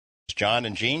John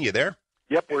and Gene, you there?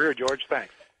 Yep, we're here, George.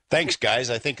 Thanks. Thanks, guys.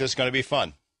 I think this is going to be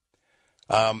fun.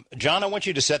 John, I want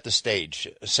you to set the stage,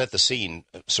 set the scene,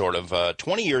 sort of.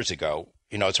 20 years ago,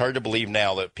 it's hard to believe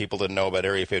now that people didn't know about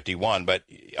Area 51, but,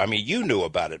 I mean, you knew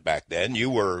about it back then. You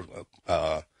were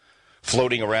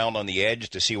floating around on the edge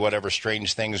to see whatever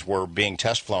strange things were being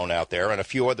test flown out there, and a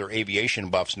few other aviation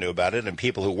buffs knew about it, and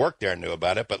people who worked there knew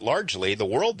about it, but largely the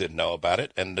world didn't know about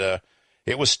it, and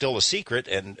it was still a secret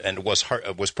and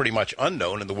was pretty much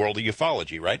unknown in the world of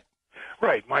ufology, right?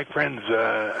 Right. My friends,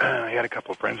 I had a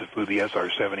couple of friends that flew the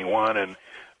SR-71, and,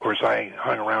 of course, I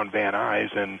hung around Van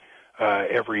Nuys, and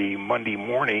every Monday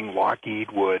morning,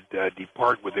 Lockheed would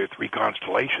depart with their 3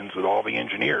 constellations with all the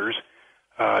engineers.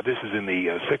 This is in the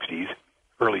 60s,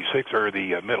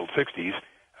 the middle 60s,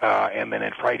 and then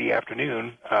on Friday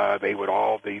afternoon,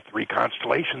 the 3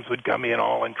 constellations would come in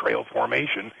all in trail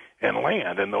formation and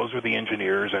land, and those were the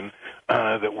engineers and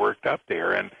that worked up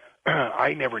there. And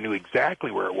I never knew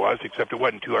exactly where it was, except it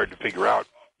wasn't too hard to figure out,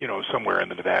 somewhere in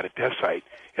the Nevada test site.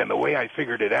 And the way I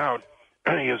figured it out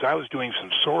is I was doing some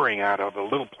soaring out of a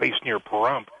little place near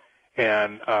Pahrump,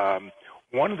 and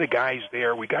one of the guys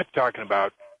there, we got talking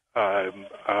about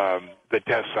the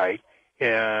test site,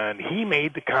 and he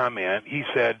made the comment. He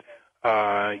said,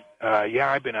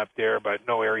 yeah, I've been up there, but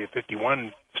no Area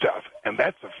 51 stuff. And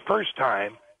that's the first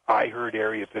time I heard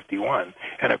Area 51.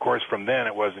 And, of course, from then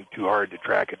it wasn't too hard to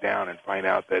track it down and find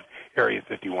out that Area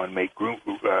 51 meant Groom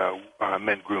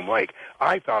Lake.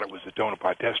 I thought it was the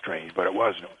Tonopah test range, but it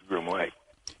wasn't. It was Groom Lake.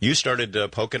 You started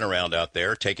poking around out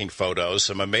there, taking photos,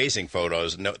 some amazing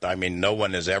photos. No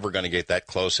one is ever going to get that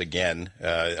close again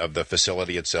of the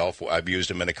facility itself. I've used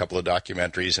them in a couple of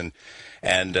documentaries,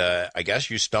 and I guess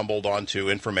you stumbled onto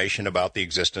information about the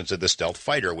existence of the stealth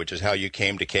fighter, which is how you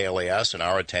came to KLAS and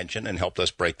our attention and helped us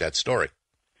break that story.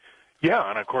 Yeah,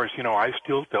 and of course, I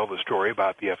still tell the story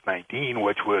about the F-19,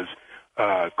 which was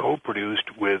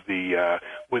co-produced with the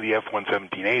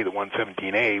F-117A. The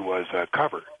 117A was a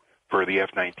cover for the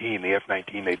F-19. The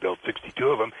F-19, they built 62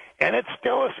 of them, and it's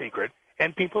still a secret,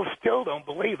 and people still don't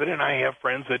believe it. And I have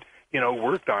friends that,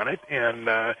 worked on it and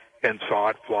saw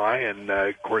it fly, and,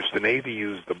 of course, the Navy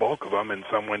used the bulk of them, and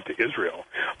some went to Israel.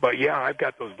 But, yeah, I've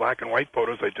got those black and white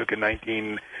photos I took in I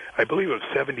believe it was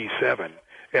 77,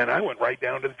 and I went right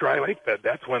down to the dry lake bed.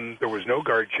 That's when there was no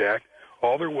guard shack.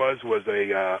 All there was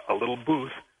a little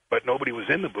booth, but nobody was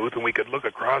in the booth, and we could look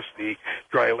across the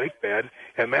dry lake bed,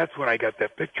 and that's when I got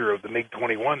that picture of the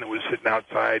MiG-21 that was sitting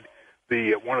outside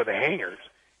one of the hangars.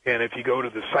 And if you go to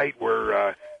the site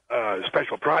where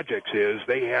Special Projects is,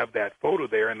 they have that photo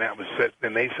there, and that was set,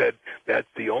 and they said that's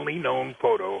the only known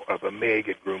photo of a MiG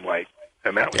at Groom Lake,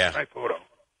 and that was my photo.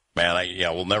 Man,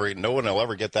 no one will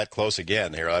ever get that close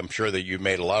again here. I'm sure that you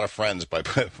made a lot of friends by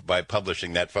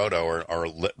publishing that photo or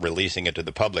releasing it to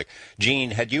the public.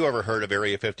 Gene, had you ever heard of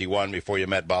Area 51 before you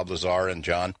met Bob Lazar and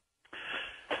John?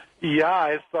 Yeah,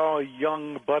 I saw a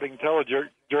young budding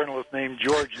telejournalist named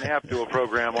George Knapp do a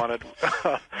program on it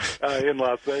in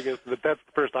Las Vegas. But that's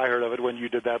the first I heard of it when you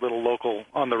did that little local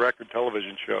on-the-record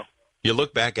television show. You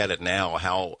look back at it now,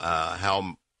 how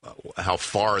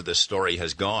far this story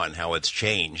has gone, how it's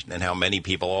changed, and how many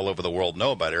people all over the world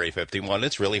know about Area 51.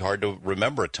 It's really hard to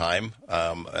remember a time,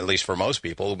 at least for most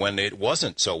people, when it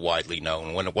wasn't so widely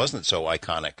known, when it wasn't so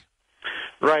iconic.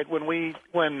 Right. When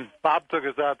Bob took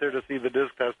us out there to see the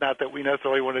disc test, not that we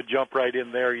necessarily want to jump right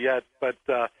in there yet, but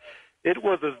it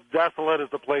was as desolate as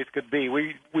the place could be.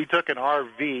 We took an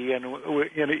RV, and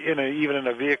even in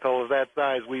a vehicle of that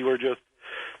size, we were just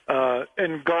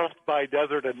engulfed by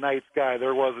desert and night sky.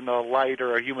 There wasn't a light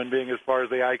or a human being as far as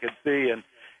the eye could see. And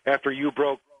after you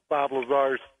broke Bob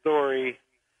Lazar's story,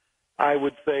 I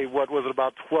would say,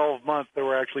 about 12 months, there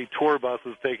were actually tour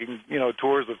buses taking,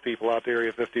 tours of people out to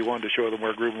Area 51 to show them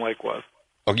where Groom Lake was.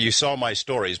 Oh, you saw my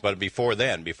stories, but before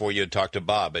you had talked to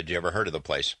Bob, had you ever heard of the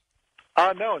place?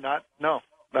 No.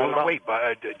 Well, wait,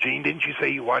 Gene, didn't you say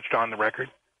you watched On the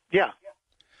Record? Yeah.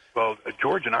 Well,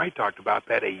 George and I talked about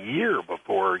that a year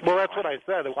before. Well, that's what I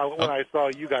said when I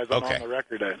saw you guys on the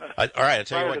record. All right, I'll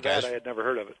tell you what, guys. I had never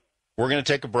heard of it. We're going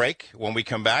to take a break. When we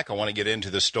come back, I want to get into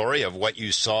the story of what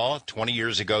you saw 20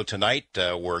 years ago tonight.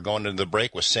 We're going into the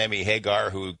break with Sammy Hagar,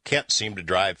 who can't seem to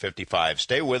drive 55.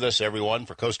 Stay with us, everyone,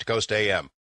 for Coast to Coast AM.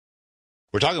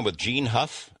 We're talking with Gene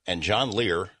Huff and John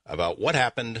Lear about what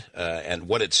happened and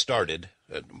what it started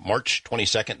March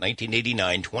 22nd,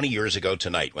 1989, 20 years ago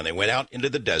tonight, when they went out into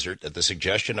the desert at the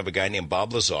suggestion of a guy named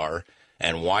Bob Lazar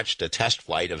and watched a test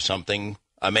flight of something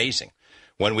amazing.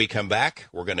 When we come back,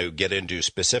 we're going to get into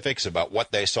specifics about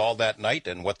what they saw that night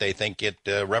and what they think it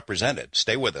represented.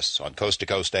 Stay with us on Coast to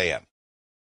Coast AM.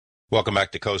 Welcome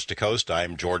back to Coast.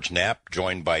 I'm George Knapp,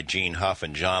 joined by Gene Huff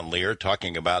and John Lear,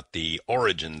 talking about the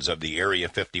origins of the Area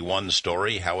 51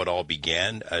 story, how it all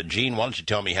began. Gene, why don't you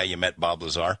tell me how you met Bob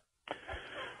Lazar?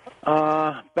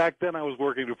 Back then I was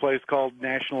working at a place called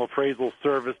National Appraisal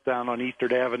Service down on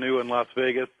Eastern Avenue in Las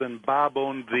Vegas, and Bob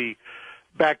owned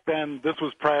back then, this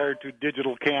was prior to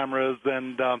digital cameras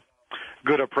and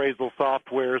good appraisal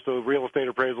software, so real estate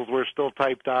appraisals were still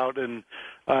typed out, and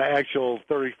actual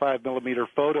 35-millimeter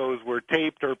photos were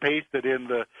taped or pasted in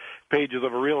the pages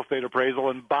of a real estate appraisal,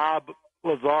 and Bob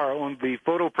Lazar owned the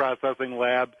photo processing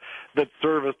lab that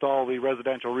serviced all the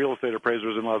residential real estate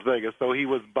appraisers in Las Vegas, so he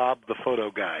was Bob the photo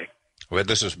guy. Well,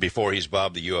 this was before he's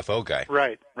Bob the UFO guy.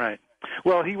 Right.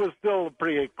 Well, he was still a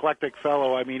pretty eclectic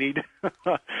fellow. I mean,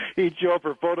 he'd show up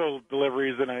for photo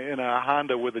deliveries in a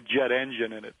Honda with a jet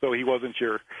engine in it, so he wasn't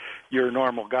your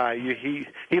normal guy.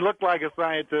 He looked like a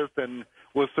scientist and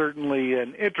was certainly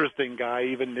an interesting guy,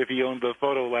 even if he owned the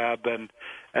photo lab. And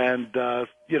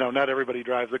not everybody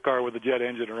drives a car with a jet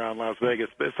engine around Las Vegas,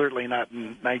 but certainly not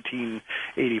in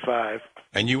 1985.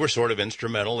 And you were sort of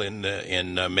instrumental in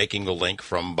making the link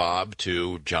from Bob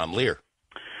to John Lear.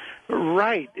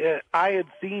 Right. I had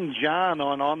seen John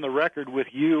on the record with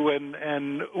you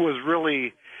and was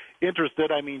really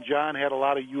interested. I mean, John had a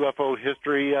lot of UFO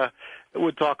history.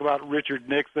 Would talk about Richard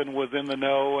Nixon was in the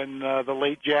know, and the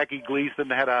late Jackie Gleason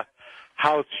had a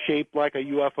house shaped like a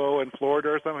UFO in Florida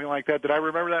or something like that. Did I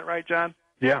remember that right, John?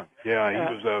 Yeah. He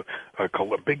was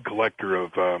a big collector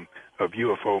of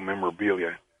UFO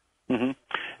memorabilia. Mm-hmm.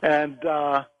 And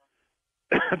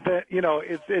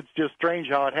it's just strange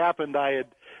how it happened. I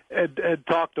had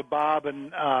talked to Bob,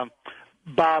 and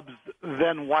Bob's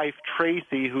then wife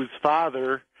Tracy, whose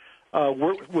father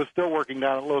was still working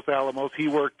down at Los Alamos. He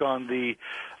worked on the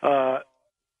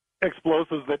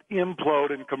explosives that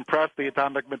implode and compress the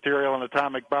atomic material and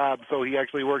atomic bombs. So he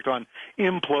actually worked on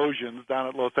implosions down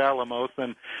at Los Alamos,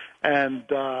 and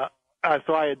so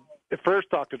I had first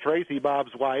talked to Tracy,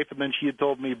 Bob's wife, and then she had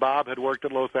told me Bob had worked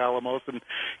at Los Alamos and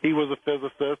he was a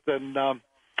physicist, and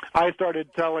I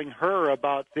started telling her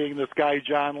about seeing this guy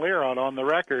John Lear on the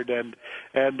record and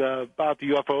about the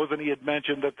UFOs, and he had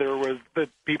mentioned that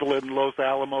people in Los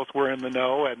Alamos were in the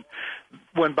know. And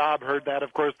when Bob heard that,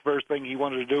 of course, the first thing he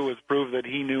wanted to do was prove that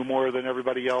he knew more than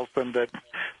everybody else, and that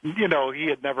he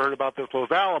had never heard about this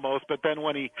Los Alamos. But then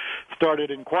when he started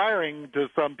inquiring to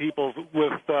some people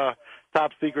with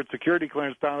top secret security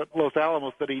clearance down at Los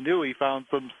Alamos that he knew, he found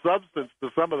some substance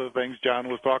to some of the things John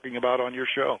was talking about on your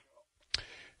show.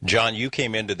 John, you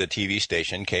came into the TV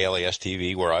station, KLAS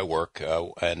TV, where I work,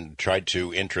 and tried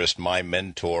to interest my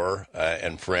mentor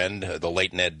and friend, the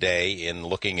late Ned Day, in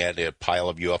looking at a pile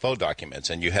of UFO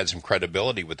documents. And you had some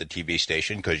credibility with the TV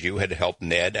station because you had helped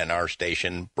Ned and our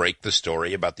station break the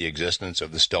story about the existence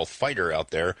of the stealth fighter out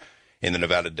there in the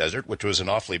Nevada desert, which was an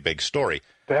awfully big story.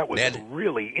 That was a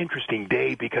really interesting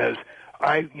day because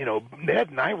Ned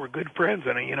and I were good friends,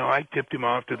 and, I tipped him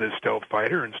off to this stealth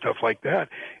fighter and stuff like that.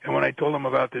 And when I told him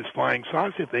about this flying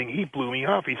saucer thing, he blew me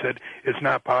off. He said, "It's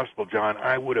not possible, John.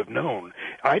 I would have known.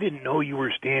 I didn't know you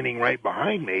were standing right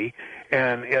behind me."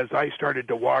 And as I started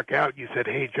to walk out, you said,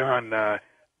 "Hey, John,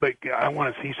 but I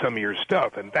want to see some of your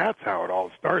stuff." And that's how it all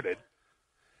started.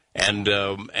 And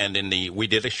we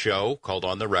did a show called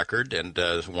On the Record, and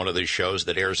one of these shows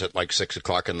that airs at like 6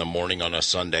 o'clock in the morning on a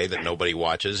Sunday that nobody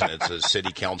watches, and it's a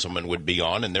city councilman would be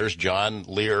on, and there's John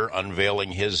Lear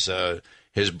unveiling his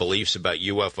beliefs about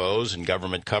UFOs and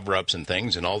government cover-ups and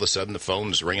things, and all of a sudden the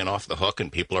phone's ringing off the hook,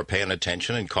 and people are paying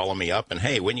attention and calling me up, and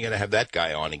hey, when are you going to have that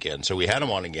guy on again? So we had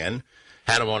him on again,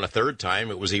 had him on a third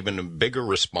time. It was even a bigger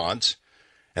response,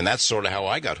 and that's sort of how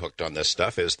I got hooked on this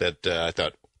stuff, is that I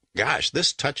thought, gosh,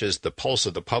 this touches the pulse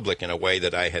of the public in a way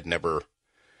that I had never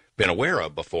been aware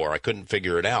of before. I couldn't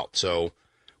figure it out. So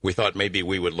we thought maybe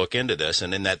we would look into this.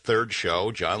 And in that third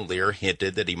show, John Lear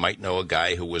hinted that he might know a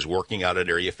guy who was working out at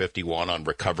Area 51 on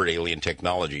recovered alien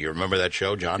technology. You remember that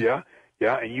show, John? Yeah.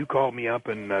 And you called me up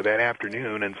that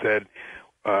afternoon and said,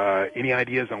 any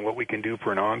ideas on what we can do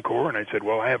for an encore? And I said,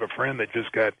 well, I have a friend that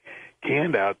just got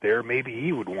canned out there. Maybe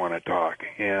he would want to talk.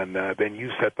 And then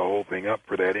you set the whole thing up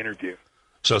for that interview.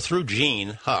 So through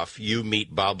Gene Huff, you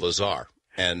meet Bob Lazar.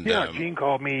 And Gene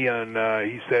called me, and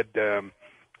he said,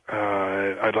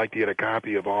 I'd like to get a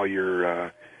copy of all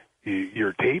your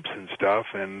tapes and stuff.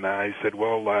 And I said,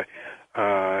 well,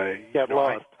 I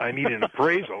need an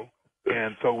appraisal.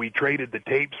 And so we traded the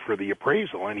tapes for the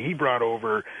appraisal, and he brought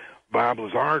over Bob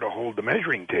Lazar to hold the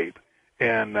measuring tape.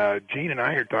 And Gene and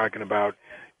I are talking about,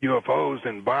 UFOs,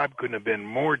 and Bob couldn't have been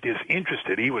more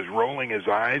disinterested. He was rolling his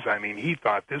eyes. I mean, he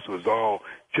thought this was all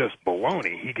just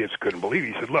baloney. He just couldn't believe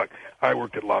it. He said, "Look, I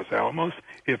worked at Los Alamos.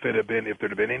 If there'd have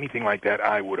been anything like that,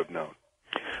 I would have known."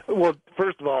 Well,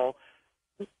 first of all,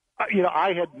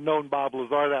 I had known Bob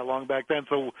Lazar that long back then,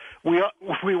 so we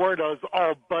weren't as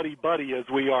all buddy as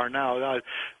we are now.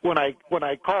 When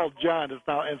I called John and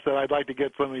said I'd like to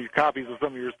get some of your copies of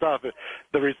some of your stuff,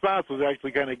 the response was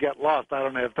actually kind of get lost. I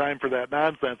don't have time for that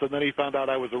nonsense. And then he found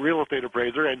out I was a real estate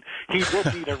appraiser, and he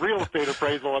did need a real estate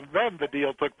appraisal, and then the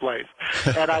deal took place.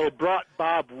 And I had brought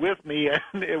Bob with me,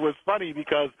 and it was funny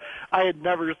because I had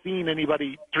never seen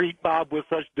anybody treat Bob with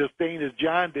such disdain as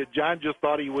John did. John just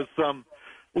thought he was some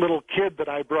little kid that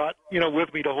I brought,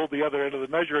 with me to hold the other end of the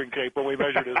measuring tape when we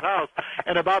measured his house.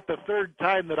 And about the third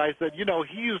time that I said,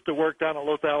 he used to work down at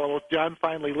Los Alamos, John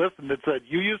finally listened and said,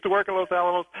 "You used to work at Los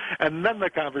Alamos?" And then the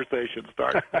conversation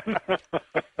started.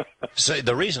 So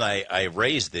the reason I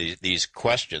raised these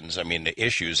questions, the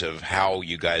issues of how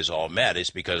you guys all met,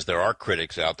 is because there are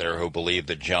critics out there who believe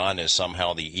that John is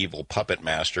somehow the evil puppet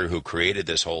master who created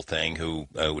this whole thing, who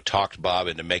talked Bob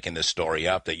into making this story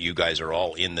up, that you guys are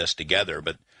all in this together.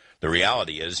 But the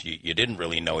reality is you didn't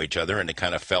really know each other, and it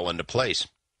kind of fell into place.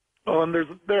 Oh, and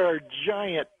there are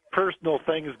giant personal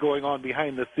things going on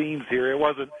behind the scenes here. It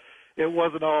wasn't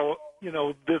all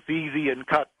this easy and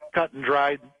cut and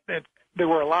dried. There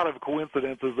were a lot of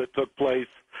coincidences that took place,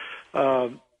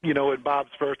 in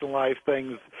Bob's personal life,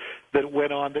 things that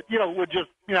went on that would just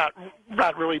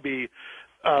not really be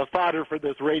fodder for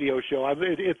this radio show.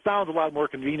 It sounds a lot more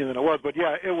convenient than it was, but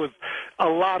yeah, it was a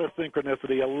lot of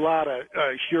synchronicity, a lot of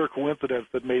sheer coincidence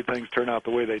that made things turn out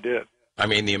the way they did.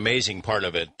 The amazing part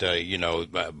of it,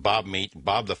 Bob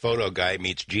the photo guy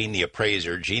meets Gene the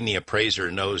appraiser. Gene the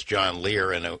appraiser knows John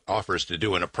Lear and offers to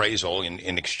do an appraisal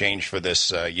in exchange for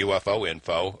this UFO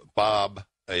info. Bob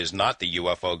is not the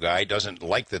UFO guy, doesn't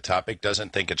like the topic,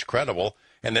 doesn't think it's credible,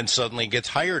 and then suddenly gets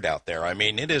hired out there.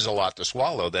 It is a lot to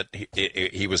swallow that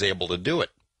he was able to do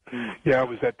it. Yeah, it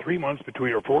was that 4 months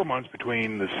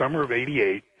between the summer of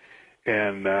 '88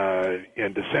 and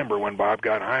in December when Bob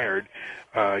got hired.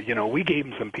 We gave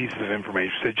him some pieces of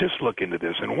information, said just look into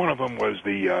this, and one of them was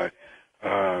the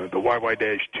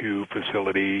YY-2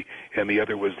 facility, and the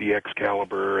other was the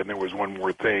Excalibur, and there was one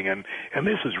more thing, and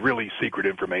this is really secret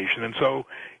information. And so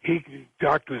he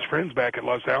talked to his friends back at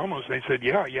Los Alamos, and they said,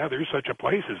 yeah, there's such a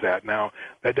place as that. Now,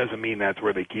 that doesn't mean that's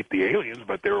where they keep the aliens,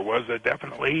 but there was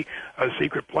definitely a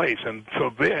secret place. And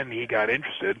so then he got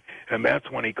interested, and that's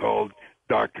when he called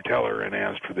Dr. Teller and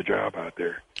asked for the job out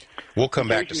there. We'll come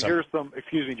back to some.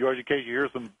 Excuse me, George, in case you hear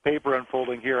some paper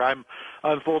unfolding here, I'm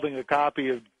unfolding a copy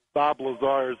of Bob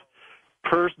Lazar's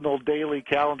personal daily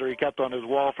calendar he kept on his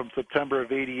wall from September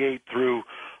of '88 through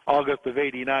August of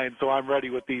 '89, so I'm ready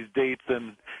with these dates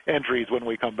and entries when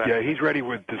we come back. Yeah, he's ready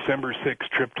with December 6th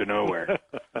trip to nowhere.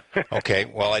 Okay,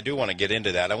 well, I do want to get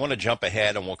into that. I want to jump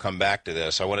ahead, and we'll come back to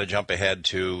this. I want to jump ahead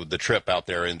to the trip out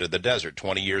there into the desert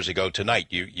 20 years ago tonight.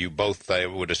 You both, I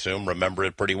would assume, remember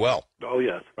it pretty well. Oh,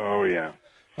 yes. Oh, yeah.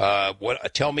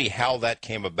 Tell me how that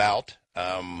came about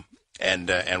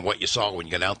and what you saw when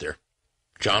you got out there.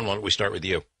 John, why don't we start with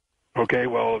you? Okay,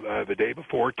 well, the day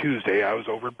before, Tuesday, I was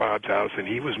over at Bob's house, and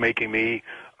he was making me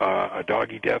a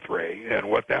doggy death ray. And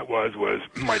what that was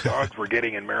my dogs were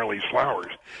getting in Marilee's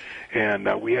flowers,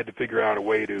 and we had to figure out a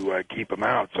way to keep them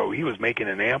out. So he was making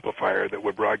an amplifier that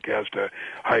would broadcast a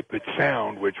high-pitched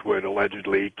sound, which would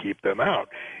allegedly keep them out.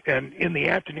 And in the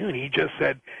afternoon, he just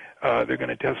said, they're going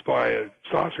to test fly a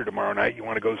saucer tomorrow night. You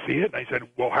want to go see it? And I said,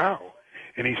 well, how?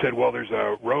 And he said, well, there's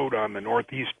a road on the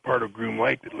northeast part of Groom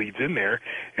Lake that leads in there,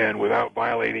 and without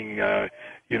violating, their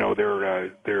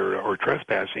or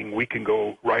trespassing, we can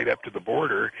go right up to the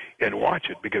border and watch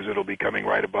it because it'll be coming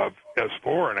right above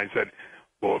S4. And I said,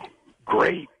 well,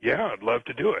 great, yeah, I'd love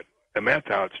to do it. And that's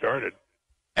how it started.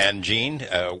 And Gene,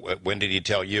 when did he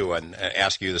tell you and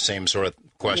ask you the same sort of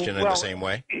question in the same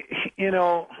way?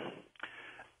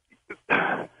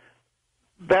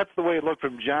 That's the way it looked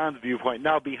from John's viewpoint.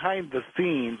 Now, behind the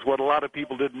scenes, what a lot of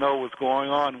people didn't know was going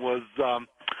on was,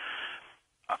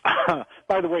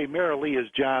 by the way, Marilee is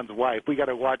John's wife. We got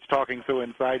to watch Talking So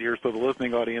Inside here so the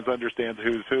listening audience understands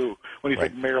who's who when he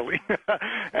said Marilee.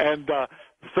 And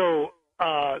so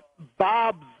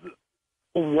Bob's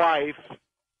wife,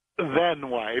 then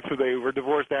wife, they were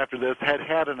divorced after this,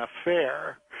 had an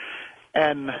affair.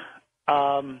 And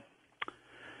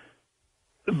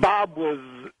Bob was,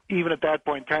 even at that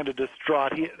point, kind of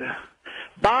distraught.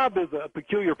 Bob is a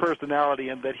peculiar personality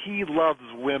in that he loves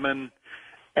women,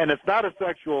 and it's not a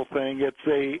sexual thing.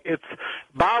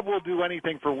 Bob will do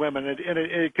anything for women, and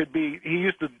it could be. He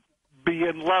used to be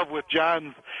in love with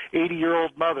John's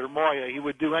 80-year-old mother, Moya. He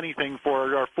would do anything for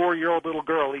her. Our 4-year-old little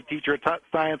girl, he'd teach her a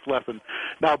science lesson.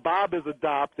 Now, Bob is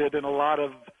adopted, and a lot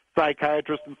of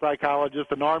psychiatrists and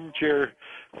psychologists and armchair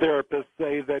therapists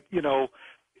say that,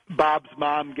 Bob's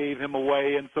mom gave him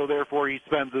away, and so therefore he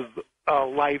spends his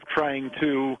life trying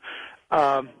to,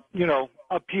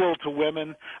 appeal to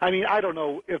women. I mean, I don't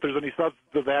know if there's any substance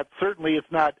to that. Certainly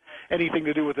it's not anything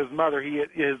to do with his mother.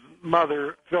 His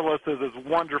mother, Phyllis, is as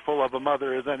wonderful of a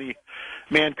mother as any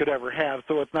man could ever have,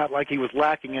 so it's not like he was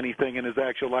lacking anything in his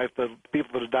actual life. The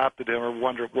people that adopted him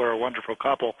were a wonderful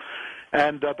couple.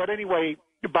 And but anyway,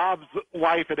 Bob's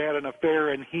wife had an affair,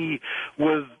 and he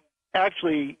was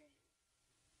actually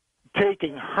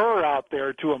taking her out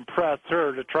there to impress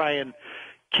her, to try and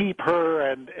keep her,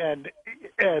 and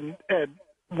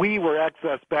we were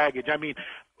excess baggage. I mean,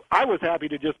 I was happy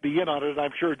to just be in on it, and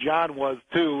I'm sure John was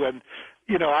too, and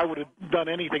I would have done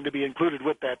anything to be included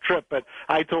with that trip. But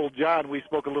I told John, we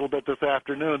spoke a little bit this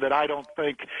afternoon, that I don't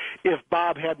think if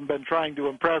Bob hadn't been trying to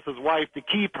impress his wife to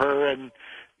keep her and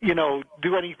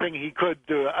do anything he could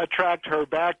to attract her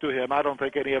back to him, I don't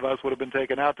think any of us would have been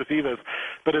taken out to see this.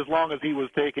 But as long as he was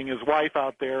taking his wife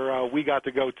out there, we got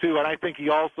to go too. And I think he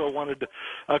also wanted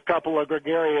a couple of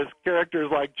gregarious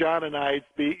characters like John and I.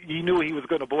 He knew he was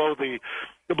going to blow the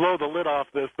lid off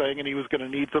this thing, and he was going to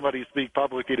need somebody to speak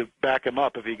publicly to back him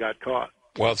up if he got caught.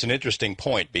 Well, it's an interesting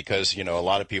point because, a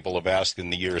lot of people have asked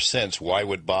in the years since, why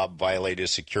would Bob violate his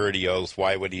security oath?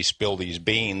 Why would he spill these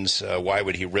beans? Why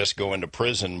would he risk going to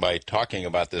prison by talking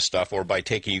about this stuff or by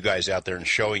taking you guys out there and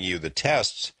showing you the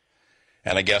tests?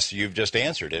 And I guess you've just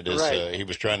answered it. Right. He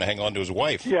was trying to hang on to his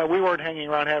wife. Yeah, we weren't hanging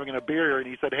around having a beer, and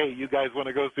he said, hey, you guys want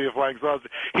to go see a flying saucer?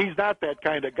 He's not that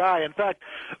kind of guy. In fact,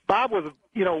 Bob was,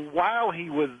 while he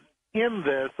was in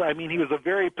this, I mean, he was a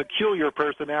very peculiar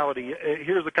personality.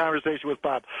 Here's a conversation with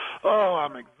Bob. Oh,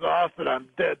 I'm exhausted. I'm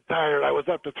dead tired. I was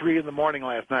up to 3 a.m.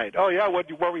 last night. Oh, yeah? What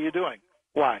were you doing?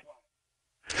 Why?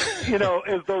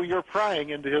 As though you're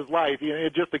prying into his life.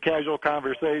 It's just a casual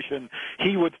conversation.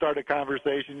 He would start a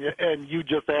conversation, and you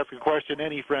just ask a question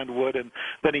any friend would, and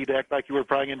then he'd act like you were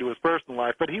prying into his personal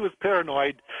life. But he was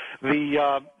paranoid.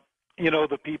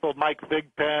 The people, Mike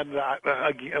Thigpen,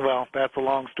 well, that's a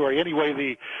long story.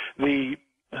 Anyway, the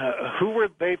who were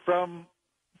they from?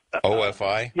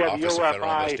 OFI? Yeah, Office the of Federal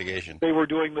OFI. Investigation. They were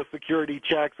doing the security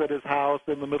checks at his house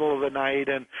in the middle of the night,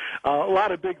 and a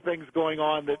lot of big things going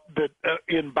on that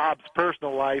in Bob's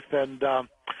personal life, and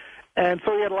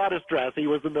so he had a lot of stress. He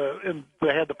was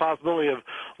had the possibility of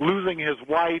losing his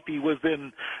wife. He was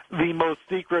in the most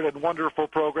secret and wonderful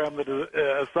program that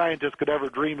a scientist could ever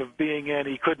dream of being in.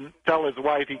 He couldn't tell his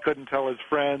wife. He couldn't tell his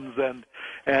friends.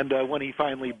 And when he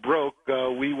finally broke,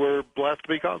 we were blessed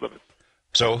because of it.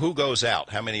 So who goes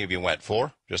out? How many of you went?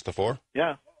 4? Just the 4?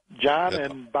 Yeah. John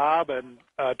and Bob and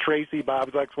Tracy,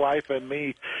 Bob's ex-wife, and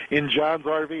me in John's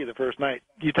RV the first night.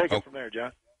 You take it from there,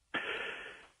 John.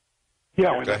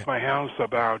 Yeah, we left my house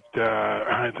about,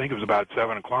 I think it was about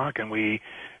 7 o'clock, and we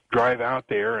drive out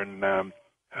there, and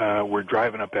we're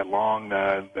driving up that long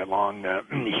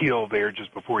hill there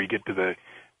just before you get to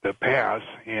the pass,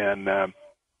 and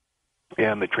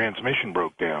the transmission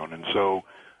broke down. And so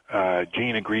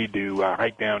Gene agreed to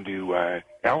hike down to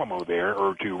Alamo there,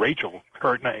 or to Rachel,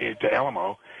 or to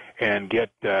Alamo, and get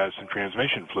some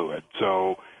transmission fluid.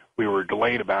 So we were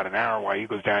delayed about an hour while he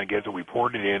goes down and gets it. We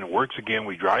poured it in. It works again.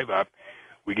 We drive up.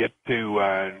 We get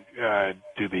to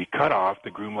the cutoff, the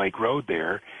Groom Lake Road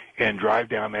there, and drive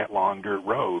down that long dirt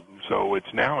road. So it's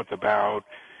about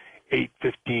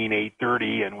 8:15,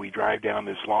 8:30, and we drive down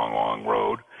this long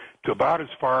road to about as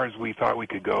far as we thought we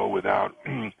could go without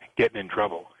getting in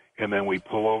trouble. And then we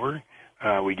pull over.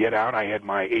 We get out. I had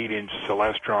my 8-inch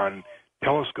Celestron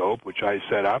telescope, which I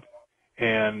set up,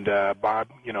 and Bob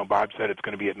said it's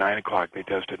going to be at 9 o'clock. They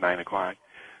test at 9 o'clock.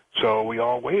 So we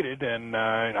all waited, and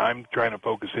I'm trying to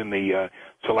focus in the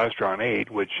Celestron 8,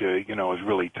 which, is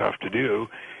really tough to do.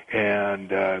 And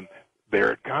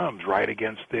there it comes, right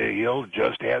against the hill,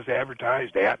 just as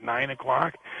advertised, at 9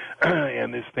 o'clock.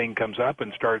 And this thing comes up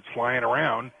and starts flying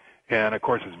around. And, of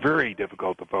course, it's very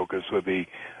difficult to focus with the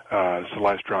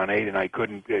Celestron 8, and I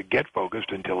couldn't get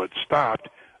focused until it stopped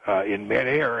in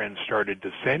midair and started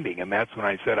descending. And that's when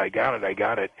I said, I got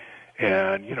it.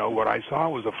 And, what I saw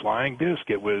was a flying disc.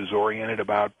 It was oriented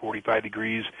about 45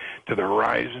 degrees to the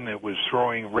horizon. It was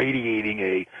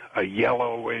radiating a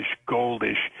yellowish,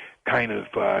 goldish kind of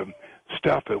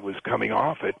stuff that was coming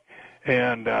off it.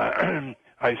 And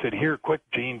I said, here, quick,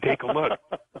 Gene, take a look.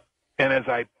 And as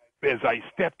I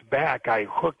stepped back, I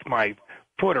hooked my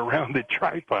foot around the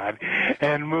tripod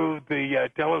and moved the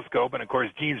telescope. And, of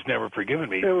course, Gene's never forgiven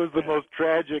me. It was the most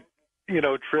tragic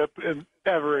trip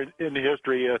ever in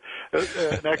history.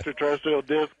 An extraterrestrial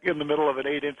disc in the middle of an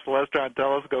 8-inch celestron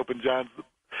telescope, and John's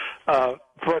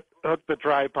hooked the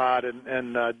tripod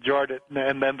and jarred it,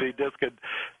 and then the disc had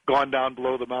gone down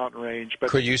below the mountain range. But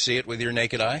could you see it with your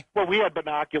naked eye? Well, we had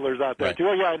binoculars out there, right. too.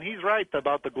 Oh, yeah, and he's right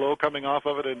about the glow coming off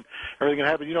of it and everything that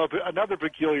happened. Another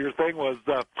peculiar thing was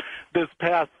this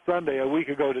past Sunday, a week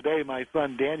ago today, my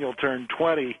son Daniel turned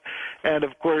 20, and,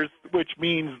 of course, which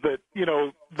means that,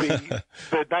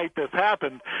 the night this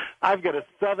happened, I've got a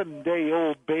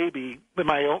 7-day-old baby,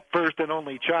 my first and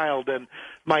only child, and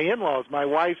my in-laws, my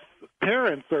wife's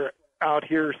parents are out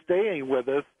here staying with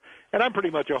us, and I'm pretty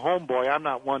much a homeboy. I'm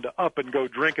not one to up and go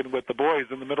drinking with the boys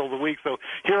in the middle of the week. So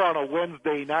here on a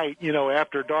Wednesday night,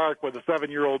 after dark with a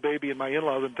 7-year-old baby and my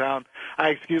in-laws in town,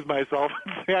 I excuse myself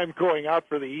and say I'm going out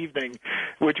for the evening,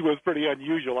 which was pretty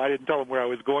unusual. I didn't tell them where I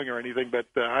was going or anything, but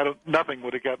nothing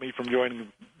would have kept me from joining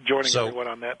everyone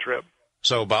on that trip.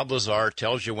 So Bob Lazar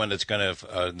tells you when it's going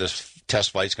to this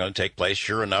test flight's going to take place.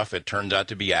 Sure enough, it turns out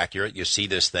to be accurate. You see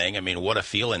this thing. I mean, what a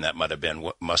feeling that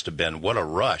must have been. What a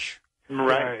rush.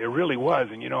 Right. It really was.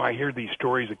 And, I hear these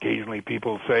stories occasionally.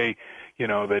 People say,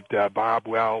 that Bob,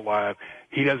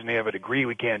 he doesn't have a degree.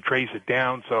 We can't trace it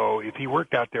down. So if he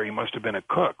worked out there, he must have been a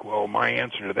cook. Well, my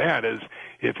answer to that is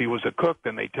if he was a cook,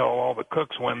 then they tell all the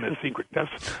cooks when the secret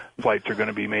test flights are going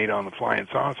to be made on the flying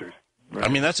saucers. Right. I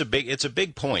mean, it's a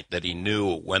big point that he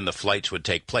knew when the flights would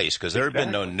take place, because there had been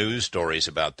no news stories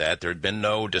about that. There had been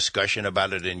no discussion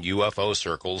about it in UFO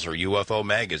circles or UFO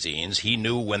magazines. He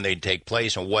knew when they'd take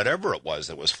place, and whatever it was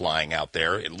that was flying out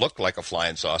there, it looked like a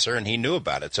flying saucer, and he knew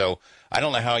about it. So I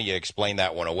don't know how you explain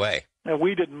that one away. And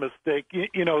we didn't mistake.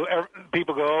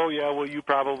 People go, "Oh yeah, well you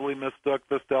probably mistook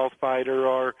the stealth fighter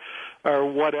or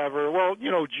whatever." Well,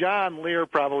 John Lear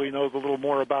probably knows a little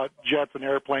more about jets and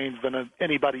airplanes than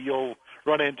anybody you'll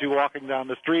run into walking down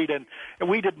the street, and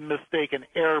we didn't mistake an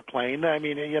airplane. I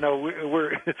mean,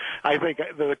 I think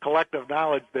the collective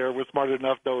knowledge there was smart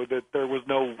enough, though, that there was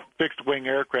no fixed-wing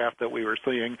aircraft that we were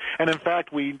seeing. And in fact,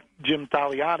 Jim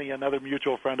Taliani, another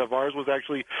mutual friend of ours, was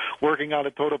actually working on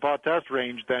a Totopah test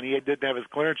range then. He didn't have his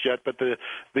clearance yet, but the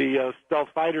stealth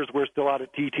fighters were still out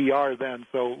at TTR then,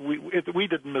 so we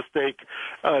didn't mistake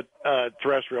a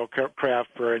terrestrial craft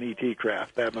for an ET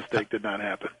craft. That mistake did not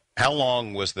happen. How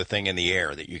long was the thing in the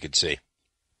air that you could see?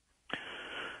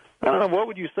 I don't know. What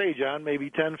would you say, John? Maybe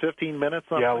 10, 15 minutes?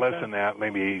 Yeah, less than that,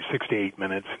 maybe 6 to 8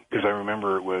 minutes, because I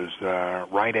remember it was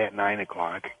right at 9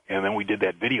 o'clock, and then we did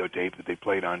that videotape that they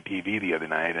played on TV the other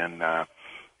night, and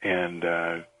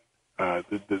the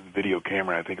video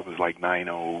camera, I think it was like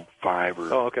 9:05 or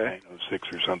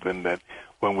 9:06 or something, that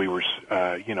when we were,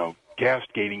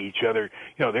 castigating each other,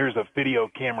 there's a video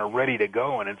camera ready to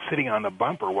go, and it's sitting on the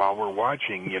bumper while we're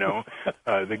watching,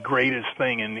 the greatest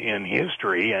thing in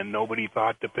history, and nobody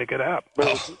thought to pick it up.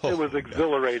 But it was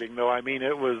exhilarating, though. I mean,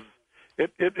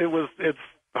 it's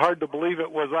hard to believe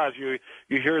it was us. You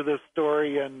hear this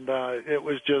story, and it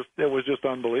was just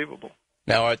unbelievable.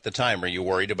 Now, at the time, were you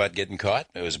worried about getting caught?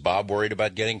 Was Bob worried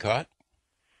about getting caught?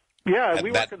 Yeah,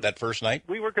 that first night?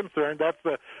 We were concerned. That's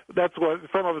what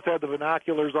some of us had the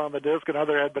binoculars on the disc, and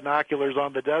others had binoculars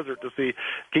on the desert to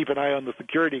keep an eye on the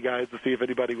security guys to see if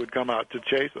anybody would come out to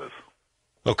chase us.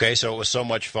 Okay, so it was so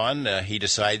much fun. He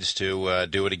decides to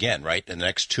do it again, right? In the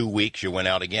next 2 weeks, you went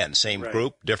out again. Same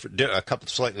group, a couple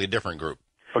slightly different group.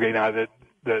 Okay, now the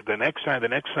next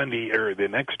Sunday or the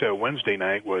next Wednesday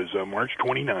night was March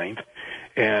 29th,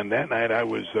 and that night I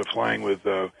was flying with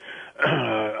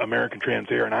American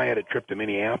Transair, and I had a trip to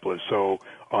Minneapolis. So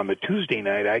on the Tuesday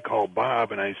night, I called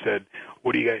Bob and I said,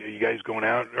 "What are you guys going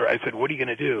out?" Or I said, "What are you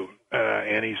going to do?"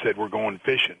 And he said, "We're going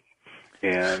fishing."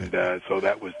 And so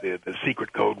that was the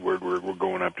secret code word. We're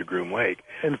going up to Groom Lake.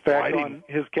 In fact, on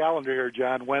his calendar here,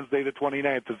 John, Wednesday the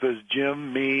 29th, it says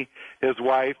Jim, me, his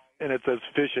wife, and it says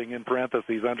fishing in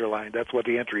parentheses underlined. That's what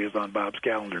the entry is on Bob's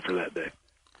calendar for that day.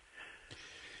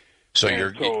 So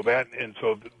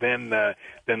then the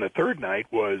third night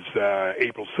was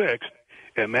April 6th,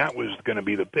 and that was going to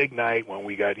be the big night when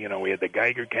we got, we had the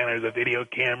Geiger counters, the video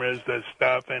cameras, the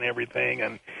stuff and everything,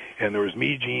 and there was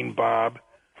me, Gene, Bob,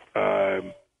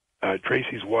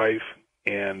 Tracy's wife,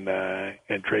 and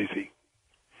Tracy,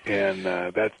 and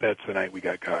that's the night we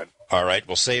got caught. All right,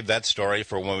 we'll save that story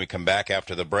for when we come back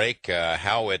after the break,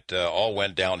 how it all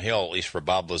went downhill, at least for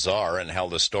Bob Lazar, and how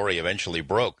the story eventually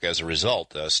broke as a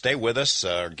result. Stay with us.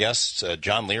 Our guests,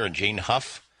 John Lear and Gene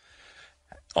Huff,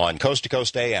 on Coast to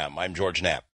Coast AM. I'm George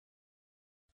Knapp.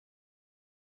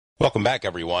 Welcome back,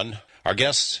 everyone. Our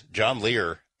guests, John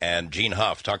Lear and Gene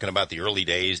Huff, talking about the early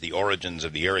days, the origins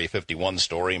of the Area 51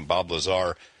 story, and Bob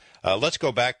Lazar Let's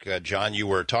go back, John. You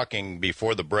were talking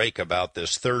before the break about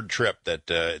this third trip that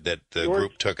the George,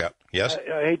 group took up. Yes?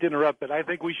 I hate to interrupt, but I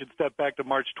think we should step back to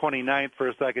March 29th for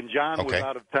a second. John was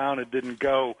out of town and didn't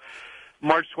go.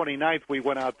 March 29th, we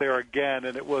went out there again,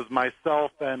 and it was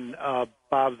myself and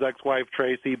Bob's ex-wife,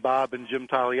 Tracy, Bob and Jim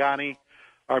Taliani,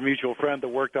 our mutual friend that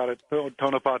worked out at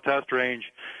Tonopah Test Range.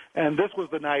 And this was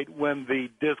the night when the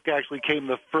disc actually came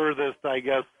the furthest, I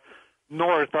guess,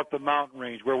 north up the mountain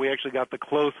range, where we actually got the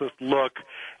closest look.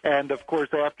 And, of course,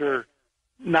 after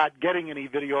not getting any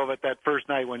video of it that first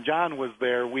night when John was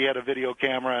there, we had a video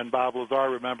camera, and Bob Lazar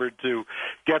remembered to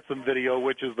get some video,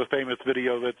 which is the famous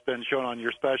video that's been shown on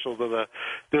your specials of the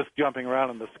disc jumping around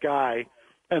in the sky.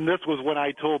 And this was when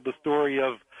I told the story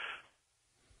of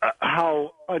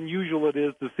how unusual it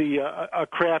is to see a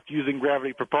craft using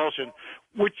gravity propulsion,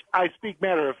 which I speak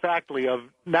matter-of-factly of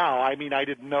now. I mean, I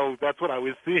didn't know that's what I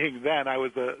was seeing then. I was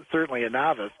certainly a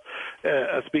novice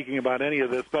speaking about any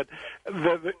of this. But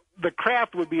the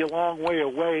craft would be a long way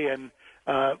away, and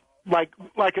like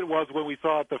it was when we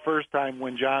saw it the first time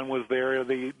when John was there,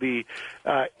 the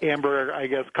amber, I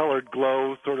guess, colored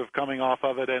glow sort of coming off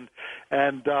of it,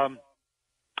 and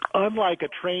unlike a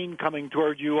train coming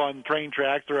toward you on train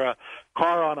tracks or a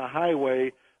car on a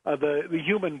highway, the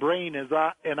human brain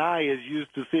and eye is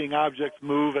used to seeing objects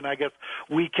move, and I guess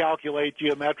we calculate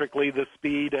geometrically the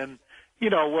speed and,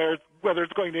 whether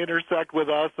it's going to intersect with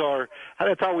us, or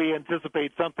that's how we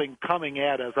anticipate something coming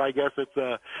at us. I guess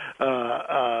it's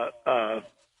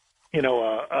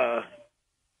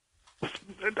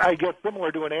I guess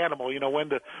similar to an animal,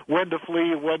 when to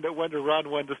flee, when to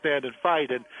run, when to stand and fight,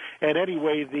 and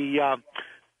anyway,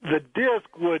 the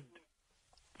disc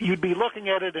you'd be looking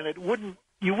at it and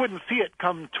you wouldn't see it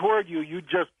come toward you. You'd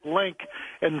just blink,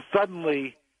 and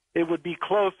suddenly it would be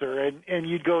closer, and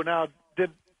you'd go, now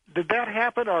did that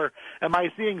happen, or am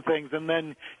I seeing things? And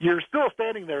then you're still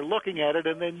standing there looking at it,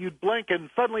 and then you'd blink, and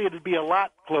suddenly it would be a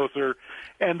lot closer.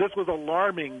 And this was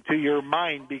alarming to your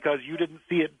mind because you didn't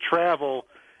see it travel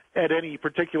at any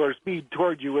particular speed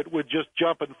toward you. It would just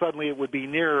jump, and suddenly it would be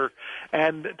nearer.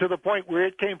 And to the point where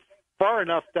it came far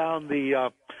enough down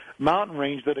the mountain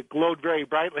range that it glowed very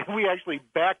brightly. We actually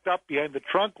backed up behind the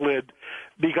trunk lid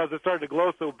because it started to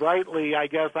glow so brightly. I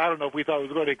guess, I don't know if we thought it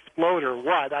was going to explode or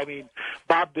what. I mean,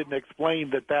 Bob didn't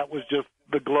explain that was just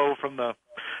the glow from the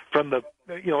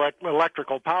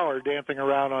electrical power dancing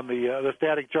around on the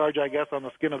static charge, I guess, on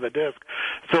the skin of the disc.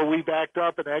 So we backed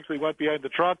up and actually went behind the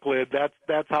trunk lid.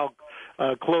 That's how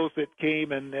close it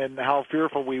came and how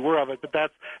fearful we were of it. But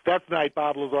that's the night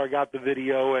Bob Lazar got the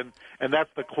video, and that's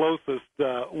the closest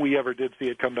we ever did see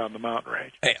it come down the mountain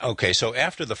range. Hey, okay, so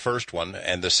after the first one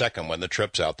and the second one, the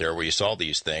trips out there where you saw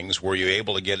these things, were you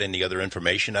able to get any other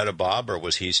information out of Bob, or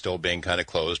was he still being kind of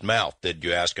closed-mouthed? Did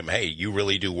you ask him, hey, you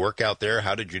really do work out there?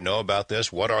 How did you know about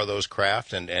this? What are those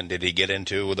craft? And did he get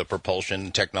into the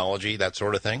propulsion technology, that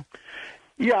sort of thing?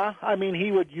 Yeah, I mean,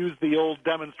 he would use the old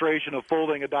demonstration of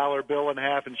folding a dollar bill in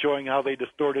half and showing how they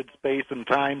distorted space and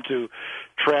time to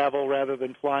travel rather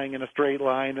than flying in a straight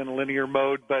line in a linear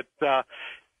mode. But,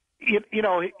 he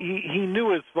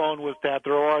knew his phone was tapped.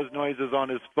 There were always noises on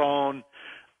his phone.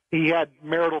 He had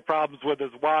marital problems with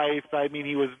his wife. I mean,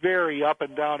 he was very up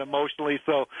and down emotionally.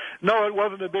 So, no, it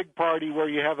wasn't a big party where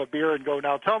you have a beer and go,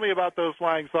 now tell me about those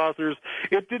flying saucers.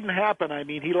 It didn't happen. I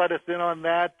mean, he let us in on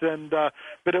that,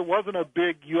 but it wasn't a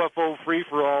big UFO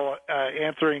free-for-all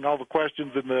answering all the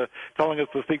questions and telling us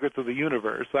the secrets of the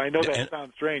universe. I know that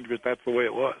sounds strange, but that's the way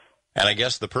it was. And I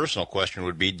guess the personal question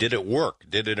would be, did it work?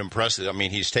 Did it impress? I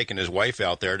mean, he's taken his wife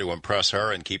out there to impress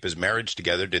her and keep his marriage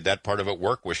together. Did that part of it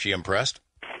work? Was she impressed?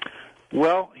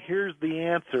 Well, here's the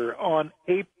answer. On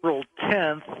April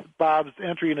 10th, Bob's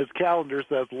entry in his calendar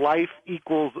says life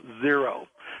equals 0.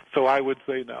 So I would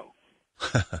say no.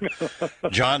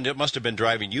 John, it must have been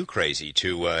driving you crazy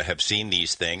to have seen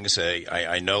these things.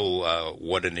 I know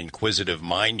what an inquisitive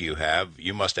mind you have.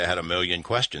 You must have had a million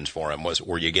questions for him.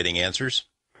 Were you getting answers?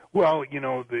 Well,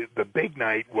 the big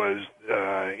night was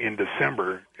in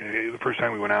December. The first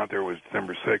time we went out there was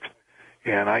December 6th.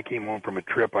 And I came home from a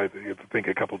trip, I think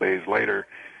a couple days later,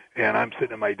 and I'm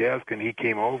sitting at my desk, and he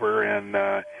came over, and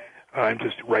I'm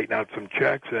just writing out some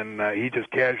checks, and he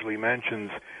just casually mentions,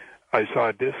 I saw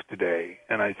a disc today.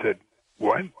 And I said,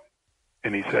 what?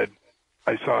 And he said,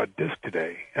 I saw a disc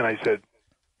today. And I said,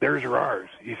 theirs or ours?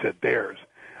 He said, theirs.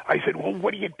 I said, well,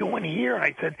 what are you doing here? And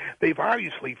I said, they've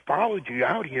obviously followed you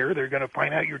out here. They're going to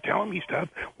find out you're telling me stuff.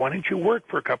 Why don't you work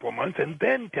for a couple of months and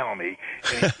then tell me?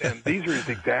 And these are his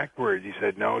exact words. He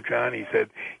said, no, John, he said,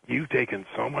 you've taken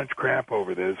so much crap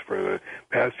over this for the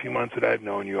past few months that I've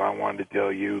known you. I wanted to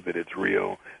tell you that it's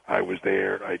real. I was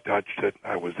there. I touched it.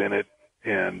 I was in it.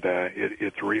 and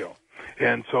it's real.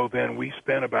 And so then we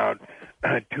spent about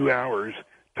 2 hours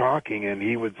talking, and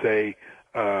he would say,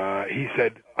 he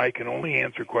said, I can only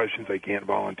answer questions, I can't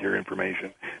volunteer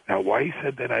information. Now, why he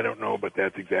said that, I don't know, but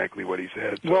that's exactly what he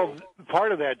said. So, well,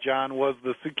 part of that, John, was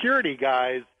the security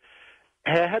guys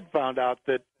had found out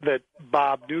that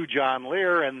Bob knew John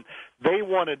Lear, and they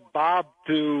wanted Bob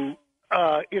to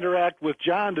interact with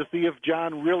John to see if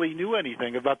John really knew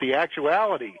anything about the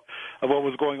actuality of what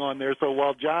was going on there. So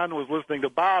while John was listening to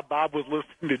Bob, Bob was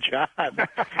listening to John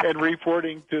and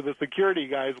reporting to the security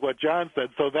guys what John said.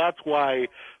 So that's why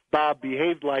Bob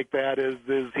behaved like that, is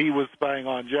he was spying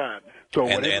on John. So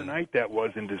whatever night that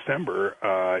was in December,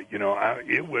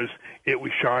 it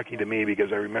was shocking to me,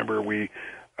 because I remember we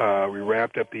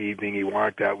wrapped up the evening. He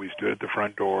walked out. We stood at the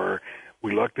front door.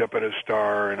 We looked up at a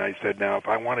star, and I said, now, if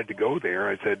I wanted to go there,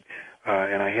 I said,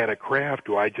 and I had a craft,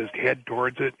 do I just head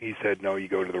towards it? He said, no, you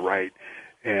go to the right.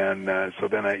 And so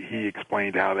then he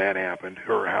explained how that happened,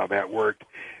 or how that worked.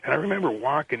 And I remember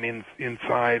walking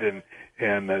inside and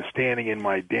standing in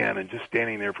my den and just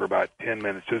standing there for about 10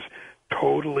 minutes, just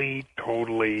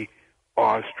totally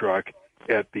awestruck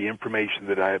at the information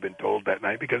that I had been told that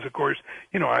night, because, of course,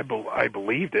 I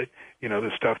believed it.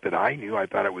 The stuff that I knew, I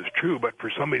thought it was true. But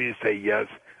for somebody to say, yes,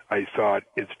 I saw it,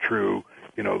 it's true,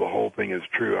 the whole thing is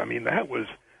true, I mean, that was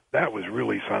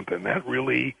really something. That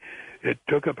really, it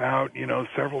took about,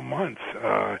 several months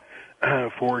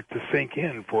for it to sink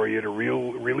in, for you to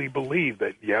really believe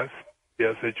that, yes,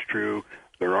 it's true.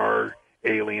 There are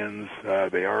aliens.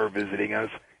 They are visiting us,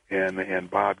 and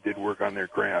Bob did work on their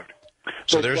craft.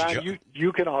 So there's John,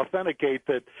 you can authenticate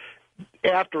that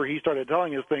after he started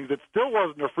telling us things, it still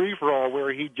wasn't a free-for-all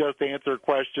where he'd just answer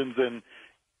questions and,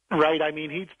 right, I mean,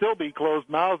 he'd still be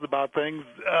closed-mouthed about things.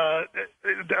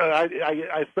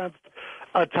 I sensed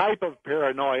a type of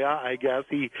paranoia, I guess.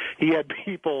 He had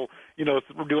people,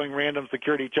 doing random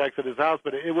security checks at his house,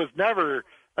 but it was never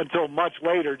until much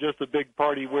later just a big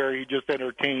party where he just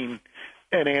entertained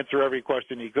and answer every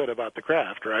question he could about the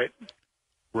craft, right?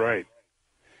 Right.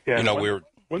 Yeah,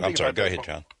 I'm sorry. Go ahead,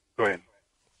 John. Go ahead.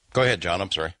 Go ahead, John. I'm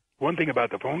sorry. One thing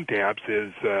about the phone taps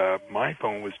is my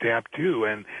phone was tapped too,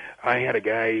 and I had a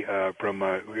guy from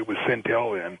it was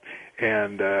Centel then,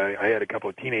 and I had a couple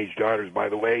of teenage daughters. By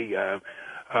the way,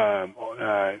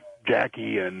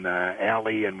 Jackie and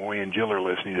Allie and Moy and Jill are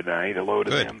listening tonight. Hello to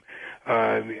them.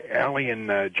 Allie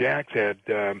and Jax had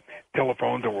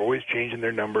telephones and were always changing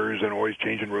their numbers and always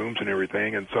changing rooms and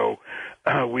everything. And so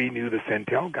we knew the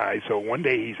Centel guy. So one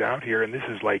day he's out here, and this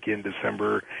is like in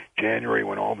December, January,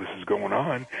 when all this is going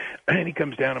on. And he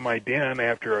comes down to my den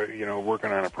after,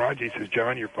 working on a project. He says,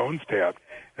 John, your phone's tapped.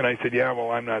 And I said, yeah,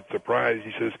 well, I'm not surprised.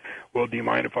 He says, well, do you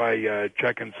mind if I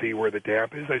check and see where the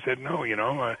tap is? I said, no,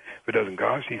 if it doesn't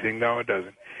cost anything. No, it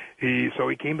doesn't. So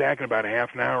he came back in about a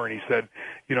half an hour, and he said,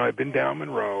 I've been down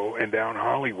Monroe and down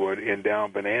Hollywood and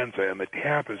down Bonanza, and the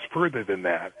tap is further than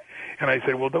that. And I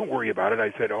said, well, don't worry about it.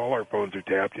 I said, all our phones are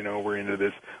tapped. We're into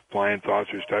this flying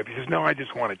saucer stuff. He says, no, I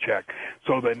just want to check.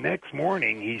 So the next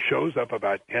morning, he shows up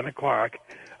about 10 o'clock.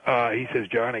 He says,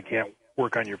 John, I can't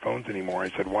work on your phones anymore. I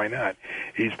said, why not?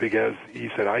 Because he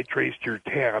said, I traced your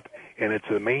tap, and it's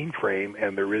a mainframe,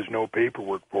 and there is no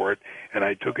paperwork for it. And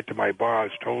I took it to my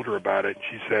boss, told her about it, and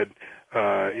she said,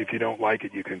 if you don't like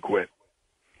it, you can quit.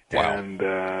 Wow.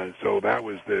 And so that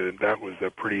was a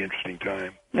pretty interesting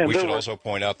time. We should also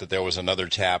point out that there was another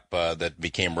tap that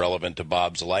became relevant to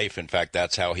Bob's life. In fact,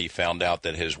 that's how he found out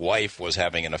that his wife was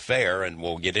having an affair, and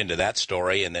we'll get into that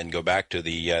story and then go back to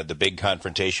the big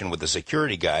confrontation with the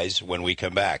security guys when we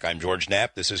come back. I'm George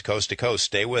Knapp. This is Coast to Coast.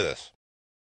 Stay with us.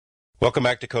 Welcome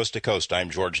back to Coast to Coast. I'm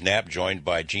George Knapp, joined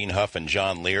by Gene Huff and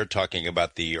John Lear, talking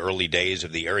about the early days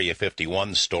of the Area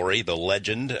 51 story, the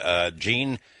legend.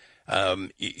 Gene,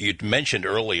 you mentioned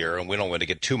earlier, and we don't want to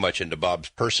get too much into Bob's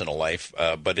personal life,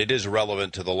 but it is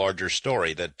relevant to the larger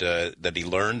story that he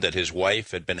learned that his wife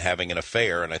had been having an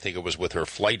affair, and I think it was with her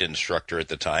flight instructor at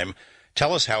the time.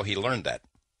 Tell us how he learned that.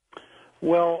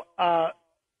 Well,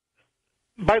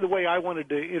 by the way, I wanted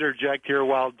to interject here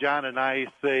while John and I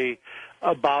say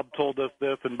Bob told us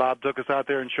this and Bob took us out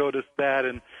there and showed us that,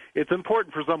 and it's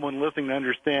important for someone listening to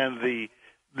understand the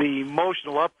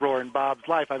emotional uproar in Bob's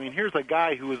life. I mean, here's a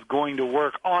guy who is going to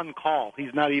work on call.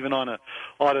 He's not even on a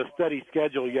steady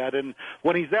schedule yet. And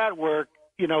when he's at work,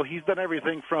 he's done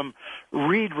everything from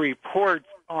read reports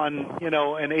on,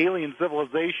 an alien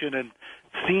civilization and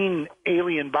seen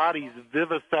alien bodies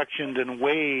vivisectioned and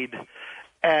weighed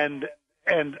and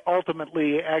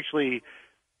ultimately actually,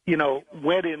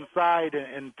 went inside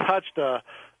and touched a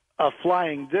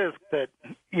flying disc that,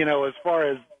 as far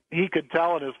as he could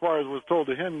tell, and as far as was told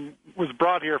to him, was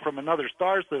brought here from another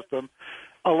star system,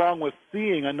 along with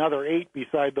seeing another 8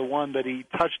 beside the one that he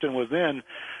touched and was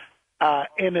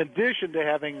in addition to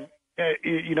having,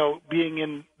 being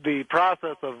in the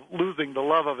process of losing the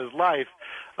love of his life,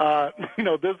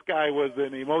 this guy was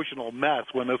an emotional mess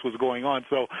when this was going on.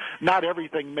 So not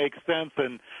everything makes sense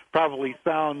and probably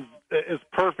sounds as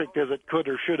perfect as it could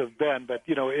or should have been, but,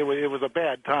 it was a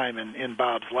bad time in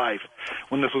Bob's life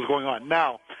when this was going on.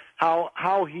 Now,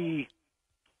 how he...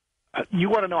 you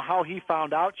want to know how he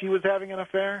found out she was having an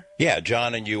affair? Yeah,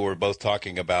 John and you were both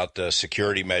talking about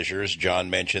security measures. John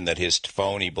mentioned that his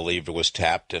phone, he believed, was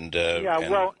tapped.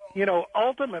 Well,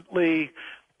 ultimately,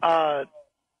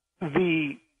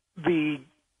 the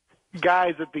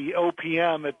guys at the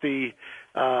OPM, at the,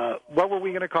 what were we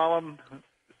going to call them?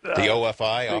 The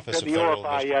OFI, Office of Federal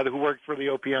OFI, who works for the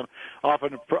OPM,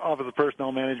 Office of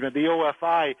Personnel Management. The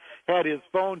OFI had his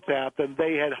phone tapped, and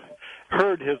they had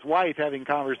heard his wife having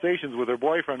conversations with her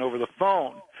boyfriend over the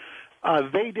phone.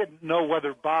 They didn't know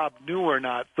whether Bob knew or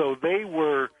not, so they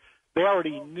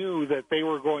already knew that they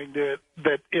were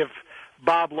that if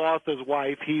Bob lost his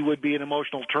wife, he would be in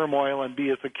emotional turmoil and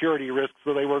be a security risk,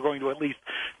 so they were going to at least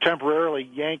temporarily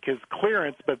yank his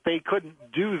clearance, but they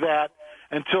couldn't do that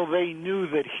until they knew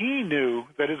that he knew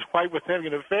that his wife was having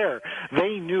an affair.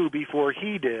 They knew before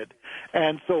he did.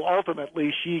 And so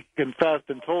ultimately she confessed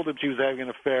and told him she was having an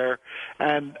affair.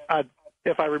 And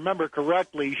if I remember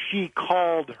correctly, she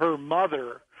called her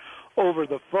mother over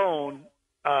the phone,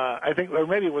 I think, or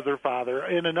maybe it was her father,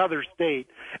 in another state,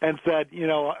 and said,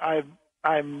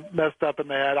 I'm messed up in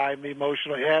the head. I'm in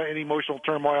emotional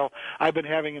turmoil. I've been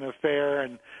having an affair.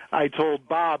 And I told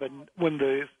Bob, and when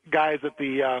the guys at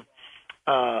the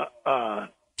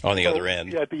on the other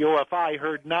end at the OFI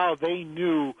heard, now they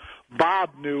knew,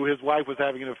 Bob knew his wife was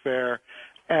having an affair,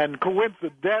 and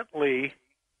coincidentally,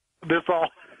 this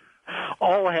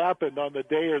all happened on the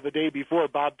day or the day before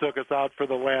Bob took us out for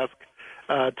the last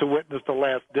to witness the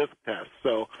last disc test.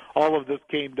 So all of this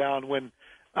came down when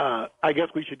I guess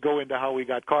we should go into how we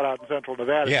got caught out in Central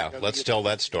Nevada. Yeah, let's tell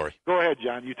that story. Go ahead,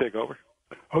 John. You take over.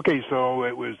 Okay, so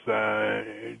it was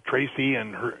Tracy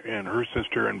and her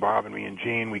sister and Bob and me and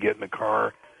Gene. We get in the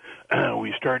car.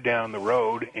 We start down the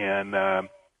road and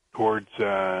towards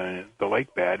the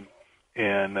lake bed.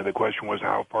 And the question was,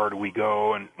 how far do we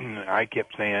go? And I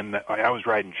kept saying, I was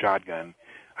riding shotgun.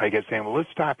 I kept saying, well,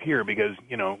 let's stop here because,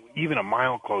 even a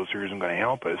mile closer isn't going to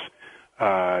help us,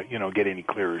 get any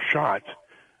clearer shots.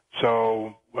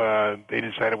 So they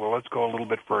decided, well, let's go a little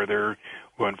bit further.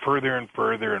 We went further and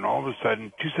further, and all of a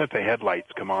sudden, 2 sets of headlights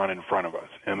come on in front of us,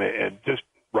 and just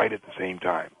right at the same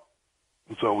time.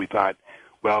 So we thought,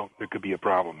 well, there could be a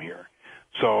problem here.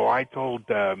 So I told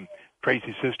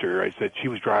Tracy's sister, I said, she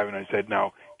was driving, I said,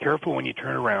 now, careful when you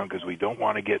turn around because we don't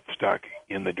want to get stuck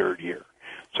in the dirt here.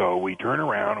 So we turn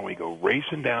around and we go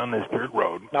racing down this dirt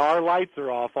road. Now, our lights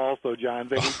are off also, John.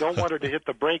 We don't want her to hit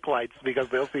the brake lights because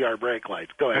they'll see our brake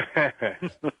lights. Go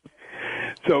ahead.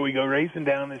 So we go racing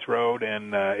down this road,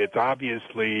 and it's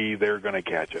obviously they're going to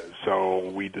catch us. So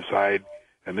we decide,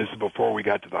 and this is before we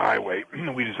got to the highway,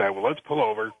 we decide, well, let's pull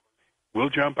over. We'll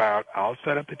jump out. I'll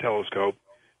set up the telescope,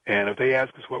 and if they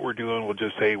ask us what we're doing, we'll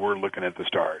just say we're looking at the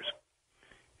stars.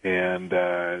 And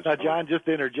now, John, just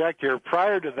to interject here,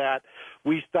 prior to that,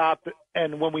 we stopped,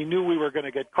 and when we knew we were going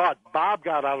to get caught, Bob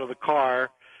got out of the car,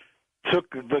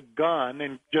 took the gun,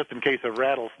 and just in case of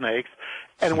rattlesnakes,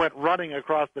 and went running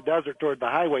across the desert toward the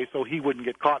highway so he wouldn't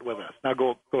get caught with us. Now,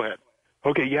 go ahead.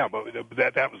 Okay, yeah, but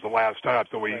that was the last stop.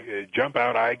 So we jump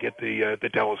out. I get the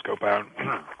telescope out.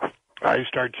 I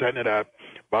start setting it up.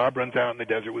 Bob runs out in the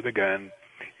desert with a gun.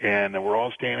 And we're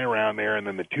all standing around there, and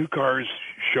then the 2 cars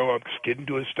show up, skidding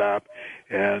to a stop,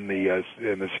 and the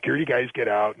security guys get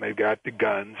out, and they've got the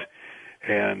guns.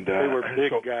 And they were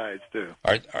big guys too.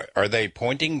 Are they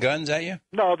pointing guns at you?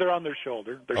 No, they're on their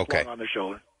shoulder. They're okay. slung on their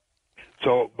shoulder.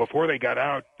 So before they got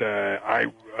out, I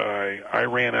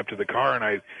ran up to the car and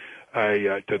I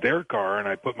to their car, and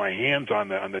I put my hands on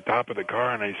the top of the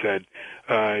car, and I said,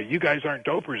 "You guys aren't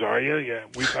dopers, are you? Yeah,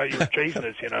 we thought you were chasing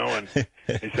us, And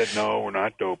they said, "No, we're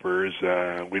not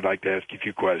dopers. We'd like to ask you a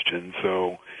few questions."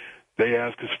 So they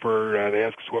asked us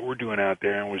what we're doing out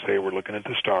there, and we say we're looking at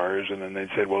the stars. And then they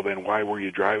said, "Well, then why were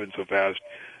you driving so fast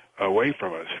away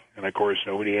from us?" And of course,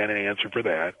 nobody had an answer for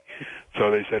that. So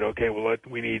they said, "Okay, well,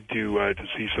 we need to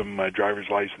see some driver's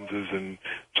licenses and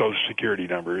Social Security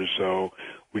numbers." So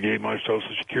we gave my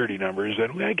Social Security numbers,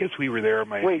 and I guess we were there.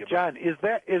 Wait, John, is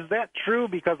that true?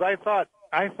 Because I thought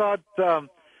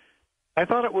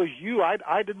it was you.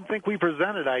 I didn't think we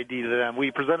presented ID to them.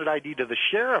 We presented ID to the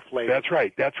sheriff later. That's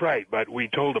right. But we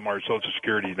told them our Social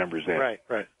Security numbers then. Right.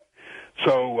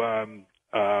 So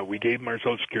we gave them our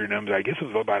Social Security numbers. I guess it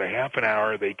was about a half an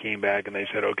hour. They came back and they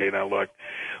said, okay, now look,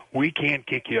 we can't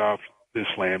kick you off this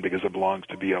land because it belongs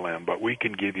to BLM, but we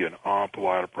can give you an awful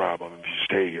lot of problem if you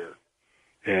stay here.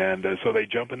 And so they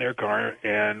jump in their car,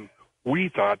 and we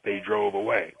thought they drove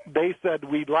away. They said,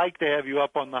 we'd like to have you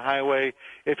up on the highway.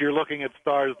 If you're looking at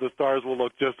stars, the stars will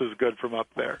look just as good from up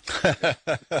there.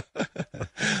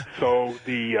 So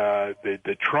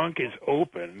the trunk is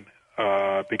open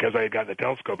because I had got the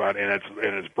telescope out, and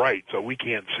it's bright, so we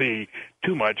can't see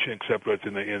too much except what's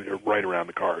in right around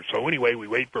the car. So anyway, we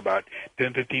wait for about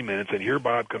 10, 15 minutes, and here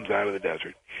Bob comes out of the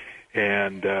desert.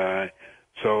 And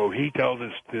so he tells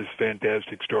us this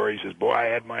fantastic story. He says, boy, I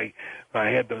had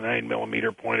the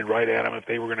 9mm pointed right at them. If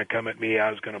they were going to come at me, I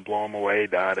was going to blow them away,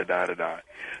 da-da-da-da-da.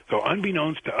 So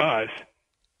unbeknownst to us,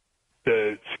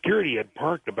 the security had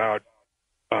parked about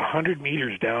 100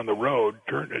 meters down the road,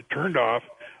 turned off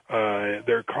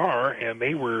their car, and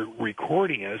they were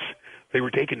recording us. They were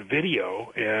taking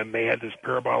video, and they had this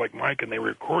parabolic mic, and they were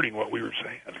recording what we were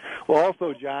saying. Well,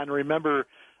 also, John, remember,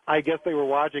 I guess they were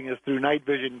watching us through night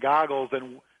vision goggles,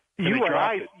 and you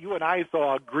and I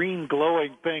saw a green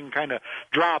glowing thing kind of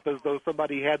drop as though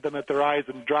somebody had them at their eyes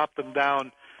and dropped them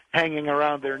down, hanging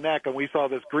around their neck, and we saw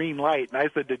this green light. And I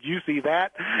said, did you see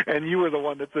that? And you were the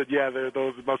one that said, yeah,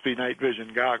 those must be night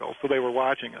vision goggles. So they were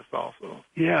watching us also.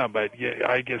 Yeah, but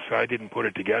I guess I didn't put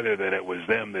it together that it was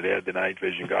them that had the night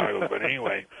vision goggles. But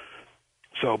anyway,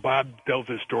 so Bob tells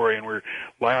this story, and we're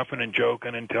laughing and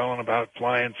joking and telling about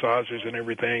flying saucers and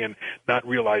everything, and not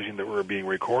realizing that we were being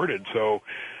recorded. So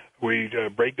we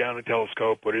break down the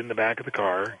telescope, put it in the back of the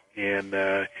car, and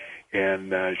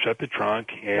shut the trunk.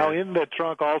 And now, in the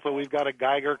trunk also, we've got a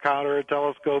Geiger counter, a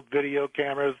telescope, video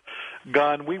cameras,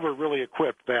 gun. We were really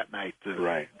equipped that night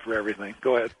for everything.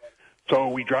 Go ahead. So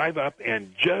we drive up,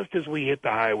 and just as we hit the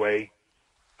highway,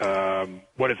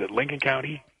 what is it, Lincoln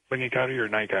County? Lincoln County or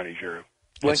Nye County Sheriff?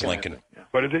 It's Lincoln. Yeah.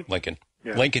 What is it? Lincoln.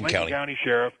 Yeah. Lincoln County. Lincoln County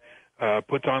Sheriff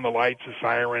puts on the lights, the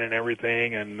siren, and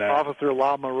everything. And Officer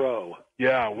Lamoureux.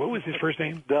 Yeah, what was his first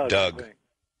name? Doug.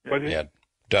 What is it? Yeah,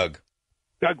 Doug.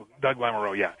 Doug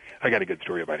Lamoureux, yeah. I got a good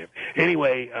story about him.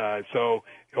 Anyway, so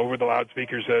over the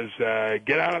loudspeaker says,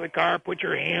 get out of the car, put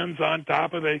your hands on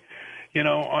top of the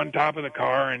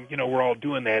car, and, we're all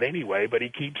doing that anyway, but he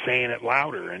keeps saying it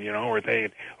louder, and, we're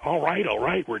thinking, all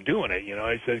right, we're doing it, He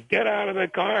says, get out of the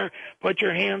car, put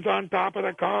your hands on top of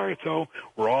the car. So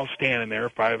we're all standing there,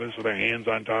 5 of us with our hands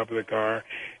on top of the car,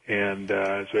 and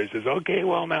so he says, okay,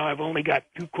 well, now I've only got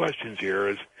 2 questions here.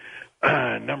 Is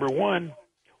number 1,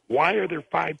 why are there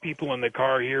 5 people in the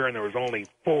car here and there was only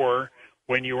 4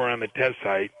 when you were on the test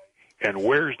site, and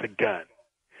where's the gun?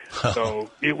 So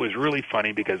it was really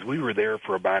funny because we were there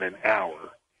for about an hour,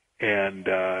 and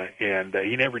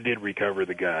he never did recover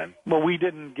the gun. Well, we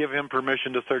didn't give him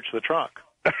permission to search the trunk.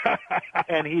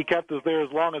 And he kept us there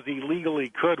as long as he legally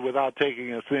could without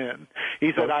taking us in.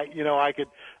 He said, I'd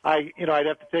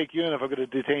have to take you in if I'm going to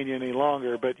detain you any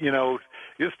longer, but,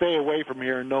 you stay away from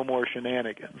here and no more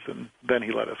shenanigans. And then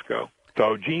he let us go.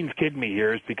 So Gene's kidding me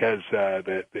here is because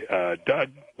Doug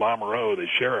Lamoureux, the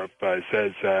sheriff,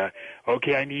 says,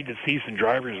 okay, I need to see some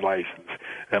driver's license.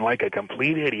 And like a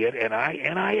complete idiot, and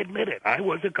I admit it, I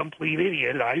was a complete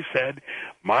idiot. I said,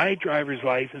 my driver's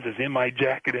license is in my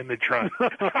jacket in the trunk.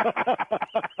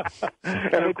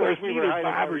 And of course, neither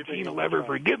Bob or Gene will ever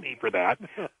forgive me for that.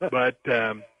 But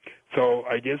so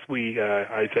I guess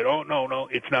I said, oh, no,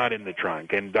 it's not in the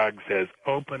trunk. And Doug says,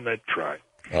 open the trunk.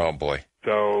 Oh, boy.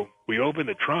 So we opened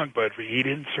the trunk, but he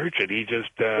didn't search it. He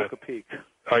just took a peek.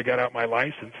 I got out my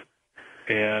license,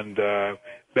 and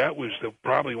that was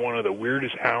probably one of the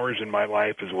weirdest hours in my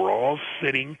life. Is we're all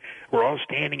standing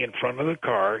in front of the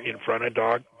car, in front of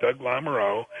Doug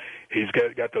Lamoureux. He's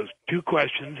got those 2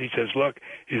 questions. He says, "Look,"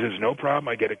 he says, "no problem.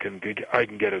 I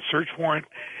can get a search warrant."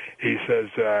 He says,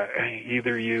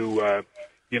 "Either you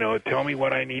tell me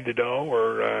what I need to know,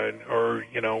 or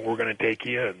we're going to take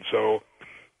you in." So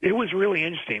it was really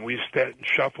interesting. We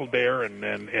shuffled there,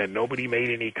 and nobody made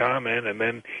any comment. And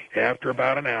then after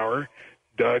about an hour,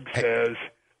 Doug says,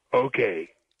 okay,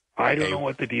 I don't know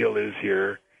what the deal is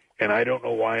here, and I don't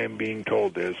know why I'm being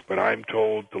told this, but I'm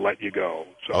told to let you go.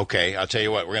 So. Okay, I'll tell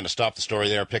you what, we're going to stop the story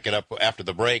there, pick it up after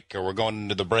the break. We're going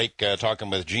into the break talking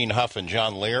with Gene Huff and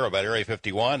John Lear about Area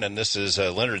 51, and this is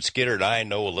Leonard Skinner, and I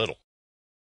Know a Little.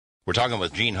 We're talking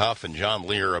with Gene Huff and John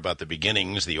Lear about the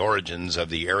beginnings, the origins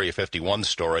of the Area 51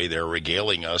 story. They're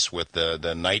regaling us with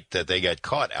the night that they got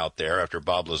caught out there after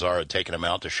Bob Lazar had taken them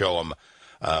out to show them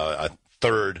a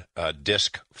 3rd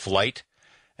disc flight.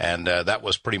 And that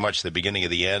was pretty much the beginning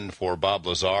of the end for Bob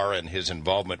Lazar and his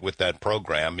involvement with that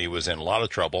program. He was in a lot of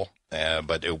trouble.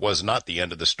 but it was not the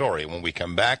end of the story. When we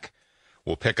come back,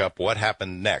 we'll pick up what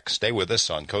happened next. Stay with us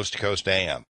on Coast to Coast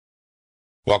AM.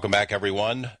 Welcome back,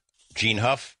 everyone. Gene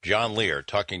Huff, John Lear,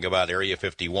 talking about Area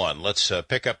 51. Let's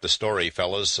pick up the story,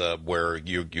 fellas, where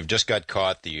you've just got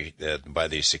caught by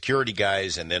the security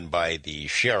guys and then by the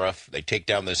sheriff. They take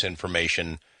down this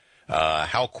information.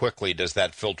 How quickly does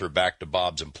that filter back to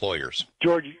Bob's employers?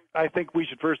 George, I think we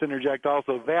should first interject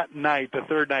also. That night, the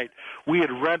third night, we had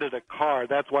rented a car.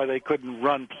 That's why they couldn't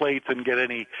run plates and get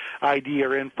any ID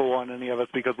or info on any of us,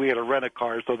 because we had to rent a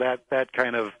car. So that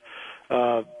kind of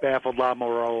baffled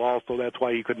Lamoureux also. That's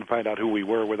why he couldn't find out who we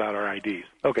were without our IDs.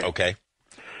 Okay.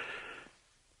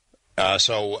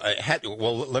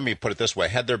 Let me put it this way.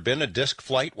 Had there been a disc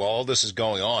flight while all this is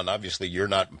going on, obviously you're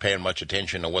not paying much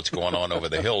attention to what's going on over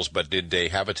the hills, but did they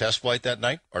have a test flight that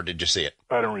night, or did you see it?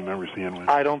 I don't remember seeing one.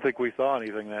 I don't think we saw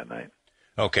anything that night.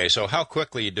 Okay, so how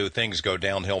quickly do things go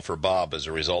downhill for Bob as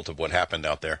a result of what happened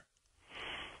out there?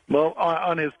 Well,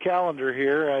 on his calendar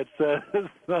here, it says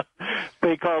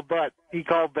he called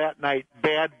that night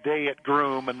bad day at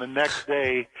Groom, and the next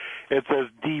day it says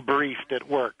debriefed at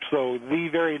work. So the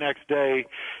very next day,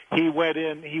 he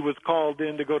was called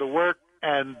in to go to work,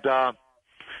 and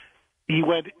he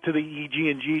went to the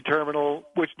EG&G terminal,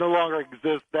 which no longer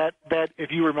exists. That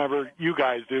if you remember, you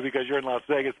guys do because you're in Las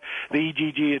Vegas, the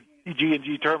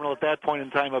EG&G terminal at that point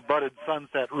in time abutted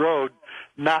Sunset Road,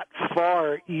 not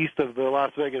far east of the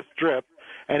Las Vegas Strip,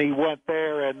 and he went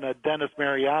there, and Dennis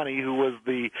Mariani, who was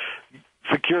the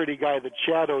security guy that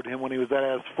shadowed him when he was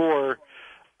at S4,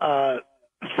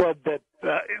 said that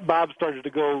Bob started to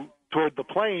go toward the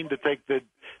plane to take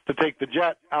the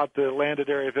jet out to land at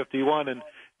Area 51, and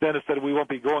Dennis said, we won't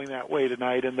be going that way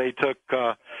tonight, and they took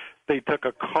a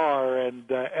car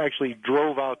and actually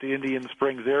drove out to Indian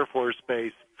Springs Air Force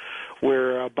Base,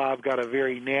 where Bob got a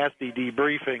very nasty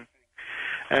debriefing,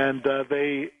 and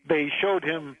they showed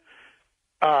him.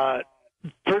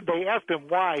 They asked him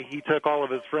why he took all of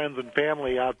his friends and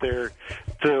family out there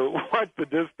to watch the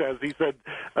disc test. He said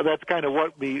that's kind of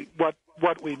what we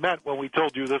meant when we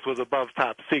told you this was above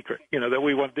top secret. That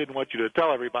we didn't want you to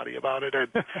tell everybody about it.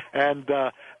 And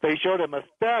they showed him a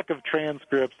stack of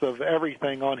transcripts of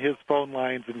everything on his phone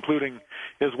lines, including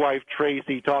his wife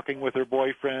Tracy talking with her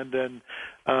boyfriend, and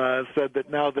said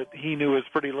that now that he knew his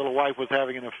pretty little wife was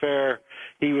having an affair,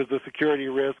 he was a security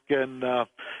risk, and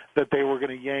that they were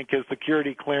going to yank his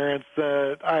security clearance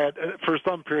for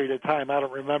some period of time. I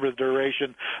don't remember the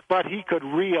duration, but he could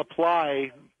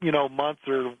reapply, months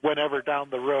or whenever down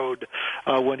the road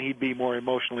when he'd be more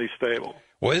emotionally stable.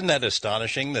 Well, isn't that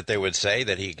astonishing that they would say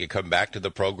that he could come back to the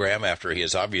program after he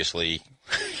has obviously,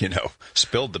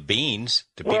 spilled the beans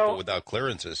to people without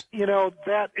clearances?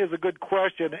 That is a good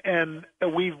question, and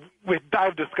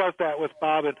I've discussed that with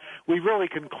Bob, and we really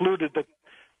concluded that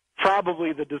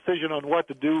probably the decision on what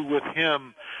to do with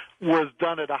him was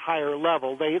done at a higher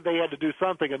level. They had to do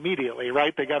something immediately,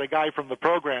 right? They got a guy from the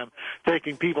program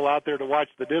taking people out there to watch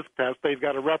the disc test. They've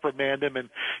got to reprimand him and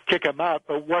kick him out,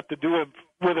 but what to do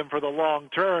with him for the long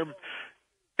term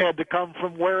had to come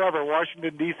from wherever,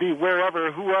 Washington, D.C.,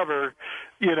 wherever, whoever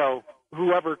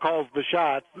calls the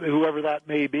shots, whoever that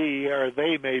may be or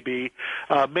they may be,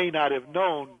 may not have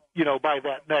known, by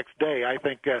that next day. I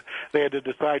think they had to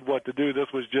decide what to do. This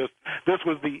was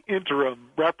the interim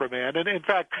reprimand. And in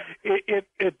fact,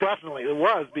 it definitely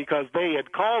was, because they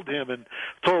had called him and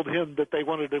told him that they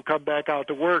wanted to come back out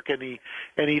to work. And he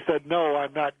said, no,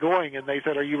 I'm not going. And they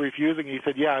said, are you refusing? He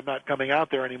said, yeah, I'm not coming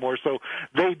out there anymore. So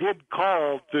they did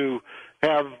call to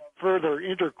have further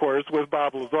intercourse with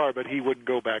Bob Lazar, but he wouldn't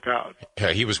go back out.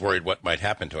 Yeah, he was worried what might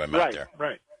happen to him out there.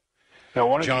 Right. Now,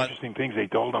 one of the interesting things they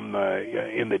told him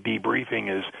in the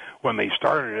debriefing is when they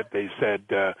started it, they said,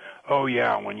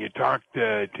 when you talked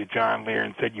to John Lear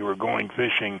and said you were going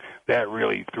fishing, that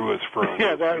really threw us for a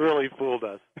Yeah, that really fooled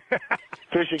us.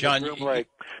 Fishing John, in Groom Lake.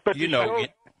 But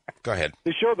go ahead.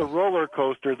 To show the roller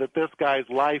coaster that this guy's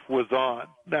life was on.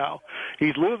 Now,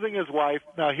 he's losing his wife.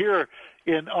 Now, here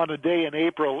on a day in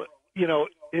April,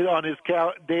 on his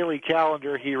daily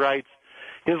calendar, he writes,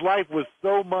 his life was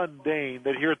so mundane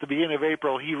that here at the beginning of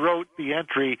April, he wrote the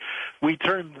entry, we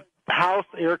turned house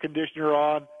air conditioner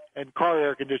on and car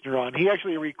air conditioner on. He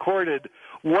actually recorded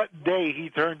what day he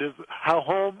turned his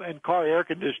home and car air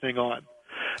conditioning on.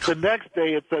 The next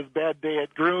day it says bad day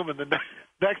at Groom, and the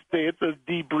next day it says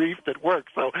debriefed at work.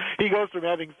 So he goes from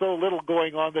having so little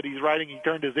going on that he's writing he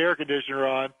turned his air conditioner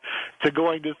on to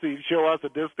going to show us a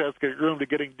disc test at Groom to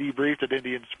getting debriefed at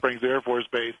Indian Springs Air Force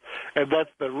Base. And that's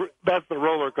the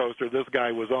roller coaster this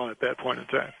guy was on at that point in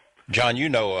time. John, you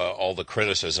know all the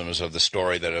criticisms of the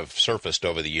story that have surfaced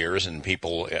over the years, and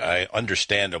people,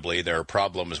 understandably, there are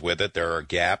problems with it. There are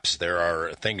gaps. There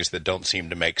are things that don't seem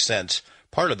to make sense.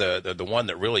 Part of the one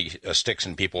that really sticks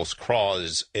in people's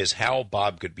craws is how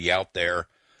Bob could be out there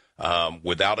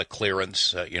without a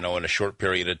clearance, in a short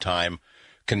period of time.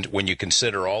 When you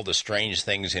consider all the strange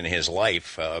things in his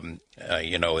life,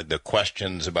 the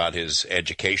questions about his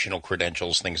educational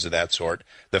credentials, things of that sort,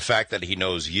 the fact that he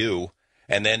knows you,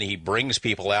 and then he brings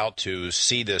people out to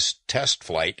see this test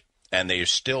flight, and they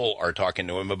still are talking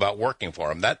to him about working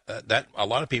for him. That a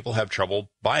lot of people have trouble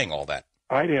buying all that.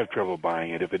 I'd have trouble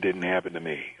buying it if it didn't happen to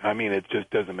me. I mean, it just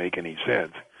doesn't make any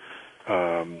sense.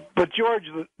 But George,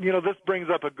 this brings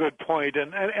up a good point,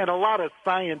 and a lot of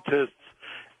scientists,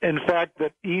 in fact,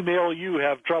 that email you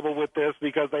have trouble with this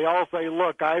because they all say,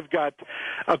 look, I've got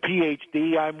a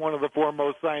PhD. I'm one of the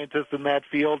foremost scientists in that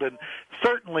field, and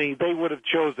certainly they would have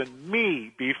chosen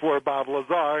me before Bob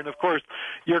Lazar. And, of course,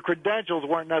 your credentials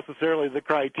weren't necessarily the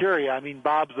criteria. I mean,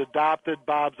 Bob's adopted.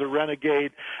 Bob's a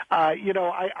renegade.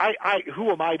 Who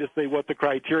am I to say what the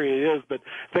criteria is? But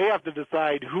they have to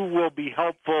decide who will be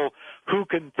helpful, who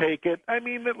can take it. I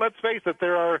mean, let's face it,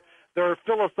 there are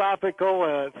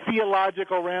philosophical,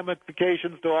 theological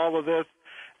ramifications to all of this,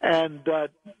 and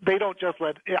they don't just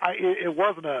let it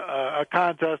wasn't a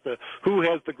contest of who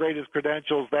has the greatest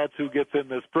credentials, that's who gets in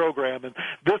this program, and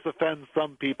this offends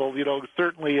some people.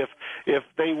 Certainly if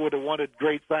they would have wanted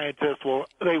great scientists, well,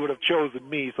 they would have chosen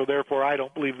me, so therefore I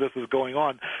don't believe this is going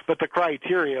on. But the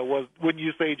criteria was, wouldn't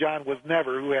you say, John, was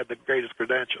never who had the greatest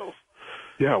credentials.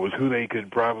 Yeah, it was who they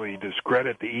could probably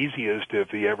discredit the easiest if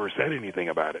he ever said anything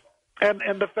about it.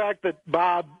 And the fact that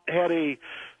Bob had a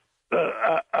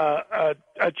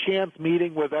chance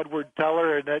meeting with Edward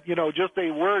Teller, and that just a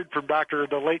word from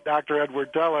the late Dr.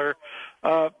 Edward Teller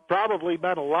probably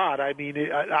meant a lot. I mean,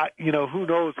 who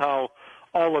knows how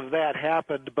all of that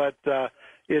happened, but Bob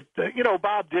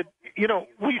did.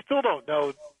 We still don't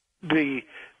know the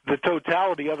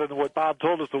totality other than what Bob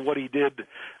told us of what he did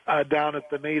down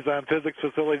at the Mason Physics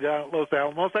facility down at Los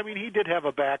Alamos. I mean, he did have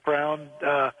a background.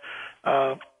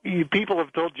 People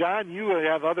have told John, you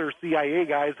have other CIA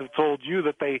guys have told you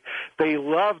that they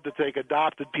love to take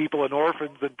adopted people and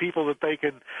orphans and people that they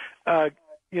can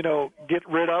get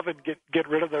rid of and get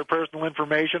rid of their personal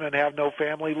information and have no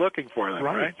family looking for them.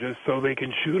 Right? Just so they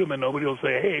can shoot them and nobody will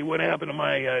say, hey, what happened to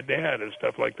my dad and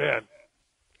stuff like that.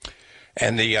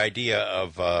 And the idea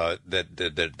of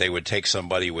that they would take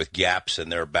somebody with gaps in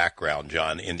their background,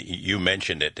 John, and you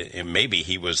mentioned it, and maybe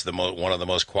he was one of the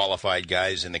most qualified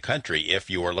guys in the country if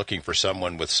you were looking for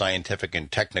someone with scientific and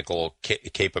technical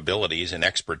capabilities and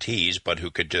expertise, but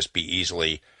who could just be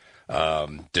easily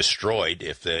destroyed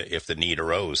if the need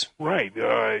arose. Right.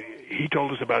 He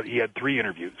told us he had 3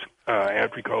 interviews.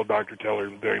 After he called Dr. Teller,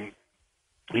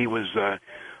 he was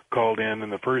called in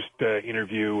the first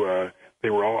interview, they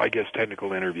were all, I guess,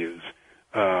 technical interviews.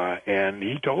 And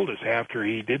he told us after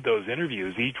he did those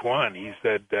interviews, each one, he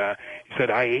said, I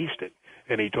aced it.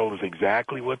 And he told us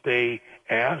exactly what they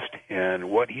asked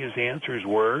and what his answers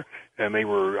were, and they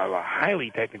were of a highly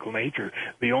technical nature.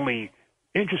 The only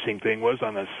interesting thing was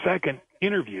on the second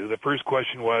interview, the first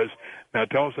question was, now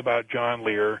tell us about John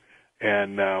Lear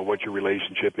and what your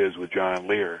relationship is with John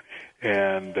Lear.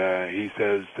 And he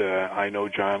says, I know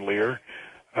John Lear.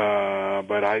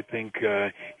 But I think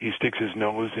he sticks his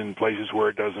nose in places where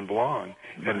it doesn't belong.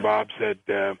 And Bob said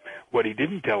what he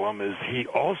didn't tell him is he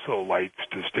also likes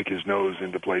to stick his nose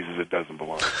into places it doesn't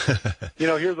belong.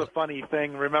 Here's a funny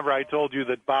thing. Remember I told you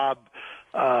that Bob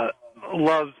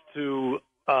loves to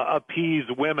appease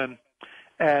women.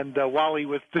 And while he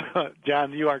was,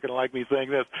 John, you aren't going to like me saying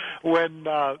this, when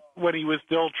he was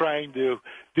still trying to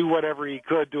do whatever he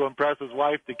could to impress his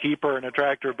wife to keep her and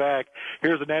attract her back,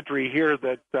 here's an entry here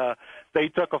that they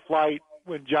took a flight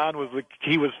when John was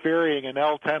ferrying an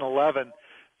L-1011.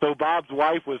 So Bob's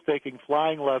wife was taking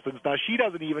flying lessons. Now she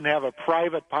doesn't even have a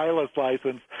private pilot's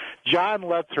license. John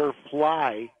lets her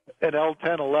fly an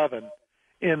L-1011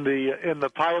 in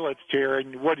the pilot's chair.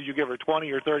 And what did you give her?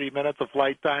 20 or 30 minutes of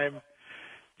flight time?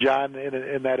 John,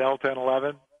 in that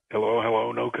L-1011?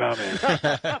 Hello, no comment.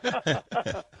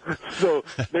 So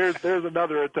there's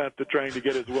another attempt at trying to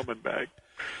get his woman back.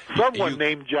 Someone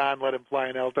named John let him fly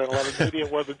an L-1011. Maybe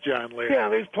it wasn't John Lear. Yeah,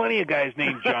 there's plenty of guys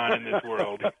named John in this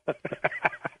world.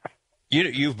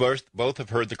 You've both have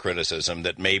heard the criticism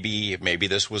that maybe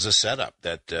this was a setup,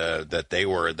 that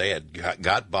they had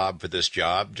got Bob for this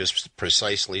job just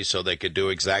precisely so they could do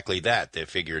exactly that. They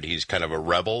figured he's kind of a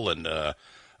rebel and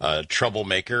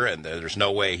troublemaker, and there's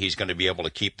no way he's going to be able to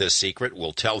keep this secret.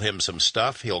 We'll tell him some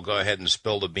stuff. He'll go ahead and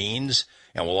spill the beans,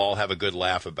 and we'll all have a good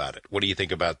laugh about it. What do you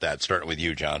think about that? Starting with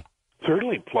you, John.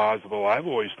 Certainly plausible. I've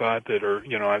always thought that,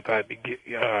 I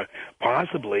thought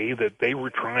possibly that they were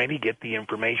trying to get the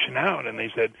information out, and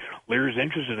they said, Lear's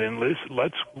interested in this,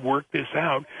 let's work this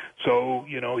out so,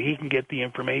 he can get the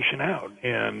information out.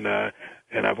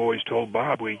 And I've always told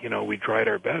Bob, we tried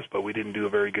our best, but we didn't do a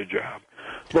very good job.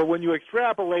 But when you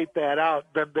extrapolate that out,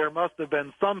 then there must have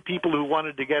been some people who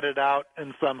wanted to get it out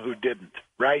and some who didn't,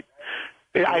 right?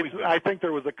 I think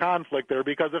there was a conflict there,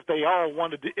 because if they all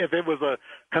wanted to, if it was a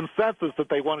consensus that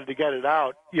they wanted to get it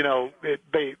out,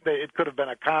 it could have been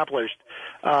accomplished.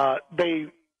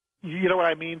 You know what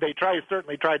I mean? They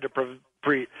certainly tried to prevent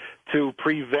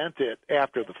it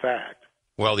after the fact.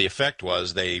 Well, the effect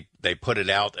was they put it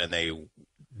out and they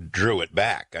drew it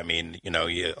back. I mean,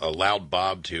 you allowed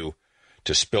Bob to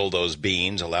spill those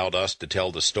beans, allowed us to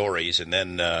tell the stories, and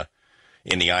then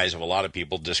in the eyes of a lot of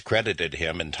people, discredited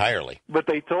him entirely. But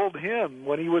they told him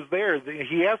when he was there,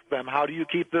 he asked them, how do you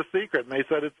keep this secret? And they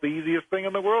said it's the easiest thing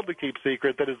in the world to keep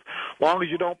secret, that as long as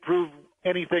you don't prove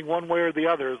anything one way or the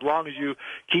other, as long as you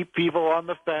keep people on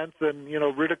the fence and,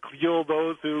 ridicule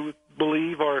those who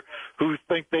believe or who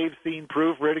think they've seen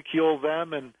proof, ridicule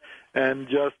them and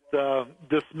just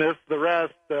dismiss the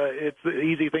rest. It's an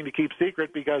easy thing to keep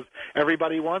secret, because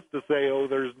everybody wants to say, oh,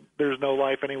 there's no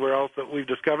life anywhere else that we've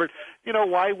discovered.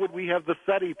 Why would we have the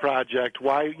SETI project?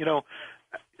 Why,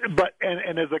 but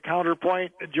and as a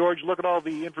counterpoint, George, look at all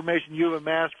the information you've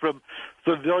amassed from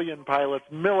civilian pilots,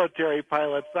 military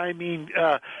pilots. I mean,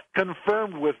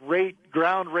 confirmed with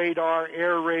ground radar,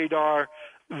 air radar,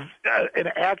 an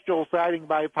actual sighting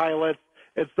by pilots.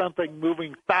 It's something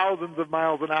moving thousands of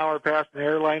miles an hour past an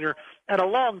airliner. And a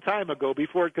long time ago,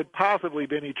 before it could possibly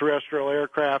be any terrestrial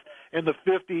aircraft, in the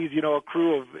 50s, a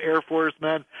crew of Air Force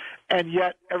men. And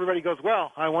yet everybody goes,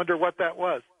 well, I wonder what that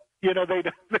was. They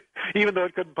even though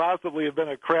it couldn't possibly have been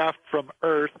a craft from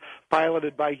Earth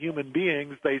piloted by human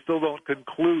beings, they still don't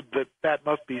conclude that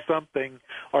must be something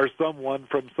or someone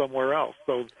from somewhere else.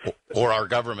 So, or our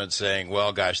government saying,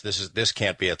 well, gosh, this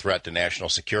can't be a threat to national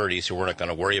security, so we're not going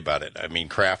to worry about it. I mean,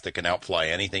 craft that can outfly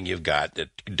anything you've got, that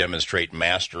demonstrate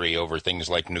mastery over things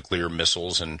like nuclear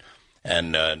missiles and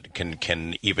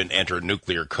can even enter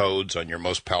nuclear codes on your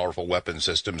most powerful weapon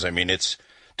systems. I mean, if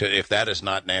that is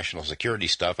not national security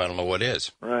stuff, I don't know what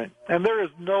is. Right. And there is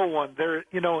no one there,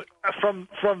 from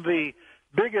the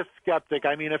biggest skeptic.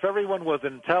 I mean, if everyone was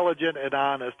intelligent and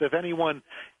honest,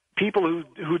 people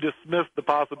who dismiss the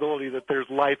possibility that there's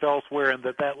life elsewhere and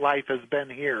that life has been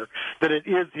here, that it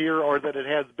is here or that it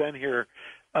has been here,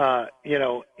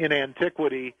 in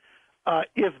antiquity,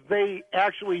 if they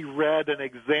actually read and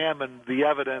examined the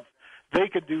evidence, they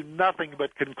could do nothing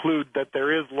but conclude that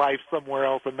there is life somewhere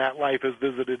else and that life has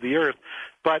visited the Earth.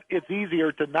 But it's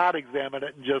easier to not examine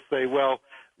it and just say, well,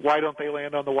 why don't they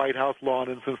land on the White House lawn?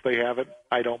 And since they haven't,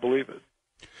 I don't believe it.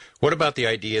 What about the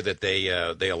idea that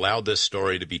they allowed this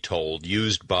story to be told,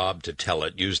 used Bob to tell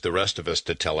it, used the rest of us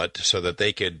to tell it, so that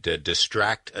they could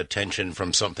distract attention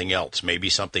from something else, maybe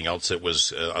something else that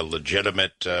was a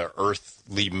legitimate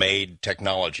earthly made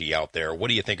technology out there? What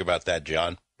do you think about that,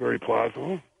 John? Very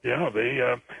plausible. Yeah,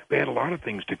 they had a lot of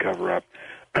things to cover up.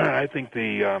 I think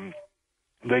they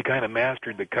kind of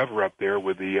mastered the cover-up there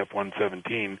with the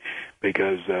F-117,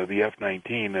 because the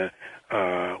F-19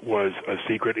 was a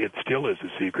secret. It still is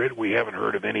a secret. We haven't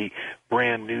heard of any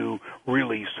brand new,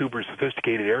 really super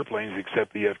sophisticated airplanes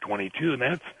except the F-22,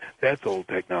 and that's old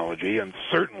technology. And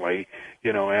certainly,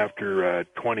 after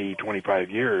 20, 25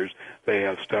 years, they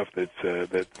have stuff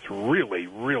that's really,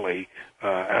 really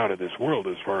out of this world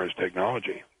as far as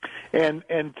technology. And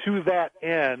to that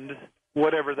end,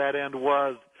 whatever that end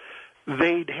was,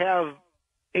 they'd have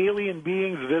alien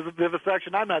beings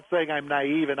vivisection. I'm not saying I'm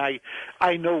naive, and I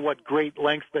know what great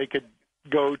lengths they could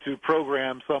go to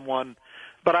program someone,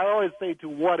 but I always say, to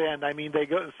what end? I mean, they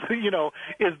go,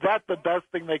 is that the best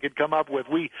thing they could come up with?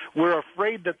 We're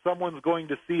afraid that someone's going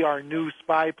to see our new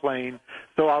spy plane,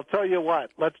 so I'll tell you what,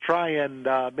 let's try and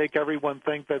make everyone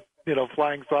think that,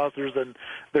 flying saucers and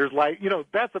there's light.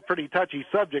 That's a pretty touchy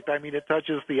subject. I mean, it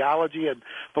touches theology and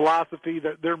philosophy.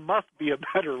 That there must be a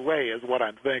better way, is what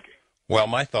I'm thinking. Well,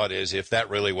 my thought is, if that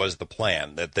really was the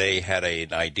plan, that they had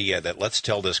an idea that let's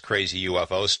tell this crazy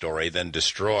UFO story, then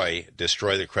destroy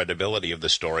the credibility of the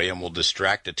story, and we'll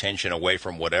distract attention away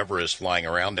from whatever is flying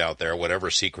around out there, whatever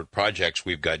secret projects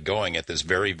we've got going at this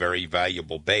very, very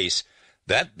valuable base.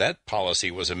 That policy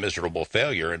was a miserable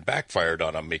failure and backfired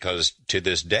on them, because to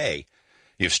this day,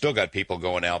 You've still got people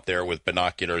going out there with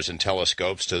binoculars and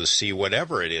telescopes to see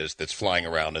whatever it is that's flying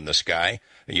around in the sky.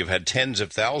 You've had tens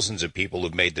of thousands of people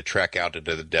who've made the trek out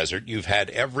into the desert. You've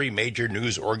had every major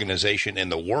news organization in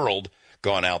the world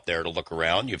gone out there to look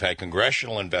around. You've had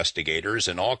congressional investigators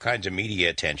and all kinds of media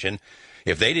attention.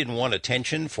 If they didn't want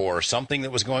attention for something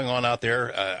that was going on out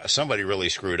there, somebody really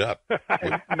screwed up.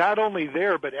 Not only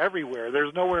there, but everywhere.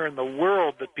 There's nowhere in the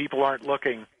world that people aren't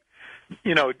looking,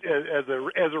 as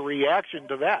a reaction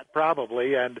to that,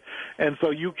 probably. And so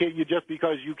you just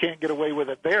because you can't get away with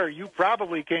it there, you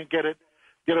probably can't get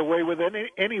away with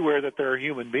it anywhere that there are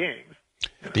human beings.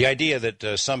 The idea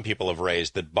that some people have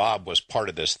raised that Bob was part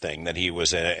of this thing, that he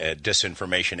was a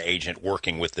disinformation agent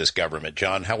working with this government.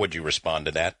 John, how would you respond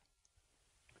to that?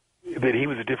 That he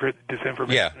was a different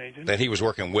disinformation agent? That he was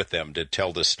working with them to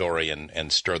tell this story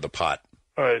and stir the pot.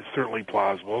 It's certainly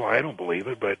plausible. I don't believe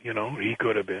it, but, he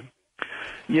could have been.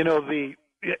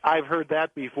 I've heard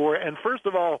that before. And first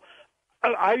of all,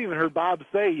 I've even heard Bob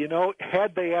say,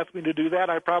 had they asked me to do that,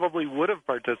 I probably would have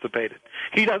participated.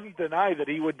 He doesn't deny that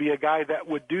he would be a guy that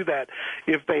would do that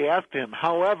if they asked him.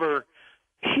 However,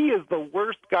 he is the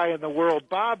worst guy in the world.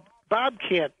 Bob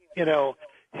can't,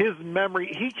 his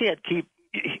memory, he can't keep,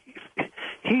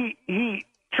 he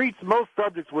treats most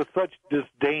subjects with such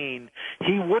disdain.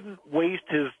 He wouldn't waste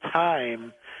his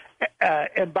time.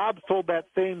 And Bob's told that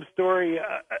same story.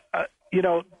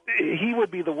 He would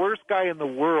be the worst guy in the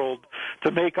world to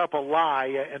make up a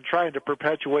lie and trying to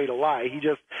perpetuate a lie.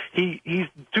 He's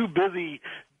too busy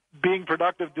being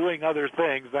productive doing other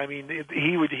things. I mean,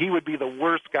 he would be the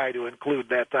worst guy to include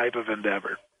that type of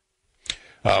endeavor.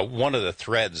 One of the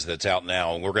threads that's out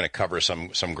now, and we're going to cover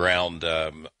some ground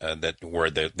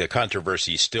where the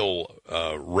controversy still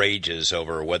rages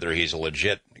over whether he's a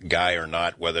legit guy or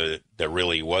not, whether there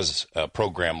really was a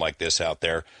program like this out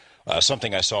there.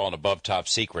 Something I saw on Above Top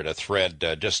Secret, a thread,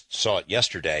 just saw it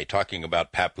yesterday, talking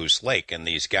about Papoose Lake, and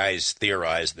these guys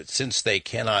theorize that since they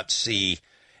cannot see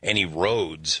any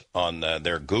roads on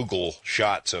their Google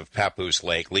shots of Papoose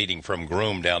Lake leading from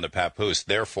Groom down to Papoose,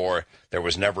 therefore there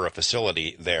was never a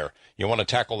facility there. You want to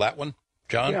tackle that one,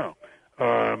 John?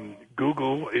 Yeah.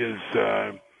 Google is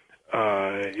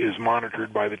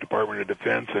monitored by the Department of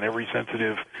Defense, and every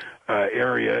sensitive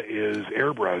area is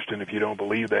airbrushed. And if you don't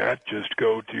believe that, just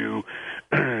go to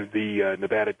the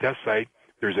Nevada test site.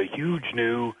 There's a huge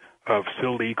new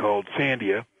facility called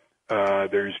Sandia.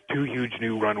 There's 2 huge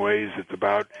new runways. It's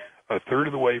about a third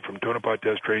of the way from Tonopah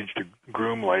Test Range to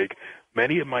Groom Lake.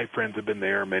 Many of my friends have been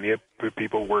there. Many of the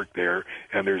people work there,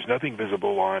 and there's nothing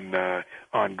visible on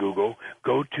Google.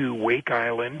 Go to Wake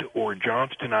Island or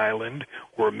Johnston Island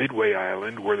or Midway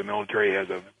Island, where the military has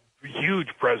a huge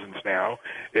presence now,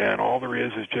 and all there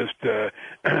is just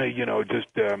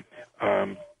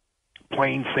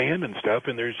plain sand and stuff,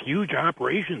 and there's huge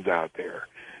operations out there.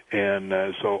 And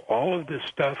so all of this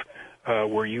stuff,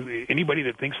 anybody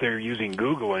that thinks they're using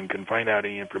Google and can find out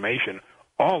any information,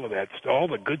 all of that, all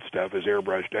the good stuff is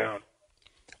airbrushed out.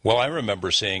 Well, I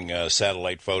remember seeing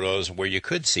satellite photos where you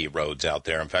could see roads out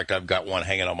there. In fact, I've got one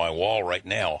hanging on my wall right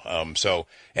now. I'm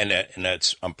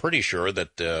pretty sure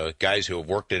that guys who have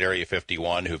worked at Area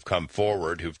 51, who've come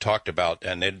forward, who've talked about,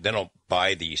 and they don't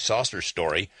buy the saucer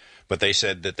story, but they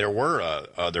said that there were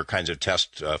other kinds of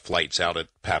test flights out at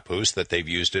Papoose, that they've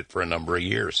used it for a number of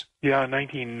years. Yeah, in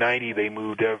 1990 they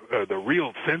moved the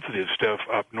real sensitive stuff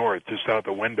up north, just out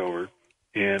the Wendover.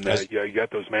 And you got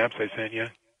those maps I sent you?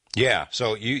 Yeah,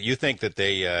 so you think that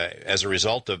they, as a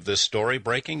result of this story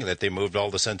breaking, that they moved all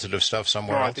the sensitive stuff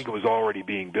somewhere else? I think it was already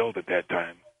being built at that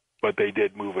time, but they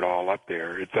did move it all up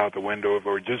there. It's out the Wendover,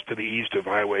 or just to the east of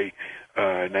Highway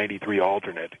 93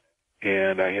 alternate.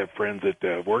 And I have friends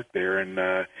that work there,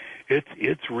 and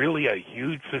it's really a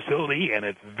huge facility, and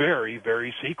it's very,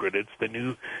 very secret. It's the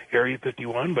new Area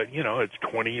 51, but, it's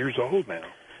 20 years old now.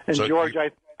 And, so George,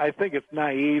 I think it's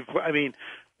naive. I mean,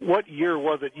 what year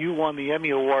was it you won the Emmy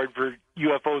Award for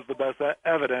UFOs The Best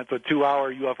Evidence, a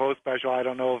 2-hour UFO special? I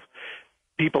don't know if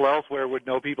people elsewhere would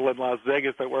know. People in Las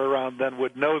Vegas that were around then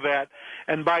would know that.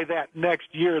 And by that next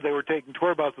year, they were taking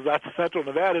tour buses out to Central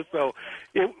Nevada. So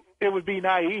it would be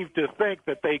naive to think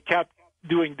that they kept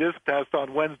doing disc tests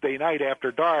on Wednesday night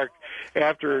after dark,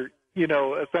 after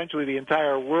essentially the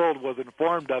entire world was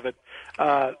informed of it.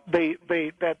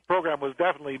 That program was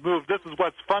definitely moved. This is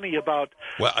what's funny about.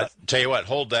 Well, I tell you what,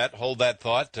 hold that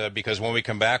thought, because when we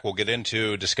come back, we'll get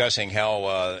into discussing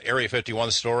how Area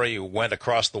 51 story went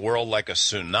across the world like a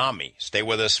tsunami. Stay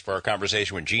with us for our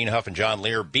conversation with Gene Huff and John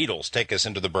Lear. Beatles take us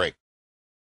into the break.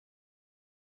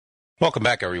 Welcome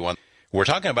back, everyone. We're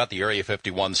talking about the Area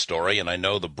 51 story, and I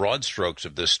know the broad strokes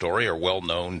of this story are well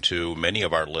known to many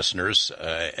of our listeners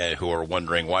who are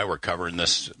wondering why we're covering the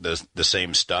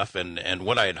same stuff. And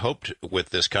what I had hoped with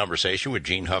this conversation with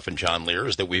Gene Huff and John Lear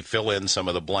is that we fill in some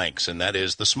of the blanks, and that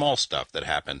is the small stuff that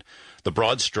happened. The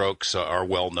broad strokes are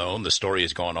well known. The story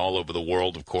has gone all over the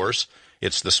world, of course.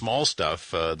 It's the small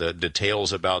stuff, the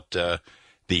details about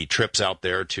the trips out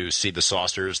there to see the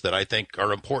saucers that I think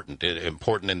are important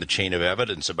in the chain of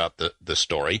evidence about the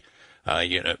story.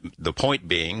 The point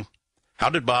being, how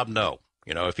did Bob know?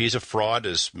 If he's a fraud,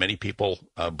 as many people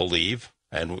believe,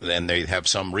 and they have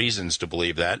some reasons to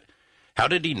believe that, how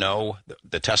did he know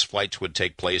the test flights would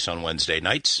take place on Wednesday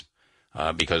nights?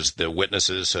 Because the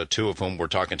witnesses, two of whom we're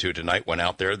talking to tonight, went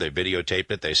out there, they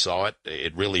videotaped it, they saw it,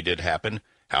 it really did happen.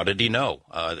 How did he know?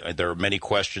 There are many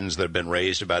questions that have been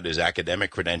raised about his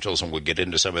academic credentials, and we'll get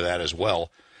into some of that as well.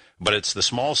 But it's the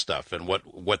small stuff and what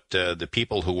the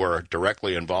people who were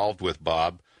directly involved with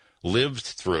Bob lived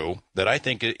through that I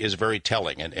think is very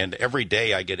telling. And every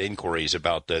day I get inquiries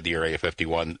about the Area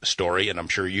 51 story, and I'm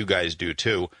sure you guys do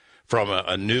too, from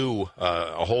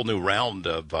a whole new round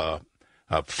of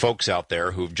folks out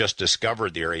there who've just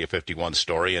discovered the Area 51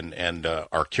 story and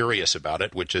are curious about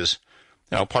it, which is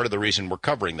part of the reason we're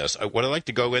covering this. What I'd like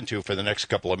to go into for the next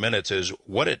couple of minutes is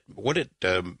what it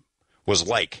was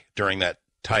like during that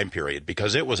time period,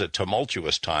 because it was a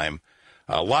tumultuous time.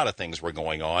 A lot of things were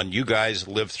going on. You guys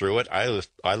lived through it.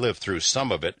 I lived through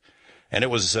some of it, and it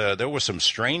was there were some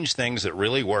strange things that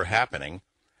really were happening,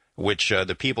 which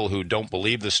the people who don't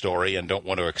believe the story and don't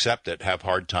want to accept it have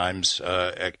hard times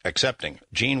accepting.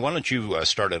 Gene, why don't you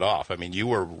start it off? I mean, you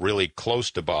were really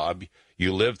close to Bob.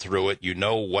 You lived through it. You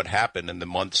know what happened in the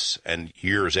months and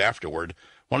years afterward.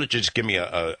 Why don't you just give me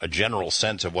a general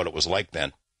sense of what it was like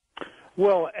then?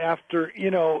 Well, after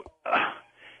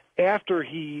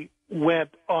he went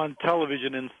on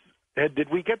television, and did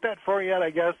we get that far yet,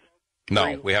 I guess?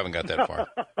 No, we haven't got that far.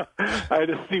 I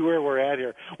just see where we're at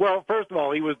here. Well, first of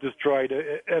all, he was destroyed.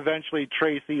 Eventually,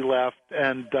 Tracy left,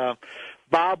 and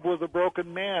Bob was a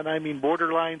broken man. I mean,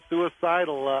 borderline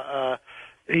suicidal.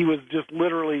 He was just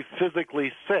literally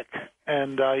physically sick,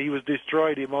 and he was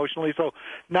destroyed emotionally. So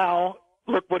now,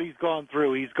 look what he's gone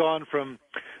through. He's gone from,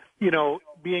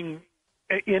 being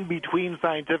in between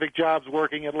scientific jobs,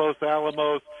 working at Los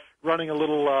Alamos, running a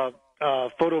little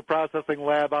photo processing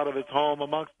lab out of his home,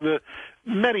 amongst the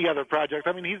many other projects.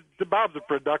 I mean, Bob's a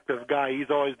productive guy. He's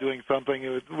always doing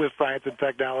something with science and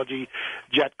technology,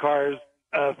 jet cars,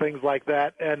 things like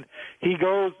that. And he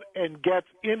goes and gets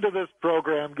into this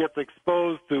program, gets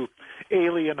exposed to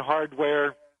alien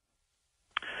hardware,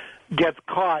 gets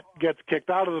caught, gets kicked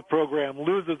out of the program,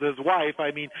 loses his wife.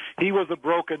 I mean, he was a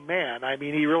broken man. I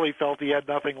mean, he really felt he had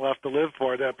nothing left to live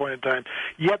for at that point in time.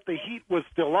 Yet the heat was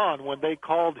still on when they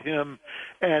called him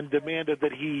and demanded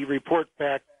that he report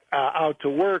back out to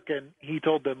work, and he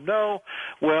told them no.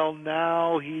 Well,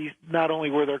 now not only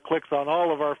were there clicks on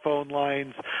all of our phone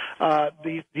lines,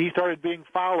 he started being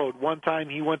followed. One time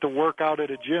he went to work out at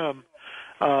a gym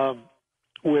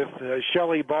with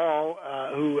Shelley Ball,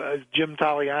 who is Jim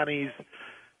Taliani's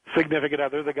significant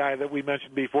other, the guy that we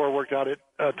mentioned before, worked out at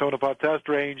Tonopah Test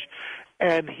Range,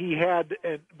 and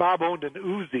Bob owned an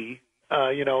Uzi,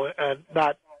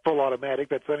 not full automatic,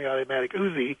 but semi-automatic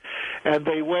Uzi, and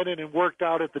they went in and worked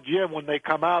out at the gym. When they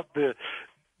come out, the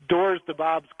doors to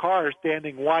Bob's car are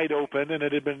standing wide open, and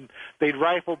they'd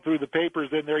rifled through the papers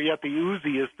in there, yet the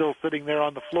Uzi is still sitting there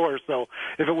on the floor. So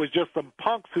if it was just some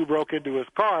punks who broke into his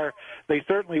car, they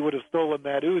certainly would have stolen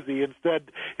that Uzi.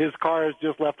 Instead, his car is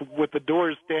just left with the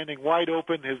doors standing wide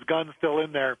open, his gun still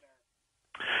in there.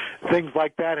 Things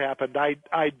like that happened.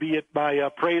 I'd be at my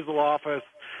appraisal office.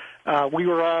 We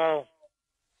were all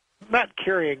not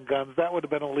carrying guns, that would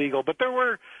have been illegal, but there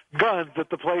were guns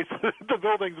at the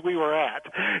buildings we were at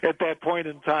that point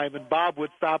in time, and Bob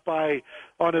would stop by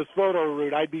on his photo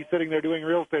route. I'd be sitting there doing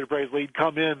real estate appraisal. He'd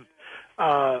come in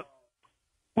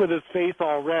with his face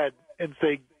all red and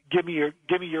say, give me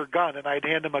your gun, and I'd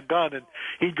hand him a gun, and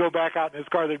he'd go back out in his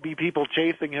car. There'd be people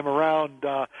chasing him around.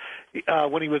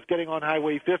 When he was getting on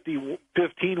Highway 15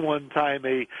 one time,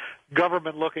 a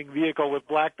government-looking vehicle with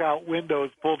blacked-out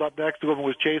windows pulled up next to him and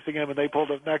was chasing him, and they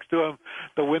pulled up next to him.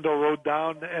 The window rolled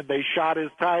down, and they shot his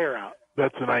tire out.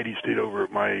 That's the night he stayed over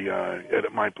at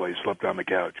my place, slept on the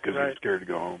couch because he was scared to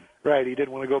go home. Right, he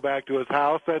didn't want to go back to his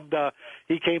house, and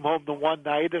he came home the one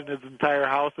night, and his entire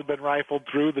house had been rifled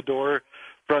through, the door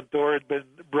front door had been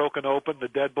broken open, the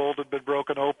deadbolt had been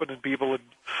broken open, and people had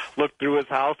looked through his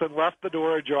house and left the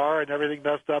door ajar and everything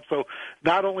messed up. So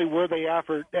not only were they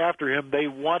after him, they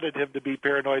wanted him to be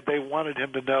paranoid. They wanted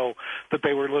him to know that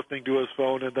they were listening to his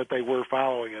phone and that they were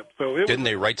following him. So didn't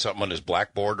they write something on his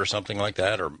blackboard or something like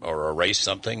that, or erase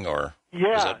something, or?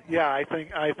 Yeah, I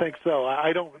think so.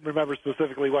 I don't remember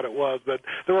specifically what it was, but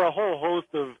there were a whole host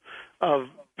of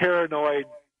paranoid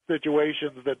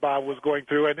situations that Bob was going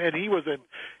through, and he was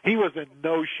in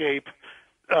no shape.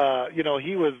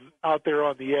 He was out there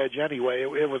on the edge anyway.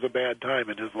 It was a bad time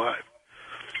in his life.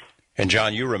 And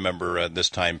John, you remember this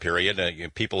time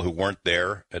period. People who weren't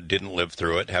there, didn't live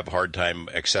through it, have a hard time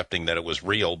accepting that it was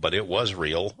real, but it was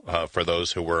real for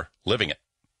those who were living it.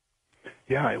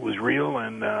 Yeah, it was real,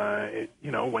 and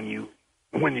when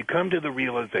you come to the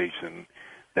realization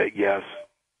that yes,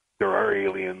 there are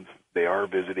aliens, they are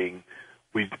visiting,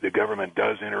 the government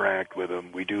does interact with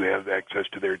them, we do have access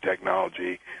to their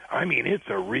technology. I mean, it's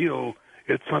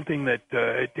something that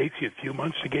it takes you a few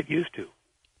months to get used to.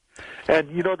 And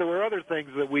there were other things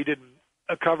that we didn't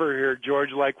cover here,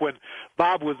 George. Like when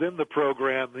Bob was in the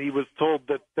program, he was told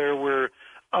that there were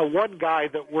one guy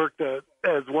that worked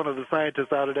as one of the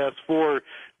scientists out at S4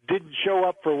 didn't show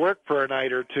up for work for a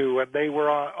night or two, and they were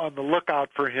on the lookout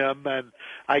for him, and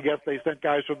I guess they sent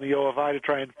guys from the OFI to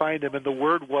try and find him, and the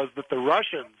word was that the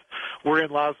Russians were in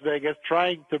Las Vegas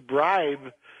trying to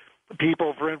bribe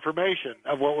people for information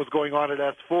of what was going on at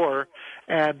S4,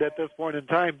 and at this point in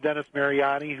time, Dennis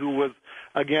Mariani, who was,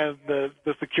 again, the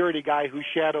security guy who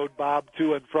shadowed Bob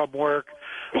to and from work,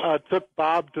 took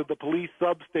Bob to the police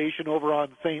substation over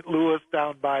on St. Louis,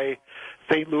 down by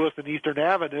St. Louis and Eastern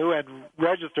Avenue, and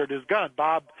registered his gun.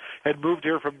 Bob had moved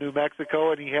here from New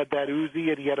Mexico, and he had that Uzi,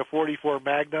 and he had a .44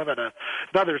 Magnum and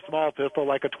another small pistol,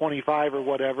 like a .25 or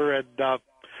whatever,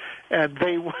 and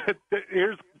they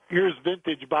here's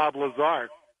vintage Bob Lazar.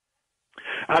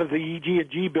 Out of the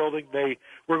EG&G building, they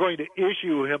were going to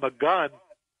issue him a gun,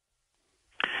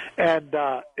 and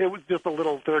it was just a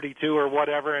little .32 or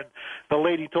whatever, and the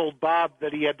lady told Bob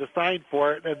that he had to sign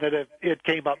for it, and that if it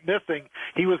came up missing,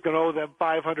 he was going to owe them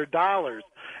 $500.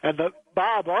 And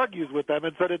Bob argues with them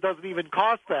and said it doesn't even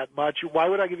cost that much. Why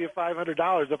would I give you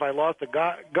 $500 if I lost a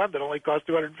gun that only cost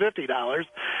 $250?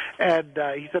 And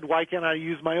he said, why can't I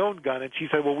use my own gun? And she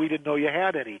said, well, we didn't know you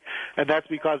had any. And that's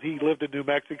because he lived in New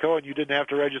Mexico and you didn't have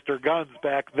to register guns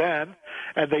back then.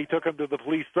 And they took him to the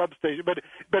police substation.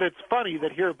 But it's funny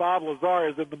that here Bob Lazar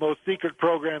is in the most secret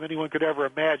program anyone could ever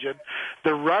imagine.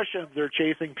 The Russians are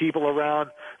chasing people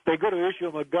around. They go to issue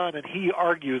him a gun, and he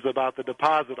argues about the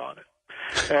deposit on it.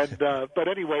 And but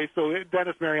anyway, so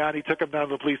Dennis Mariani took him down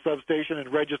to the police substation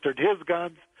and registered his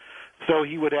guns, so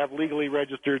he would have legally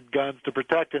registered guns to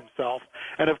protect himself.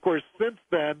 And of course, since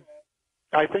then,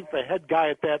 I think the head guy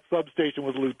at that substation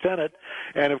was Lieutenant.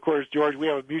 And of course, George, we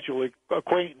have a mutual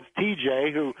acquaintance,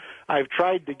 TJ, who I've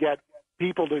tried to get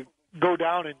people to go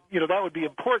down, and that would be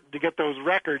important to get those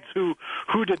records. Who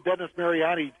did Dennis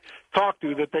Mariani talk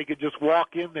to that they could just walk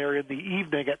in there in the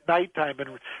evening at nighttime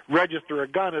and register a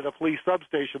gun at a police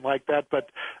substation like that? But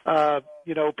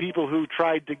people who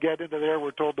tried to get into there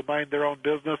were told to mind their own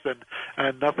business,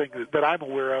 and nothing that I'm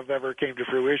aware of ever came to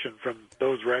fruition from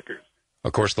those records.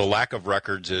 Of course, the lack of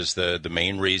records is the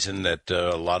main reason that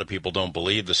a lot of people don't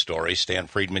believe the story. Stan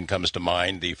Friedman comes to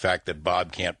mind. The fact that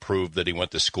Bob can't prove that he went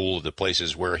to school at the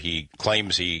places where he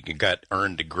claims he got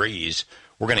earned degrees.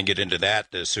 We're going to get into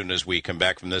that as soon as we come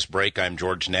back from this break. I'm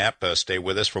George Knapp. Stay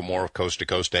with us for more of Coast to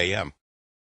Coast AM.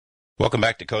 Welcome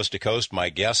back to Coast. My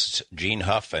guests, Gene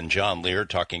Huff and John Lear,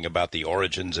 talking about the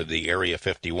origins of the Area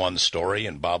 51 story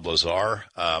and Bob Lazar.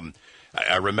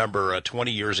 I remember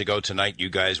 20 years ago tonight, you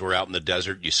guys were out in the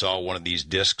desert. You saw one of these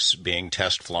discs being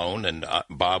test flown, and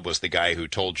Bob was the guy who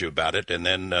told you about it. And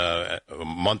then a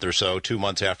month or so, 2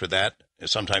 months after that,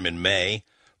 sometime in May,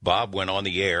 Bob went on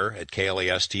the air at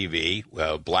KLAS TV,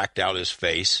 blacked out his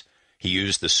face. He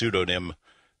used the pseudonym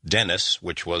Dennis,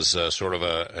 which was sort of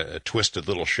a twisted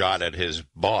little shot at his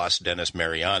boss, Dennis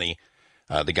Mariani,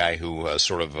 the guy who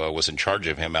was in charge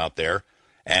of him out there.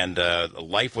 And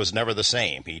life was never the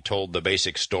same. He told the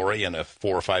basic story in a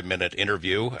 4 or 5 minute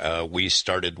interview. We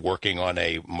started working on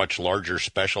a much larger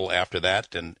special after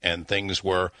that, and things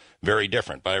were very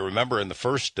different. But I remember in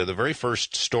the very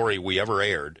first story we ever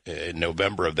aired in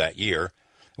November of that year,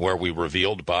 where we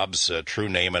revealed Bob's true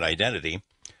name and identity,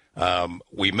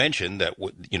 we mentioned that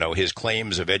his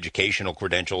claims of educational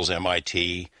credentials,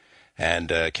 MIT and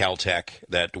Caltech,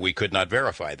 that we could not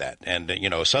verify that. And,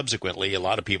 subsequently, a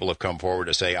lot of people have come forward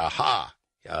to say, aha,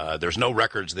 there's no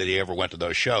records that he ever went to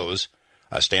those shows.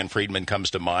 Stan Friedman comes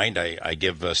to mind. I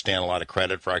give Stan a lot of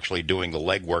credit for actually doing the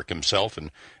legwork himself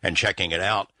and checking it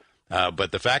out.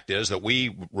 But the fact is that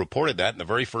we reported that in the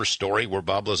very first story where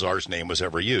Bob Lazar's name was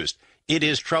ever used. It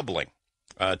is troubling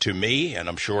to me, and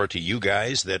I'm sure to you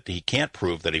guys, that he can't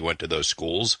prove that he went to those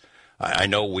schools. I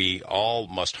know we all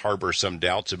must harbor some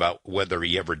doubts about whether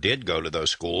he ever did go to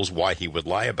those schools, why he would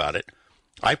lie about it.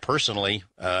 I personally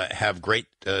have great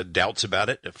doubts about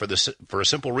it for a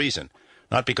simple reason.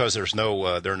 Not because there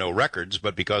are no records,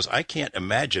 but because I can't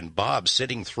imagine Bob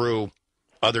sitting through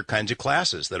other kinds of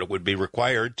classes that it would be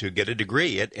required to get a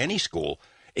degree at any school,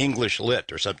 English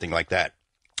Lit or something like that.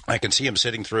 I can see him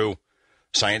sitting through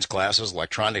science classes,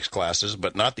 electronics classes,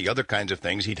 but not the other kinds of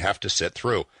things he'd have to sit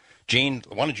through. Gene,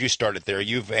 why don't you start it there?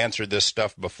 You've answered this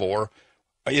stuff before.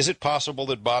 Is it possible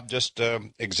that Bob just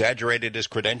exaggerated his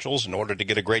credentials in order to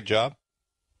get a great job?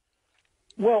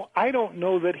 Well, I don't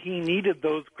know that he needed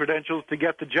those credentials to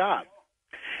get the job.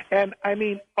 And I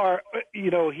mean,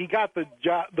 he got the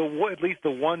job, at least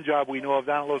the one job we know of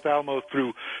down at Los Alamos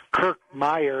through Kirk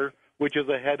Meyer, which is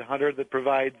a headhunter that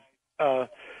provides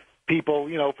people,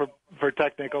 for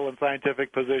technical and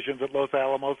scientific positions at Los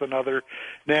Alamos and other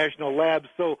national labs.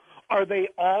 So are they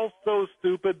all so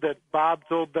stupid that Bob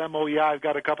told them, "Oh yeah, I've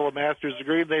got a couple of master's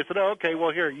degrees"? And they said, "Oh, okay,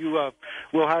 well here,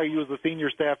 we'll hire you as a senior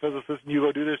staff physicist, and you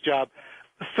go do this job."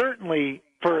 Certainly,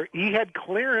 he had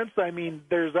clearance. I mean,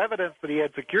 there's evidence that he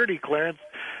had security clearance.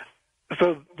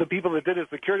 So the people that did his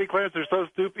security clearance are so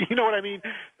stupid. You know what I mean?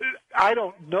 I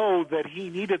don't know that he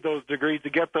needed those degrees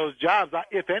to get those jobs.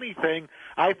 If anything,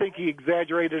 I think he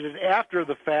exaggerated it after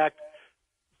the fact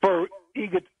for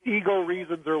ego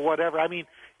reasons or whatever. I mean,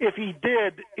 if he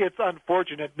did, it's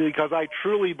unfortunate because I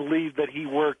truly believe that he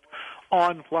worked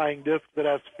on flying discs at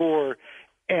S4.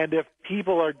 And if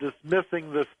people are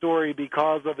dismissing the story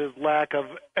because of his lack of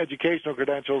educational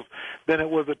credentials, then it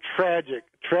was a tragic,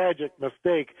 tragic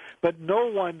mistake. But no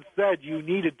one said you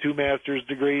needed 2 master's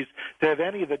degrees to have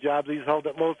any of the jobs he's held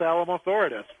at Los Alamos or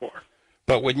at S4.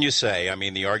 But wouldn't you say, I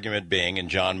mean, the argument being, and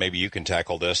John, maybe you can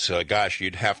tackle this, gosh,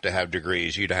 you'd have to have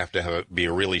degrees, you'd have to be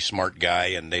a really smart guy,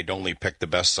 and they'd only pick the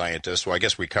best scientists. Well, I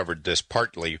guess we covered this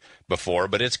partly before,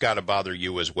 but it's got to bother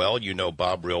you as well. You know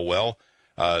Bob real well.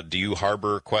 Do you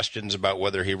harbor questions about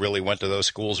whether he really went to those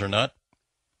schools or not?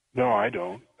 No, I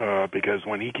don't, because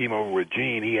when he came over with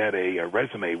Gene, he had a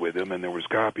resume with him, and there was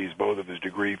copies both of his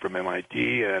degree from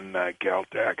MIT and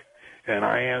Caltech. And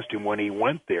I asked him when he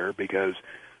went there, because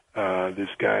this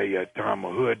guy, Tom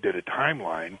Hood, did a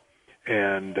timeline,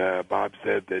 and Bob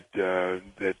said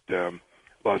that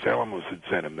Los Alamos had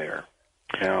sent him there.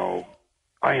 Now,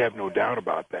 I have no doubt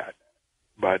about that.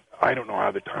 But I don't know how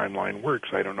the timeline works.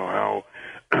 I don't know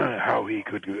how he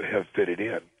could have fitted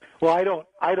in. Well,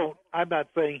 I'm not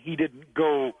saying he didn't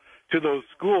go to those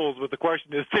schools, but the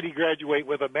question is, did he graduate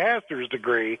with a master's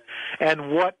degree,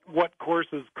 and what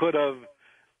courses could have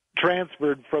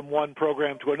transferred from one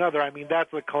program to another? I mean,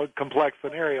 that's a complex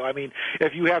scenario. I mean,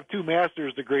 if you have 2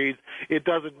 master's degrees, it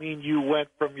doesn't mean you went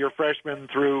from your freshman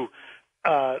through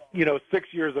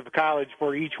 6 years of college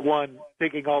for each one,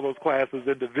 taking all those classes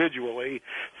individually.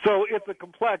 So it's a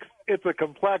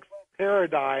complex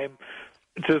paradigm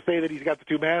to say that he's got the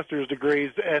 2 master's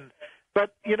degrees.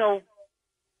 But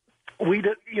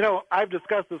I've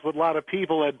discussed this with a lot of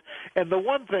people, and the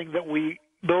one thing that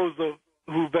those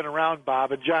who've been around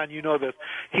Bob, and John, you know this,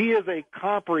 he is a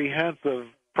comprehensive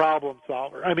problem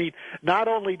solver. I mean, not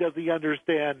only does he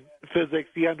understand physics,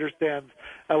 he understands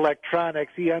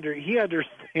electronics, he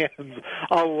understands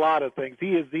a lot of things.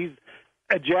 He's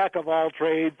a jack of all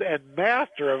trades and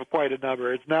master of quite a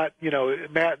number. It's not,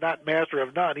 not master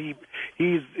of none.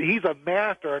 He's a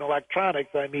master in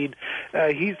electronics. I mean,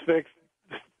 he's fixed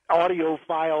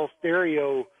audiophile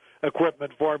stereo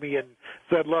equipment for me and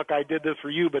said, "Look, I did this for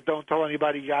you, but don't tell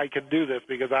anybody I can do this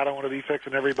because I don't want to be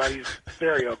fixing everybody's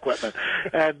stereo equipment."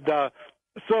 And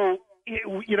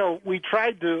we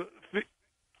tried to,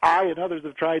 I and others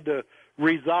have tried to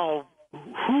resolve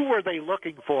who were they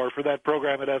looking for that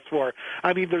program at S4.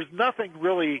 I mean, there's nothing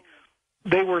really.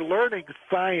 They were learning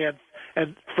science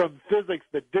and from physics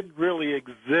that didn't really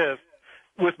exist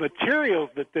with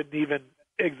materials that didn't even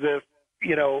exist,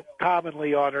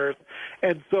 commonly on Earth.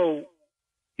 And so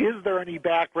is there any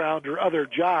background or other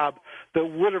job that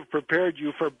would have prepared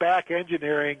you for back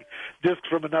engineering disks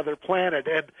from another planet?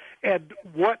 And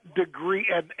what degree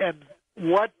and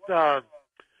what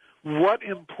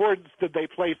importance did they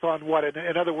place on what?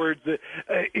 In other words,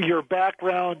 your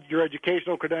background, your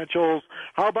educational credentials,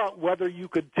 how about whether you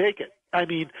could take it? I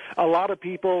mean, a lot of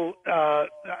people,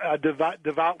 a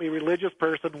devoutly religious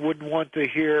person wouldn't want to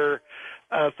hear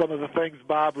some of the things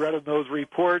Bob read in those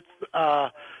reports.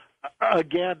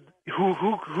 again,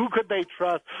 who could they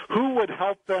trust? Who would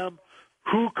help them?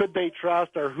 Who could they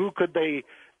trust, or who could they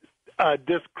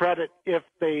discredit if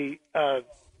they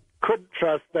couldn't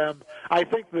trust them? I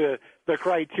think the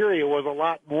criteria was a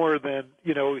lot more than,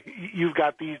 you've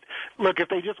got these. Look, if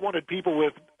they just wanted people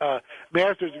with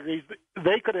master's degrees,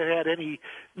 they could have had any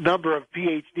number of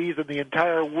PhDs in the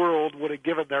entire world would have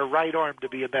given their right arm to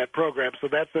be in that program, so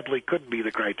that simply couldn't be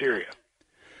the criteria.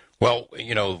 Well,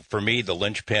 for me, the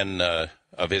linchpin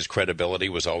of his credibility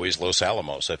was always Los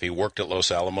Alamos. If he worked at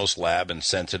Los Alamos lab and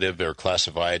sensitive or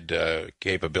classified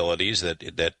capabilities, that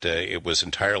it was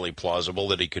entirely plausible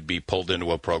that he could be pulled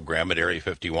into a program at Area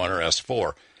 51 or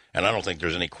S4. And I don't think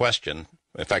there's any question.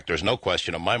 In fact, there's no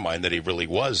question in my mind that he really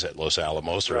was at Los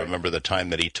Alamos. Right. I remember the time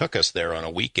that he took us there on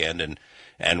a weekend,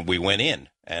 and we went in.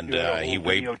 And he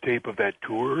waved videotape of that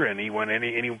tour, and he went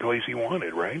any place he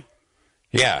wanted, right?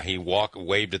 Yeah, he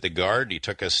waved at the guard. He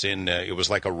took us in. It was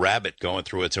like a rabbit going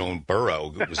through its own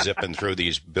burrow, zipping through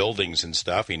these buildings and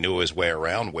stuff. He knew his way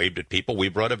around, waved at people. We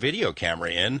brought a video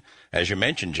camera in, as you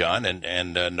mentioned, John,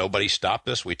 and nobody stopped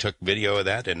us. We took video of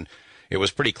that, and it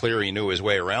was pretty clear he knew his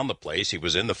way around the place. He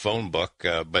was in the phone book,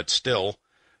 but still,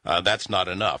 that's not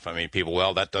enough. I mean, people,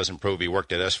 well, that doesn't prove he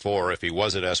worked at S4. If he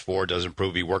was at S4, it doesn't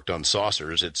prove he worked on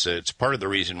saucers. It's part of the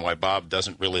reason why Bob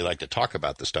doesn't really like to talk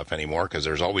about this stuff anymore, because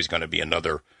there's always going to be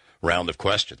another round of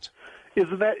questions. Is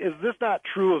this not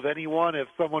true of anyone? If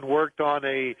someone worked on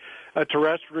a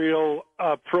terrestrial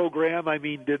program, I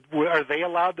mean, are they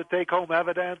allowed to take home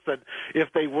evidence? And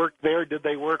if they worked there, did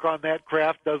they work on that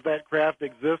craft? Does that craft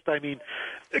exist? I mean,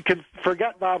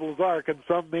 forget Bob Lazar. Can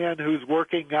some man who's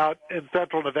working out in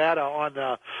central Nevada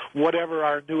on whatever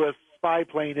our newest spy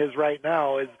plane is right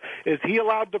now, is he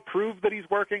allowed to prove that he's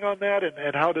working on that?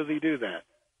 And how does he do that?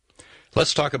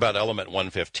 Let's talk about element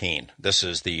 115. This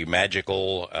is the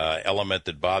magical element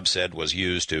that Bob said was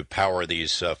used to power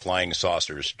these flying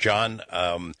saucers. John,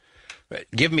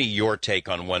 give me your take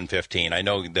on 115. I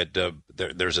know that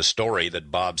there's a story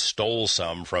that Bob stole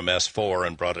some from S4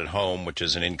 and brought it home, which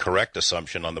is an incorrect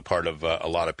assumption on the part of a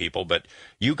lot of people. But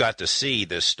you got to see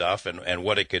this stuff and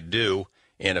what it could do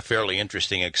in a fairly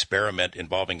interesting experiment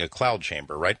involving a cloud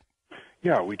chamber, right?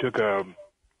 Yeah, we took a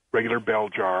regular bell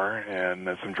jar and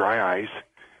some dry ice,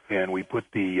 and we put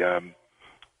the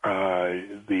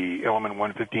element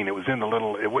 115. It was in the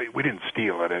little. We didn't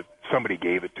steal it. Somebody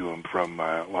gave it to him from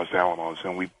Los Alamos,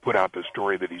 and we put out the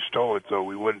story that he stole it, so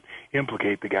we wouldn't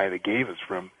implicate the guy that gave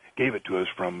it to us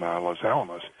from Los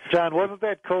Alamos. John, wasn't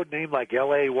that code name like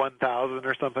LA 1000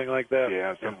 or something like that?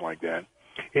 Yeah, something like that.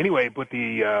 Anyway, put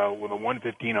the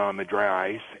 115 on the dry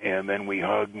ice, and then we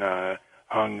hung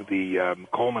the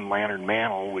Coleman lantern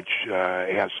mantle, which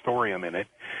has thorium in it,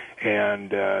 and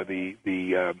the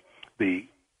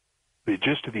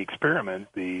gist of the experiment,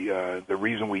 the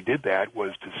reason we did that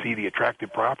was to see the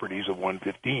attractive properties of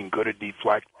 115. Could it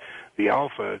deflect the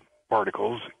alpha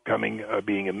particles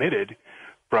being emitted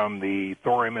from the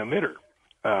thorium emitter?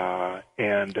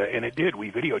 And it did.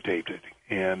 We videotaped it,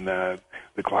 and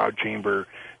the cloud chamber.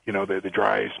 The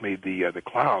dry ice made the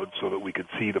clouds so that we could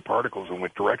see the particles in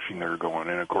what direction they're going.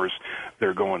 And, of course,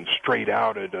 they're going straight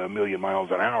out at 1 million miles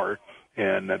an hour,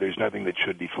 and there's nothing that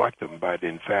should deflect them. But,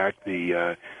 in fact,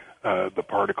 the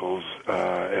particles,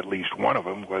 at least one of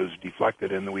them, was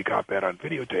deflected, and we got that on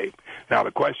videotape. Now,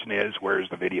 the question is, where's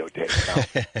the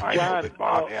videotape? Now, I know that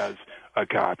Bob has a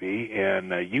copy,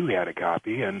 and you had a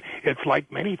copy, and it's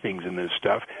like many things in this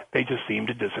stuff. They just seem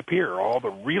to disappear. All the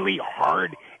really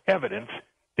hard evidence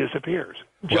disappears.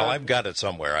 Well, I've got it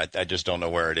somewhere. I just don't know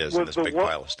where it is in this big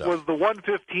pile of stuff. Was the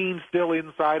 115 still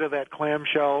inside of that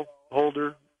clamshell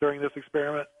holder during this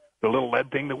experiment? The little lead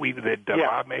thing that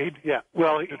Bob made? Yeah.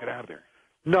 Well, he took it out of there.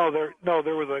 No,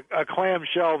 there was a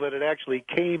clamshell that it actually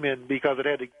came in because it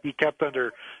had to be kept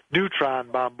under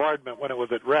neutron bombardment when it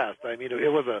was at rest. I mean,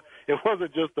 it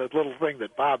wasn't just a little thing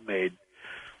that Bob made.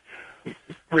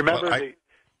 Remember there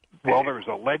was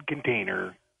a lead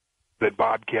container that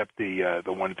Bob kept the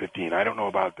 115. I don't know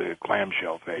about the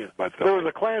clamshell thing, but there was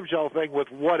a clamshell thing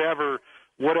with whatever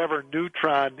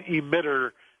neutron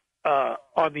emitter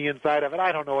on the inside of it.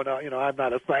 I don't know. I'm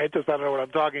not a scientist. I don't know what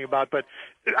I'm talking about, but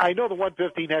I know the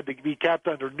 115 had to be kept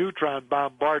under neutron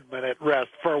bombardment at rest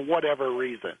for whatever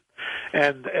reason,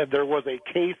 and there was a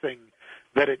casing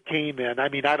that it came in. I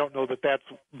mean, I don't know that that's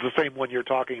the same one you're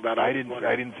talking about. I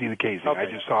didn't see the casing. Okay. I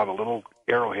just saw the little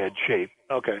arrowhead shape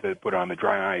that put on the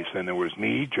dry ice, and there was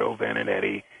me, Joe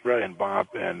Benedetti, and Bob,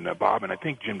 and I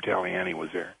think Jim Taliani was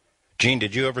there. Gene,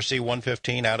 did you ever see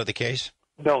 115 out of the case?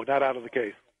 No, not out of the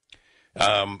case.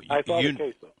 I saw the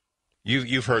case, though.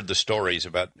 You've heard the stories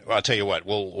about. Well, I'll tell you what.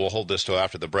 We'll hold this till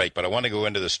after the break, but I want to go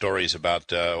into the stories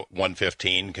about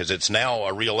 115 because it's now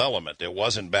a real element. It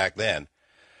wasn't back then.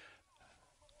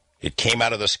 It came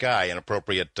out of the sky, an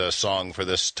appropriate song for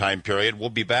this time period.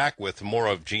 We'll be back with more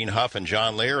of Gene Huff and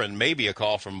John Lear, and maybe a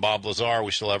call from Bob Lazar.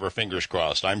 We still have our fingers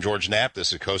crossed. I'm George Knapp.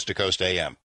 This is Coast to Coast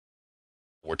AM.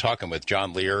 We're talking with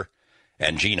John Lear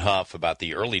and Gene Huff about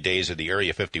the early days of the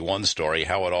Area 51 story,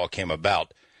 how it all came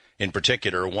about. In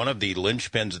particular, one of the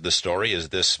linchpins of the story is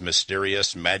this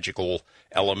mysterious, magical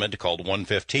element called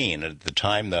 115. At the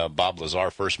time Bob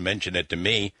Lazar first mentioned it to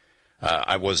me,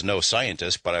 I was no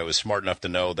scientist, but I was smart enough to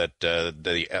know that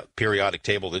the periodic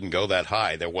table didn't go that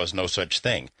high. There was no such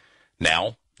thing.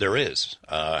 Now, there is.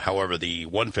 However, the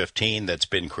 115 that's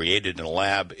been created in a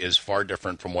lab is far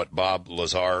different from what Bob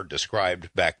Lazar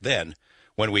described back then.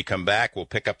 When we come back, we'll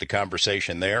pick up the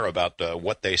conversation there about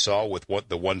what they saw with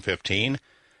the 115.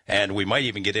 And we might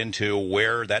even get into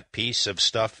where that piece of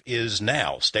stuff is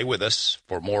now. Stay with us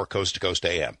for more Coast to Coast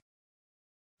AM.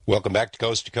 Welcome back to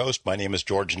Coast. My name is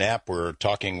George Knapp. We're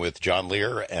talking with John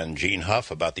Lear and Gene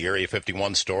Huff about the Area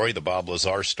 51 story, the Bob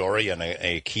Lazar story, and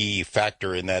a key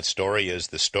factor in that story is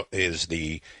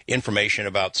the information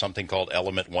about something called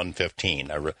Element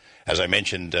 115. As I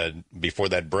mentioned before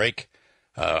that break,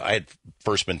 I had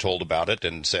first been told about it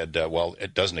and said, well,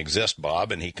 it doesn't exist,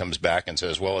 Bob. And he comes back and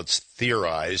says, well, it's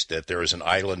theorized that there is an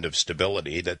island of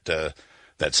stability, that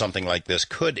something like this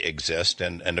could exist.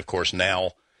 And of course,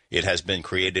 now it has been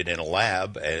created in a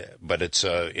lab, but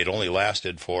it only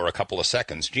lasted for a couple of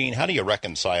seconds. Gene, how do you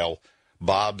reconcile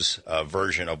Bob's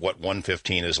version of what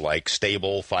 115 is like,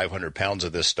 stable, 500 pounds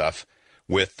of this stuff,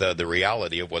 with the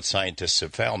reality of what scientists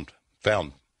have found?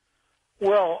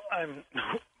 Well, I'm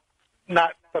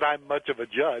not that I'm much of a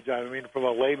judge. I mean, from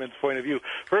a layman's point of view.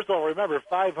 First of all, remember,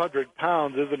 500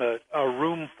 pounds isn't a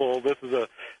room full. This is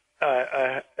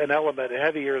an element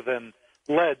heavier than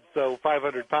lead, so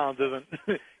 500 pounds isn't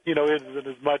isn't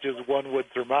as much as one would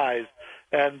surmise.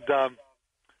 And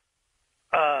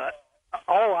all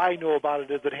I know about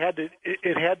it is it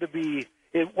had to be.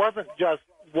 It wasn't just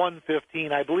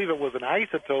 115. I believe it was an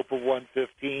isotope of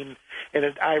 115, and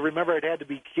I remember it had to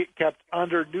be kept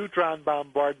under neutron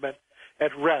bombardment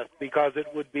at rest because it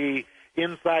would be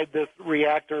inside this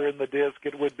reactor in the disk.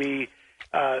 It would be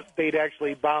they'd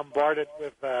actually bombard it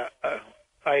with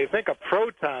I think a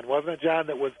proton, wasn't it, John,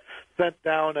 that was sent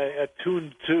down a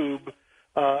tuned tube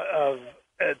to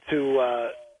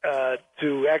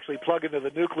actually plug into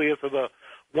the nucleus of the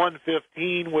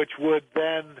 115, which would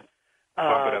then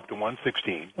bump it up to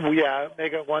 116. Yeah,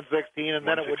 make it 116, and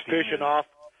then it would fission off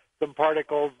some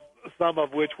particles, some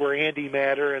of which were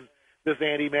antimatter, and this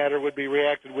antimatter would be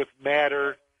reacted with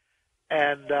matter,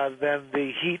 and then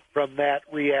the heat from that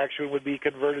reaction would be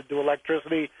converted to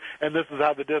electricity, and this is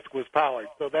how the disk was powered.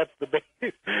 So that's the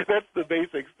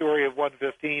basic story of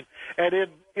 115. And in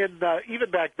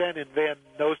even back then in Van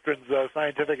Nostrand's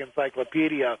Scientific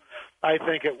Encyclopedia, I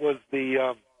think it was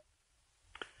the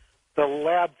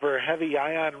Lab for Heavy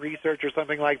Ion Research or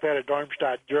something like that at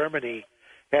Darmstadt, Germany,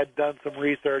 had done some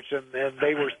research, and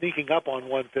they were sneaking up on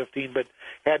 115, but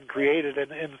hadn't created.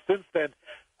 And since then,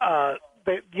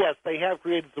 they have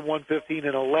created some 115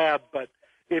 in a lab, but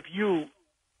if you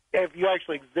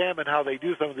actually examine how they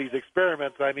do some of these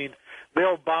experiments, I mean,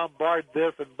 they'll bombard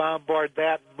this and bombard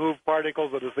that and move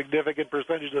particles at a significant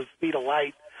percentage of the speed of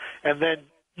light, and then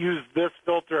use this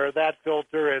filter or that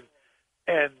filter,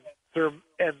 and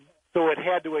so it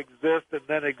had to exist and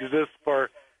then exist for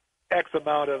X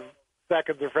amount of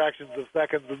seconds or fractions of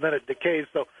seconds, and then it decays.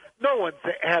 So no one's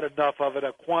had enough of it,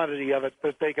 a quantity of it,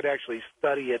 that they could actually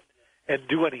study it and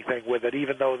do anything with it,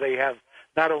 even though they have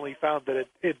not only found that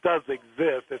it does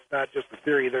exist. It's not just a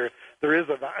theory. There is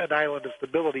an island of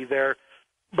stability there,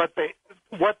 but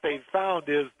what they found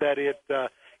is that it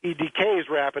decays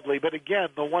rapidly. But again,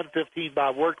 the 115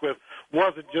 Bob worked with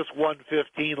wasn't just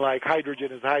 115 like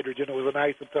hydrogen is hydrogen. It was an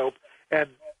isotope, and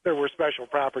there were special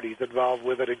properties involved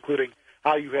with it, including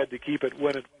how you had to keep it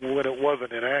when it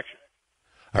wasn't in action.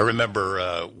 I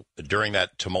remember during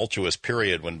that tumultuous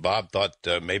period when Bob thought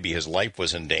maybe his life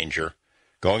was in danger,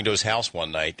 going to his house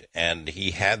one night, and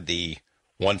he had the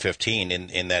 115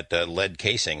 in that lead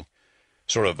casing,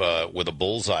 sort of with a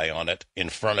bullseye on it in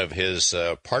front of his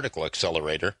particle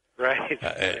accelerator. Right.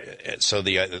 So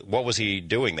what was he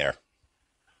doing there?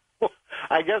 Well,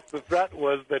 I guess the threat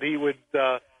was that he would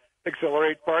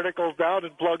accelerate particles down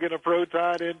and plug in a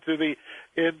proton into the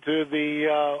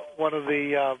one of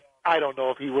the I don't know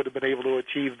if he would have been able to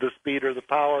achieve the speed or the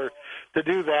power to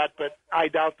do that, but I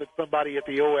doubt that somebody at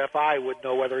the OFI would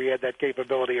know whether he had that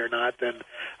capability or not, and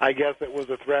I guess it was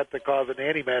a threat to cause an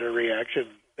antimatter reaction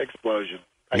explosion.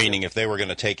 Meaning if they were going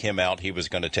to take him out, he was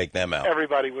going to take them out.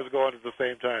 Everybody was going at the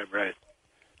same time, right?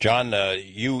 John,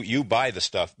 you buy the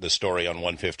story on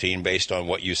 115 based on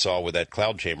what you saw with that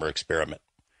cloud chamber experiment.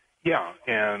 Yeah,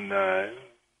 and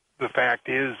the fact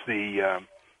is the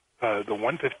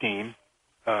 115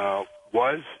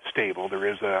 was stable. There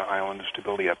is an island of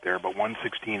stability up there, but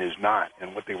 116 is not.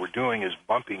 And what they were doing is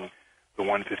bumping the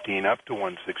 115 up to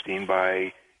 116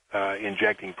 by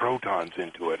injecting protons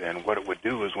into it. And what it would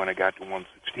do is when it got to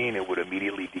 116, it would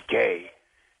immediately decay.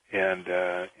 And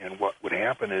what would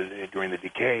happen is during the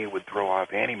decay, it would throw off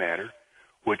antimatter,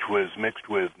 which was mixed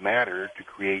with matter to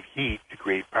create heat, to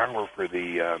create power for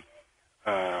the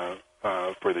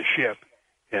ship.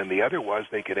 And the other was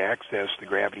they could access the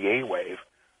gravity A wave.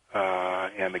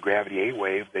 And the gravity A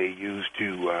wave they used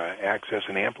to access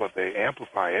and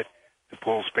amplify it to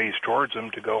pull space towards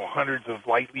them to go hundreds of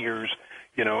light years,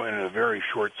 in a very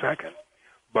short second.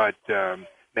 But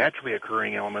naturally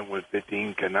occurring element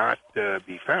 115 cannot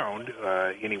be found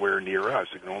anywhere near us.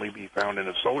 It can only be found in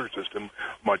a solar system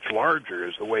much larger,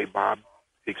 is the way Bob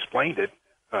explained it.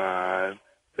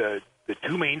 The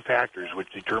two main factors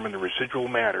which determine the residual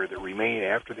matter that remain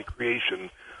after the creation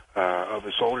of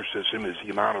a solar system is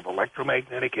the amount of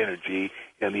electromagnetic energy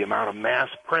and the amount of mass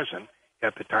present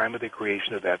at the time of the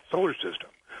creation of that solar system.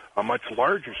 A much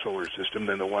larger solar system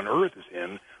than the one Earth is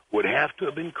in would have to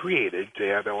have been created to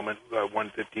have element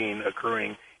 115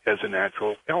 occurring as a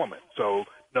natural element. So,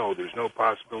 no, there's no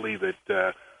possibility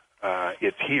that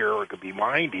it's here or it could be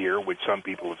mined here, which some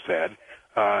people have said,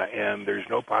 and there's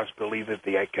no possibility that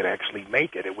they could actually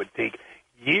make it. It would take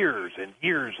years and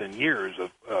years and years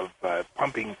of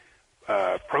pumping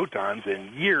protons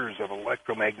and years of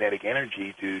electromagnetic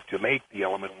energy to make the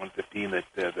element 115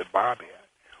 that Bob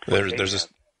had.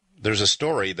 There's a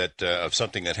story that of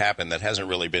something that happened that hasn't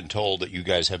really been told that you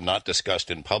guys have not discussed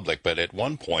in public, but at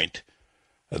one point,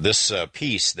 this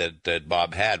piece that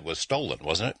Bob had was stolen,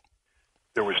 wasn't it?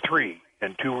 There was three,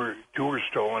 and two were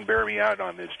stolen. Bear me out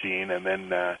on this, Gene, and then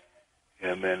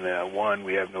one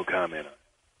we have no comment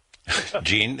on.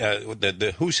 Gene,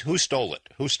 who stole it?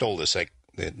 Who stole this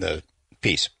the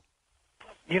piece?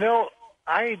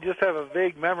 I just have a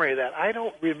vague memory of that. I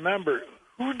don't remember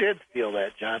who did steal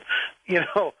that, John.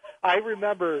 I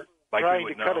remember trying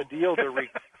to cut a deal to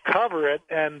recover it,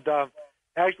 and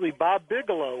actually Bob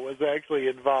Bigelow was actually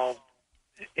involved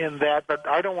in that. But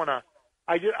I don't want to.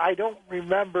 I don't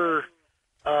remember.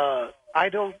 I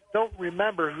don't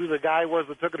remember who the guy was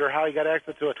that took it or how he got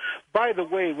access to it. By the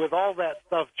way, with all that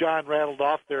stuff John rattled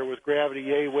off there with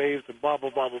gravity A waves and blah, blah,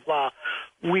 blah, blah, blah,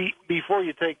 before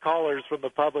you take callers from the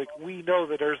public, we know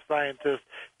that Earth scientists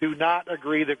do not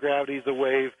agree that gravity is a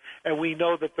wave, and we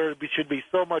know that there should be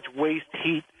so much waste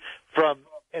heat from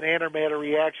an antimatter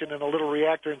reaction in a little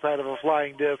reactor inside of a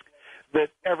flying disk that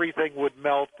everything would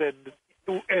melt, and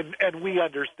we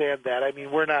understand that. I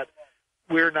mean, we're not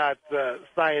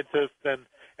scientists,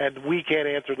 and we can't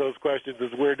answer those questions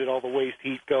as where did all the waste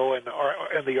heat go and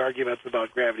the arguments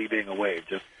about gravity being a wave,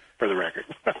 just for the record.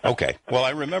 Okay. Well, I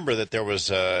remember that there was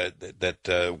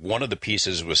one of the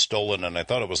pieces was stolen, and I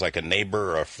thought it was like a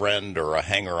neighbor or a friend or a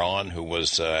hanger-on who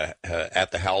was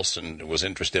at the house and was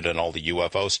interested in all the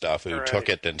UFO stuff who took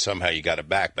it, and somehow you got it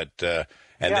back. But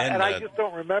I just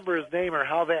don't remember his name or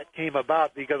how that came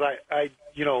about, because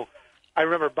I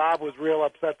remember Bob was real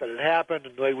upset that it happened,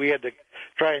 and we had to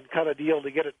try and cut a deal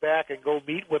to get it back and go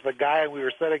meet with a guy, and we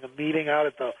were setting a meeting out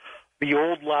at the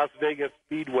old Las Vegas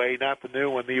Speedway, not the new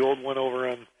one, the old one over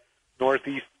in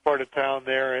northeast part of town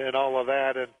there, and all of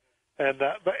that, and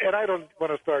I don't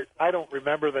want to start. I don't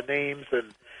remember the names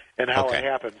and how it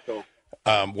happened. So,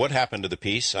 what happened to the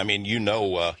piece? I mean, you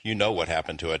know what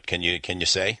happened to it. Can you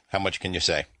say how much? Can you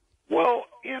say? Well,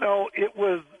 it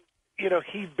was.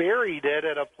 He buried it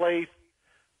at a place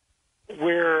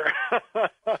where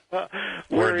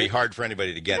it'd be hard for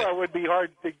anybody to get it. It would be hard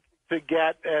to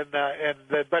get,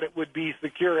 but it would be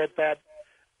secure at that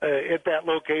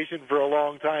location for a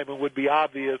long time, and would be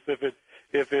obvious if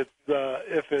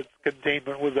its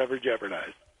containment was ever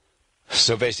jeopardized.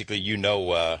 So basically,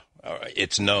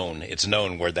 it's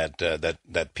known where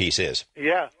that piece is.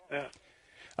 Yeah.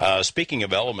 Speaking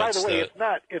of elements, by the way,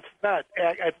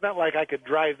 it's not like I could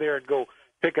drive there and go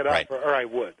pick it up, or I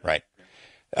would. Right.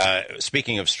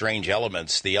 Speaking of strange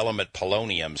elements, the element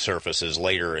polonium surfaces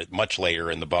much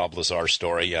later in the Bob Lazar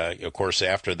story. Of course,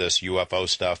 after this UFO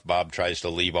stuff, Bob tries to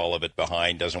leave all of it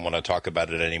behind, doesn't want to talk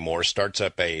about it anymore, starts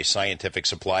up a scientific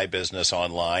supply business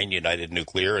online, United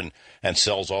Nuclear, and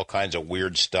sells all kinds of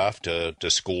weird stuff to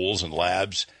schools and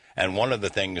labs. And one of the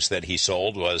things that he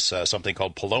sold was something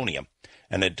called polonium.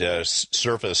 And it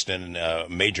surfaced in a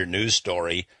major news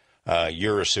story a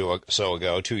year or so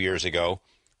ago, 2 years ago,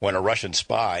 when a Russian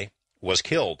spy was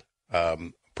killed,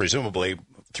 presumably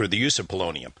through the use of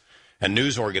polonium. And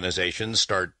news organizations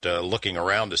start looking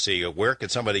around to see where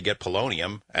could somebody get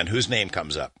polonium, and whose name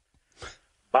comes up.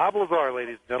 Bob Lazar,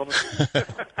 ladies and gentlemen.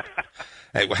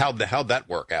 Hey, how'd that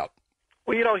work out?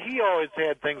 Well, he always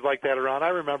had things like that around. I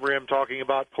remember him talking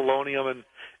about polonium, and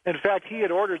in fact, he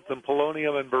had ordered some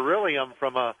polonium and beryllium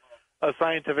from a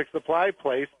scientific supply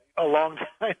place a long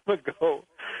time ago.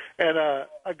 And a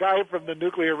guy from the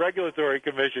Nuclear Regulatory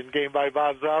Commission came by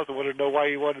Bob's house and wanted to know why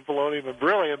he wanted polonium and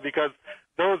beryllium, because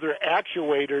those are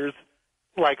actuators,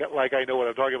 like I know what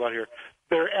I'm talking about here.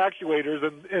 They're actuators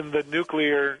in the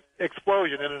nuclear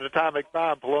explosion. In an atomic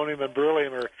bomb, polonium and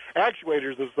beryllium are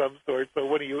actuators of some sort. So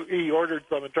when he ordered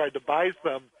some and tried to buy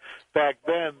some back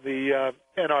then, the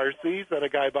NRC sent a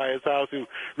guy by his house who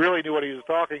really knew what he was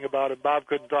talking about, and Bob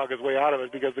couldn't talk his way out of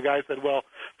it because the guy said, well,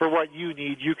 for what you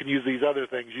need, you can use these other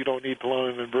things. You don't need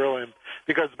polonium and beryllium,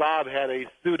 because Bob had a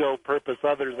pseudo-purpose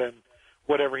other than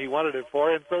whatever he wanted it for.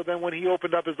 And so then when he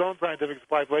opened up his own scientific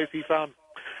supply place, he found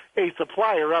a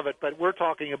supplier of it. But we're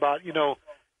talking about,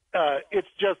 it's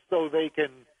just so they can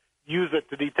use it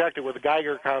to detect it with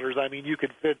Geiger counters. I mean, you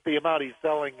could fit the amount he's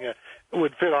selling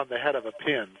would fit on the head of a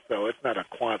pin, so it's not a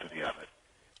quantity of it.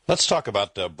 Let's talk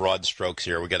about broad strokes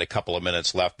here. We got a couple of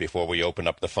minutes left before we open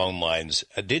up the phone lines.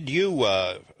 Did you,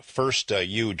 first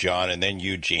you, John, and then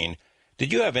Eugene,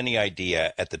 did you have any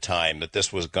idea at the time that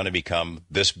this was going to become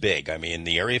this big? I mean,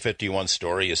 the Area 51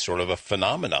 story is sort of a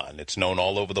phenomenon. It's known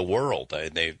all over the world.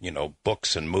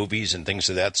 Books and movies and things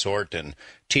of that sort, and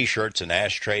T-shirts and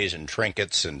ashtrays and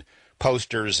trinkets and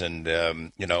posters, and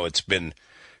it's been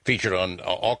featured on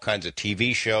all kinds of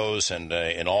TV shows and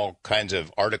in all kinds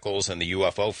of articles in the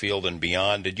UFO field and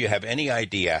beyond. Did you have any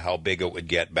idea how big it would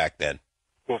get back then?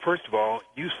 Well, first of all,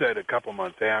 you said a couple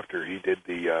months after he did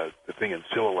the thing in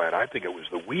Silhouette. I think it was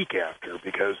the week after,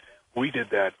 because we did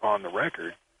that on the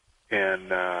record, and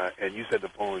you said the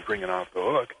phone was ringing off the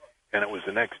hook, and it was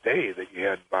the next day that you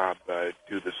had Bob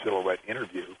do the Silhouette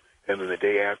interview, and then the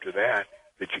day after that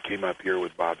you came up here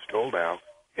with Bob Stoldow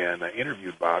and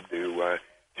interviewed Bob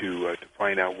to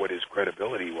find out what his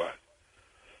credibility was.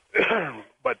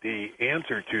 But the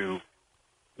answer to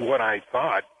what I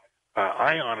thought,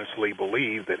 I honestly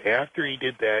believe that after he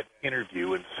did that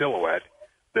interview in Silhouette,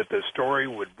 that the story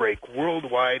would break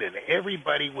worldwide and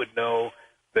everybody would know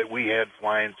that we had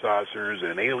flying saucers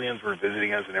and aliens were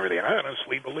visiting us and everything. I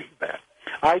honestly believe that.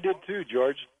 I did too,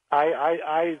 George.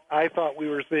 I thought we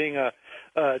were seeing a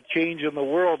change in the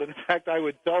world. In fact, I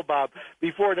would tell Bob,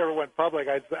 before it ever went public,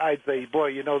 I'd say,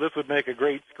 boy, this would make a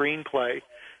great screenplay.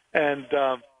 And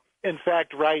in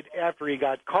fact, right after he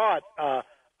got caught,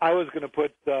 I was going to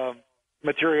put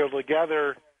material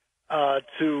together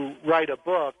to write a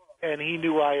book, and he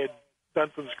knew I had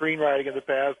done some screenwriting in the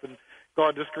past and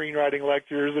gone to screenwriting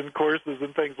lectures and courses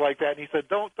and things like that. And he said,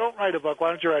 don't write a book. Why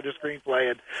don't you write a screenplay?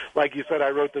 And like you said, I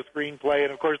wrote the screenplay.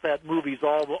 And, of course, that movie's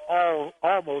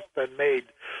almost been made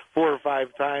 4 or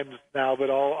 5 times now, but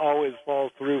always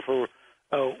falls through for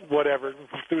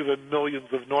through the millions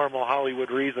of normal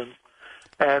Hollywood reasons.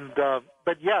 And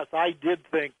but, yes, I did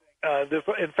think this.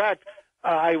 In fact,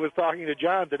 I was talking to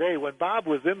John today when Bob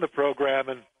was in the program,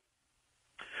 and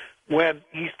when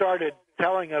he started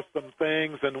telling us some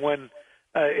things, and when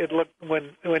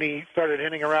when he started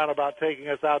hinting around about taking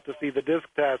us out to see the disc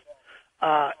test,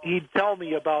 he'd tell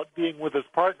me about being with his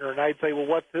partner, and I'd say, well,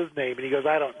 what's his name? And he goes,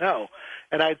 I don't know.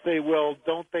 And I'd say, well,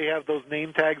 don't they have those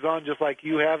name tags on just like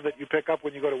you have that you pick up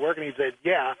when you go to work? And he'd say,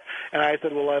 yeah. And I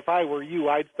said, well, if I were you,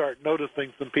 I'd start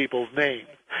noticing some people's names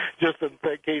just in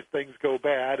case things go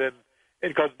bad. And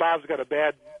because Bob's got a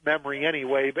bad memory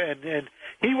anyway, and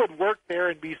he would work there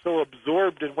and be so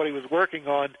absorbed in what he was working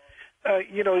on,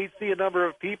 he'd see a number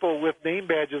of people with name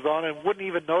badges on and wouldn't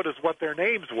even notice what their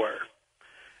names were.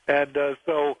 And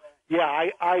so, yeah,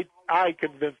 I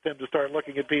convinced him to start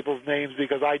looking at people's names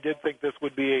because I did think this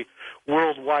would be a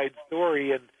worldwide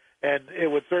story, and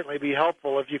it would certainly be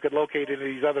helpful if you could locate any of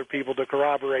these other people to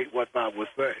corroborate what Bob was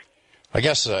saying. I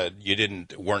guess you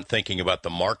weren't thinking about the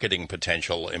marketing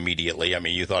potential immediately. I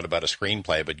mean, you thought about a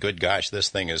screenplay, but good gosh, this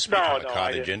thing has become a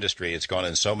cottage industry. It's gone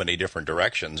in so many different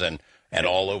directions, and and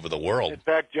all over the world. In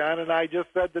fact, John and I just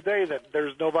said today that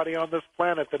there's nobody on this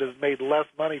planet that has made less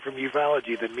money from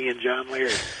ufology than me and John Lear.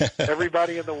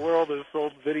 Everybody in the world has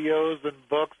sold videos and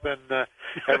books and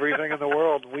everything in the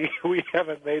world. We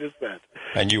haven't made a cent.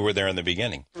 And you were there in the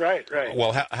beginning. Right.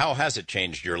 Well, how has it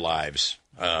changed your lives?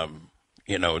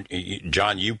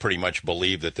 John, you pretty much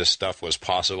believed that this stuff was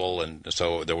possible, and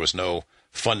so there was no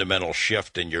fundamental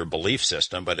shift in your belief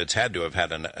system, but it's had to have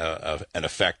had an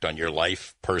effect on your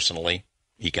life personally,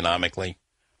 economically.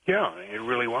 Yeah, it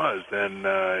really was. And,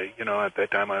 at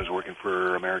that time I was working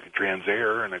for American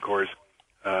Transair, and of course,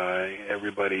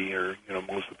 everybody, or,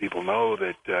 most of the people know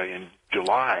that in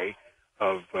July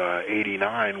of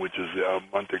 89, which is a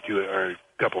month or two, or a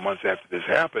couple months after this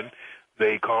happened,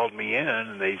 they called me in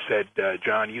and they said,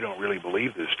 John, you don't really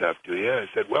believe this stuff, do you? I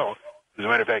said, well, as a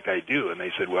matter of fact, I do. And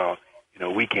they said, well,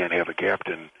 we can't have a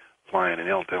captain flying an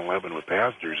L-1011 with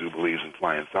passengers who believes in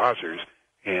flying saucers,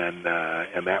 and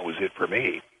that was it for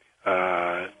me.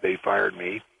 They fired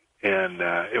me, and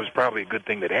it was probably a good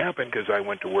thing that happened because I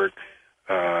went to work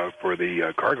for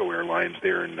the cargo airlines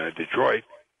there in Detroit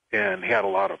and had a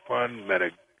lot of fun, met a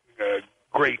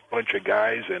great bunch of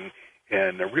guys, and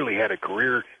really had a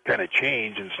career kind of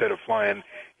change. Instead of flying,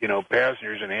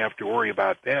 passengers and have to worry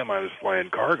about them, I was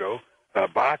flying cargo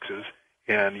boxes.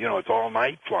 And, it's all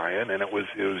night flying, and it was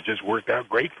just worked out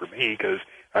great for me because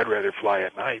I'd rather fly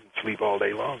at night and sleep all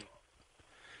day long.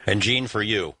 And, Gene, for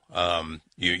you,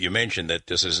 you mentioned that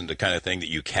this isn't the kind of thing that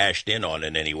you cashed in on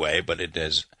in any way, but it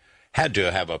has had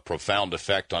to have a profound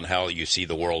effect on how you see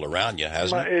the world around you,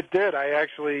 hasn't it? It did. I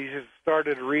actually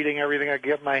started reading everything I could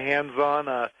get my hands on.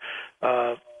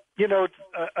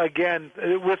 Again,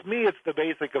 with me, it's the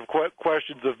basic of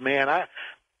questions of man.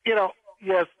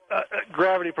 Yes,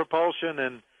 gravity propulsion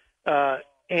and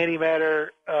antimatter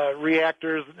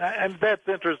reactors, and that's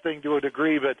interesting to a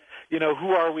degree, but, who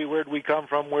are we, where did we come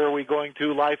from, where are we going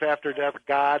to, life after death,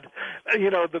 God?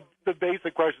 The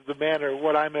basic questions of man are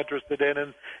what I'm interested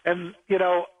in, and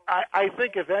I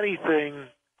think if anything,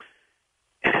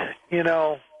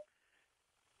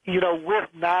 with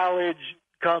knowledge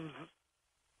comes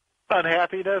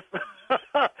unhappiness,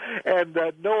 and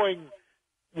knowing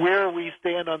where we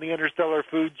stand on the interstellar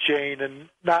food chain, and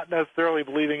not necessarily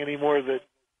believing anymore that,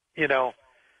 you know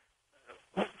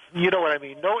what I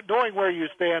mean. Knowing where you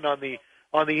stand on the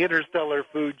interstellar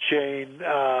food chain,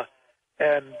 I'm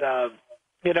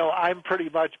pretty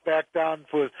much back down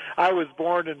for. I was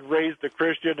born and raised a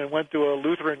Christian and went to a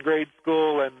Lutheran grade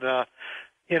school, and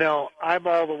I'm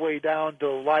all the way down to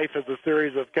life as a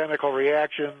series of chemical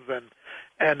reactions,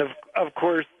 and of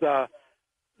course.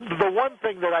 The one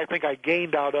thing that I think I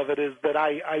gained out of it is that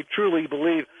I truly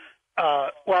believe,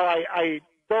 I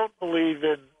don't believe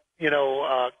in,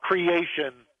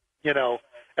 creation,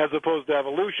 as opposed to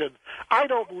evolution. I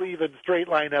don't believe in straight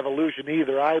line evolution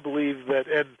either. I believe that,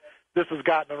 and this has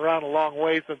gotten around a long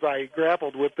way since I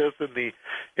grappled with this in the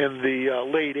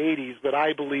late 80s, but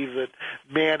I believe that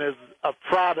man is a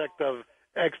product of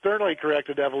externally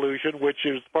corrected evolution, which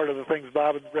is part of the things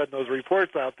Bob has read in those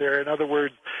reports out there. In other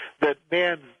words, that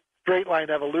man's straight-line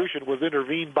evolution was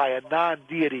intervened by a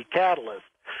non-deity catalyst.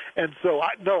 And so,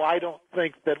 I don't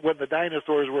think that when the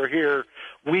dinosaurs were here,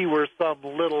 we were some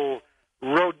little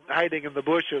rodent hiding in the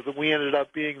bushes and we ended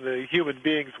up being the human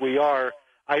beings we are.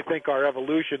 I think our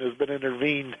evolution has been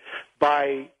intervened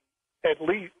by at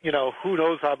least, who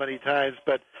knows how many times,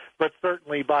 but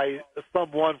certainly by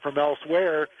someone from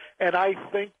elsewhere. And I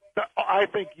think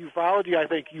ufology, I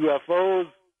think UFOs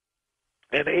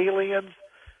and aliens,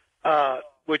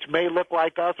 which may look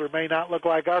like us or may not look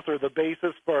like us, are the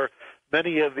basis for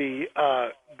many of the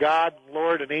God,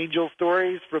 Lord, and angel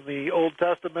stories from the Old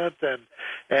Testament.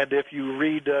 And if you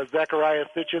read Zechariah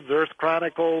Sitchin's Earth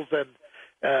Chronicles and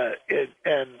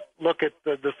look at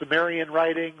the Sumerian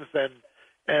writings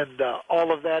and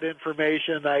all of that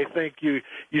information, I think you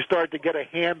start to get a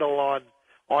handle on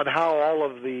how all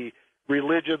of the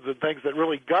religions and things that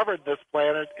really govern this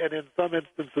planet, and in some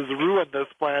instances ruin this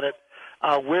planet,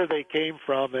 where they came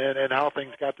from and how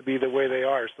things got to be the way they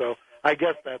are. So I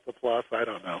guess that's a plus. I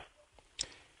don't know.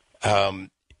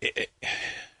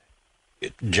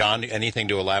 John, anything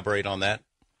to elaborate on that?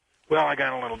 Well, I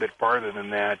got a little bit farther than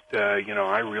that.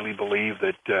 I really believe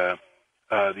that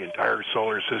the entire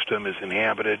solar system is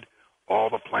inhabited. All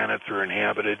the planets are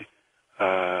inhabited,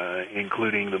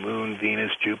 including the Moon,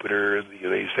 Venus, Jupiter.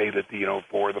 They say that,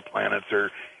 4 of the planets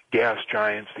are gas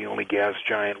giants. The only gas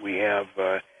giant we have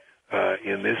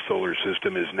in this solar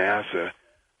system is NASA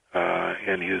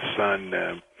and his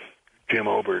son, Jim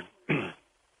Obert.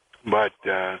 But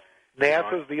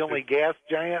NASA's the only gas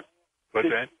giant? What's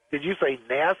that? Did you say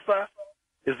NASA?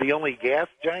 is the only gas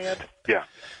giant? Yeah,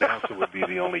 NASA would be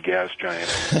the only gas giant.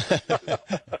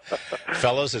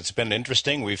 Fellas, it's been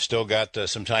interesting. We've still got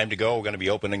some time to go. We're going to be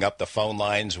opening up the phone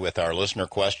lines with our listener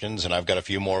questions, and I've got a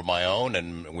few more of my own,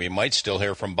 and we might still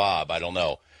hear from Bob. I don't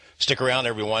know. Stick around,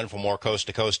 everyone, for more Coast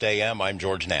to Coast AM. I'm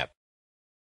George Knapp.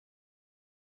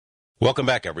 Welcome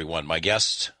back, everyone. My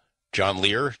guests, John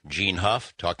Lear, Gene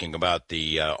Huff, talking about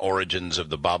the origins of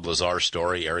the Bob Lazar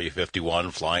story, Area 51,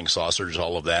 flying saucers,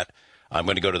 all of that. I'm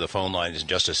going to go to the phone lines in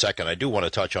just a second. I do want to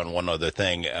touch on one other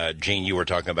thing. Gene, you were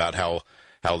talking about how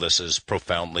this has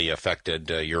profoundly affected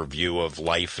your view of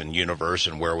life and universe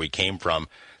and where we came from.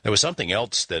 There was something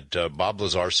else that Bob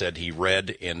Lazar said he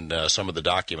read in some of the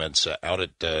documents out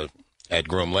at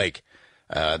Groom Lake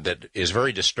that is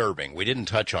very disturbing. We didn't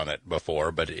touch on it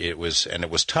before, but it was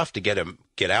tough to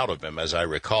get out of him, as I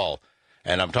recall.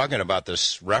 And I'm talking about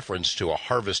this reference to a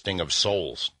harvesting of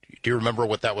souls. Do you remember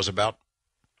what that was about?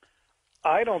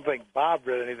 I don't think Bob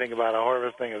read anything about a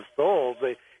harvesting of souls.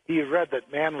 He read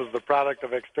that man was the product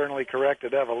of externally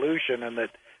corrected evolution and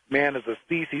that man as a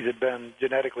species had been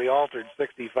genetically altered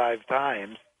 65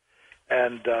 times.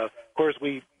 And, of course,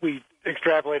 we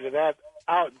extrapolated that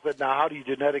out and said, now, how do you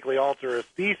genetically alter a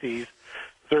species?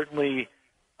 Certainly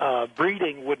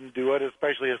breeding wouldn't do it,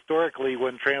 especially historically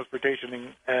when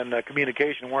transportation and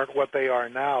communication weren't what they are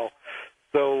now.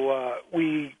 So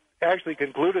we actually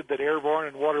concluded that airborne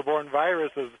and waterborne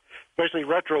viruses, especially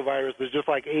retroviruses, just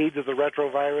like AIDS is a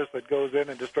retrovirus that goes in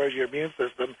and destroys your immune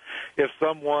system, if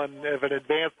an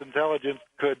advanced intelligence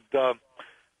could,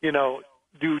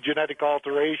 do genetic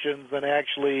alterations and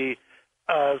actually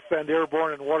send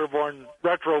airborne and waterborne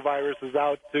retroviruses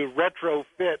out to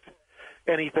retrofit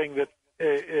anything that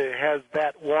has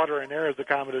that water and air as a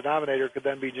common denominator, could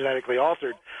then be genetically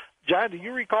altered. John, do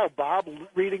you recall Bob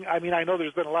reading? I mean, I know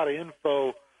there's been a lot of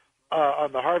info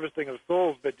on the harvesting of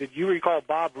souls, but did you recall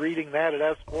Bob reading that at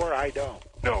S4? I don't.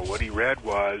 No, what he read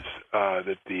was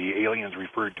that the aliens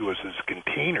referred to us as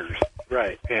containers.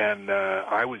 Right. And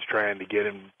I was trying to get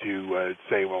him to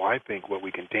say, well, I think what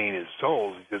we contain is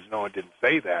souls. He says, no, it didn't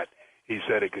say that. He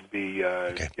said it could be,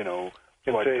 there's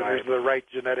the right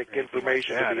genetic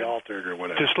information to be altered or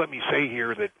whatever. Just let me say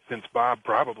here that since Bob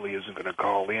probably isn't going to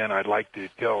call in, I'd like to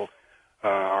tell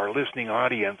our listening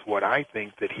audience what I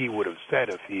think that he would have said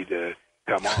if he'd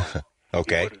come on.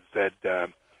 Okay. He would have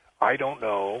said, I don't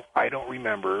know, I don't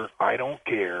remember, I don't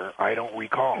care, I don't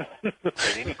recall. And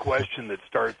any question that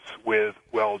starts with,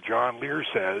 well, John Lear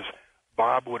says,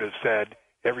 Bob would have said,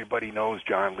 everybody knows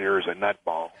John Lear is a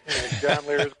nutball. John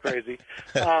Lear is crazy.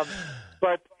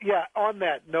 But, yeah, on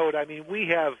that note, I mean,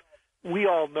 we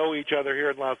all know each other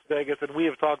here in Las Vegas, and we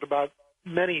have talked about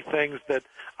many things that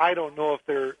I don't know if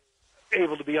they're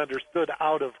able to be understood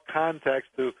out of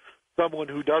context to someone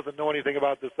who doesn't know anything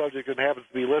about the subject and happens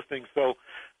to be listening. So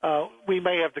we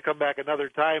may have to come back another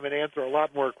time and answer a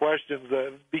lot more questions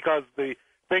because the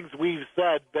things we've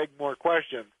said beg more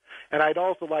questions. And I'd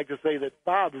also like to say that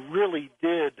Bob really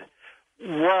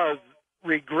was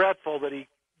regretful that he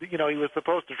was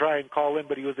supposed to try and call in,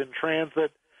 but he was in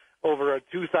transit over a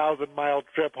 2,000-mile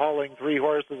trip hauling 3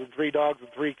 horses and 3 dogs and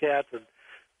 3 cats and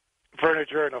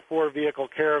furniture in a 4-vehicle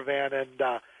caravan.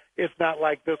 And it's not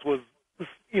like this was,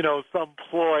 some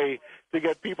ploy to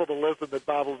get people to listen that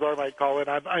Bob Lazar might call in.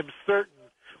 I'm certain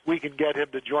we can get him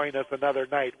to join us another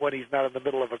night when he's not in the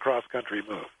middle of a cross-country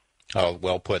move. Oh,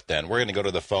 well put then. We're going to go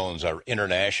to the phones, our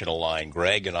international line.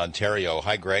 Greg in Ontario.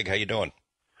 Hi, Greg. How you doing?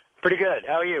 Pretty good.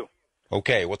 How are you?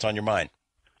 Okay. What's on your mind?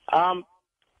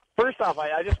 First off,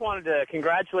 I just wanted to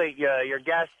congratulate your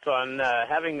guests on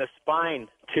having the spine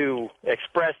to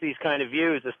express these kind of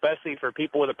views, especially for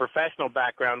people with a professional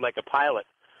background like a pilot.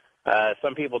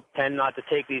 Some people tend not to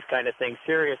take these kind of things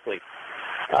seriously.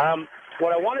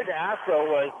 What I wanted to ask, though,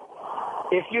 was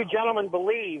if you gentlemen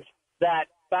believe that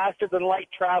faster-than-light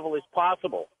travel is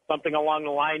possible, something along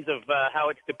the lines of how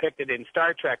it's depicted in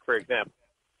Star Trek, for example.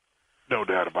 No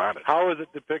doubt about it. How is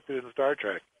it depicted in Star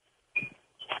Trek?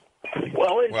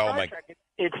 Well, in Star Trek,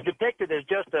 it's depicted as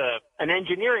just an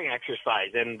engineering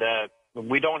exercise, and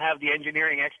we don't have the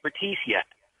engineering expertise yet.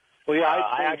 Well,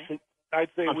 yeah, I'd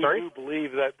say we do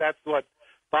believe that that's what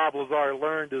Bob Lazar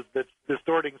learned, is that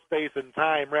distorting space and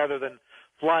time rather than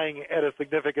flying at a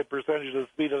significant percentage of the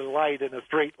speed of the light in a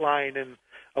straight line in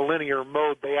a linear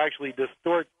mode. They actually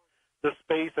distort the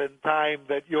space and time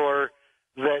that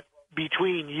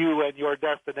between you and your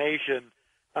destination.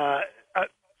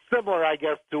 Similar, I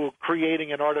guess, to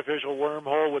creating an artificial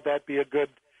wormhole. Would that be a good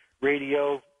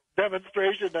radio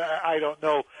demonstration? I don't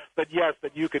know. yes,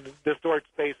 that you can distort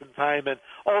space and time, and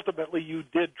ultimately you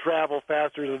did travel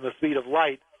faster than the speed of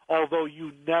light, although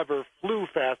you never flew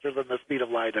faster than the speed of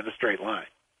light in a straight line.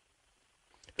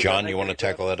 John, you want to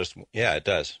tackle that as? Yeah, it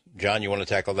does. John, you want to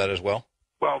tackle that as well?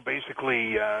 Well,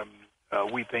 basically,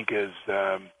 we think as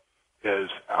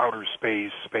outer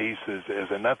space is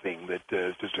a nothing, that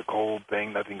is just a cold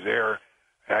thing, nothing's there.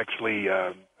 Actually,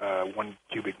 1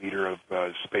 cubic meter of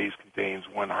space contains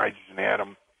one hydrogen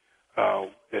atom.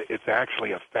 It's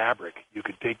actually a fabric. You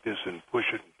could take this and push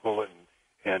it and pull it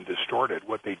and distort it.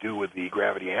 What they do with the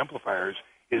gravity amplifiers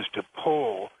is to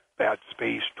pull that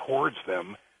space towards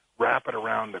them, wrap it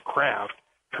around the craft,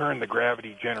 turn the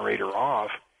gravity generator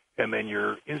off, and then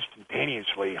you're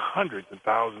instantaneously hundreds and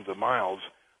thousands of miles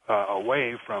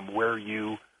away from where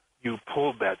you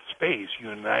pulled that space.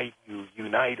 You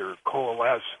unite or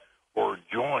coalesce or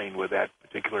join with that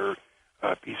particular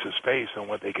piece of space, and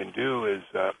what they can do is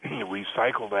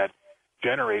recycle that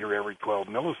generator every 12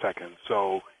 milliseconds.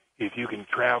 So if you can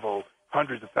travel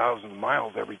hundreds of thousands of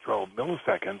miles every 12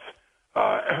 milliseconds,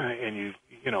 and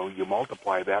you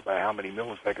multiply that by how many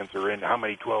milliseconds are in, how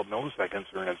many 12 milliseconds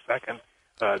are in a second,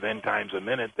 then times a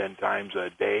minute, then times a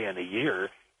day and a year,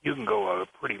 you can go a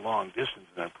pretty long distance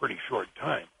in a pretty short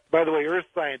time. By the way, Earth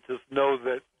scientists know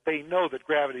that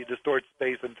gravity distorts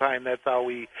space and time. That's how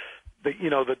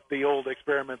the old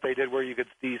experiment they did where you could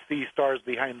see stars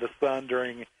behind the sun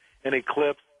during an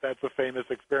eclipse. That's a famous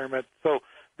experiment. So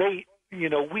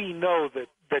we know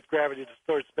that gravity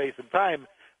distorts space and time.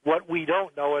 What we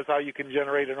don't know is how you can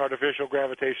generate an artificial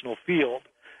gravitational field.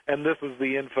 And this is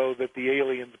the info that the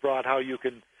aliens brought, how you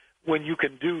can, when you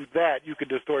can do that, you can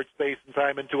distort space and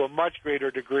time into a much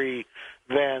greater degree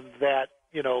than that,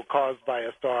 caused by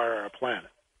a star or a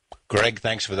planet. Greg,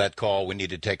 thanks for that call. We need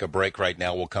to take a break right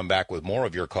now. We'll come back with more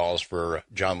of your calls for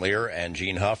John Lear and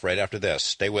Gene Huff right after this.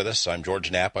 Stay with us. I'm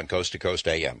George Knapp on Coast to Coast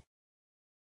AM.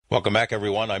 Welcome back,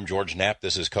 everyone. I'm George Knapp.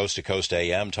 This is Coast to Coast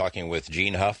AM, talking with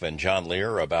Gene Huff and John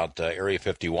Lear about Area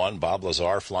 51, Bob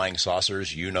Lazar, flying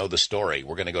saucers. You know the story.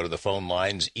 We're going to go to the phone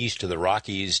lines east of the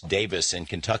Rockies. Davis in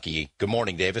Kentucky. Good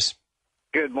morning, Davis.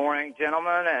 Good morning,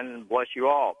 gentlemen, and bless you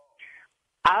all.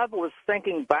 I was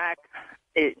thinking back,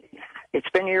 it's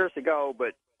been years ago,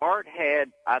 but Art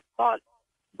had, I thought,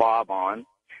 Bob on,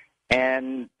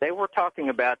 and they were talking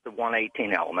about the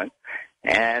 118 element,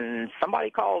 and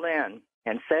somebody called in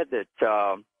and said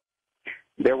that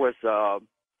there was a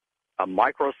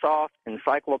Microsoft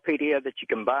encyclopedia that you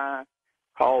can buy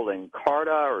called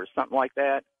Encarta or something like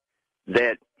that,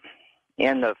 that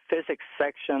in the physics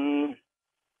section,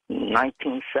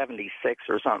 1976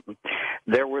 or something,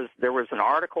 there was an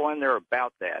article in there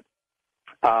about that.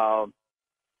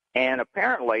 And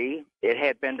apparently it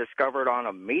had been discovered on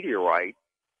a meteorite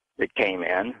that came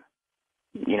in,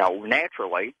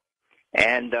 naturally.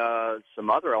 And some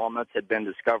other elements had been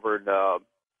discovered. I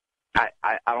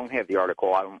don't have the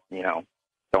article. I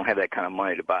don't have that kind of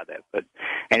money to buy that. But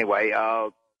anyway,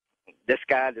 this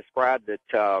guy described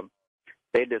that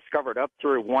they discovered up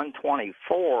through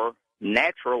 124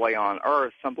 naturally on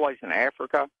Earth, someplace in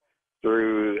Africa,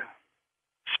 through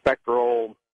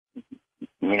spectral,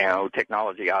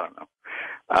 technology. I don't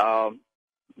know.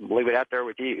 Leave it out there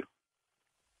with you.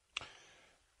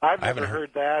 I've never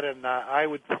heard that, and I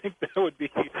would think that would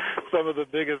be some of the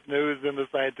biggest news in the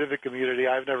scientific community.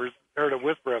 I've never heard a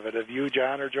whisper of it. Have you,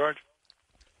 John or George?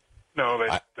 No,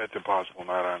 that's impossible,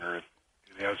 not on Earth.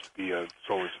 It has to be a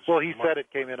solar system. Well, he said it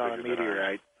came in on a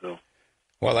meteorite. So.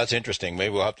 Well, that's interesting.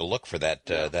 Maybe we'll have to look for that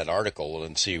article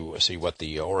and see what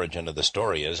the origin of the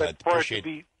story is. But for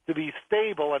it to be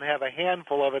stable and have a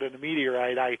handful of it in a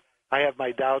meteorite, I have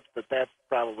my doubts, but that's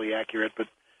probably accurate. But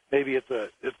maybe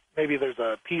maybe there's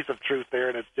a piece of truth there,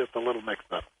 and it's just a little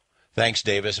mixed up. Thanks,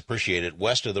 Davis. Appreciate it.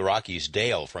 West of the Rockies,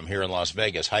 Dale from here in Las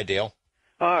Vegas. Hi, Dale.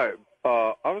 Hi.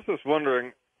 I was just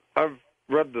wondering, I've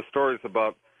read the stories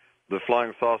about the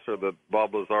flying saucer that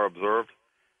Bob Lazar observed,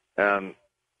 and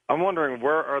I'm wondering,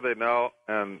 where are they now?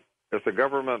 And if the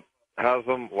government has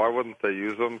them, why wouldn't they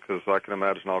use them? Because I can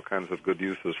imagine all kinds of good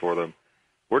uses for them.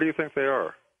 Where do you think they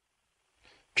are?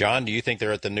 John, do you think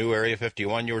they're at the new Area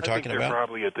 51 you were talking about? They're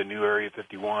probably at the new Area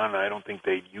 51. I don't think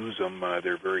they'd use them.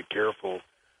 They're very careful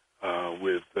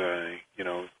with,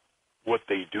 what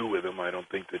they do with them. I don't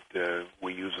think that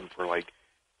we use them for,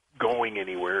 going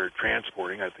anywhere or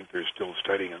transporting. I think they're still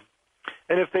studying them.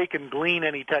 And if they can glean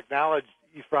any technology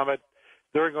from it,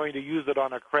 they're going to use it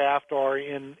on a craft or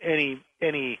in any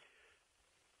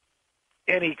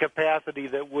capacity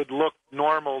that would look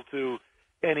normal to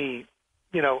any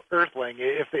Earthling.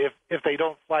 If they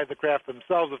don't fly the craft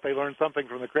themselves, if they learn something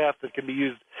from the craft that can be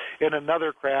used in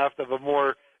another craft of a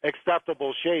more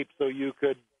acceptable shape, so you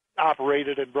could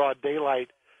operated in broad daylight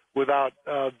without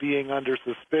being under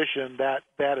suspicion, that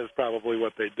is probably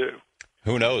what they do.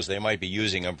 Who knows? They might be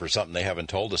using them for something they haven't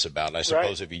told us about. I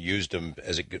suppose if you used them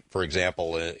for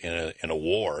example, in a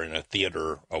war, in a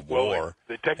theater of war.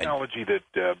 The technology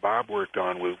that Bob worked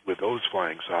on with those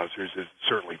flying saucers is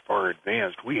certainly far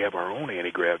advanced. We have our own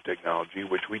anti-grav technology,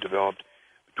 which we developed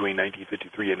between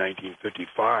 1953 and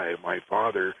 1955. My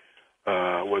father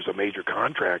was a major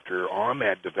contractor on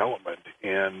that development,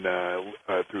 and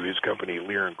through his company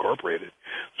Lear Incorporated.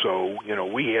 So,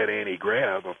 we had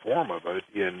anti-grav, a form of it,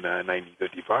 in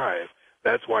 1955.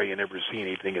 That's why you never see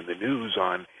anything in the news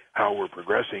on how we're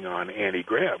progressing on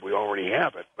anti-grav. We already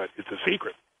have it, but it's a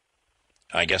secret.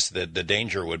 I guess the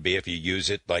danger would be if you use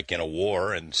it like in a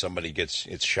war and somebody gets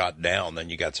shot down, then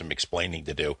you got some explaining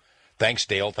to do. Thanks,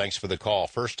 Dale. Thanks for the call.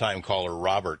 First-time caller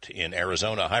Robert in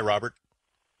Arizona. Hi, Robert.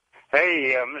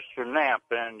 Hey, Mr. Knapp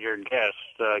and your guest,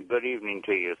 good evening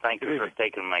to you. Thank you for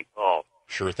taking my call.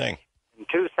 Sure thing. In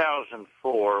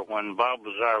 2004, when Bob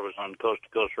Lazar was on Coast to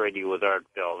Coast Radio with Art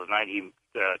Bell, the night he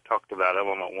talked about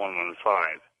Element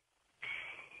 115,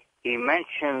 he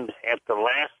mentioned at the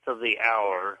last of the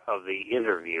hour of the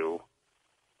interview,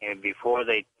 and before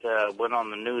they went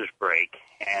on the news break,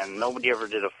 and nobody ever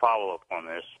did a follow-up on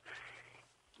this,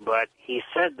 but he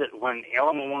said that when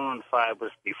Element 115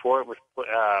 was, before it was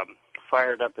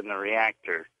fired up in the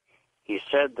reactor, he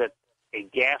said that a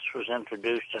gas was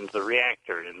introduced into the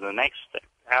reactor. In the next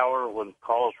hour when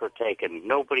calls were taken,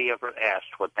 nobody ever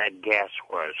asked what that gas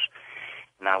was.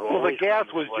 Now, the gas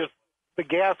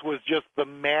was just the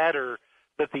matter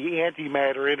that the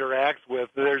antimatter interacts with.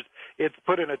 It's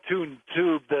put in a tuned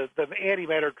tube. The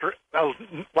antimatter,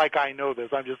 like I know this,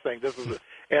 I'm just saying this is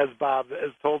as Bob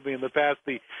has told me in the past.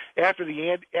 After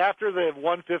the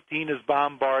 115 is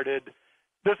bombarded,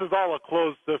 this is all a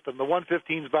closed system. The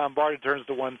 115 is bombarded, turns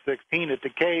to 116. It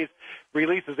decays,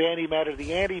 releases antimatter.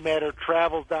 The antimatter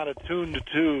travels down a tuned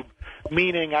tube,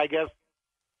 meaning, I guess,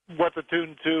 what's a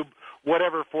tuned tube?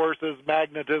 Whatever forces,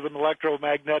 magnetism,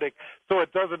 electromagnetic, so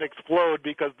it doesn't explode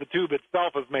because the tube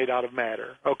itself is made out of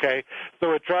matter, okay?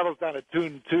 So it travels down a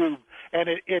tuned tube, and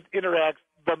it interacts,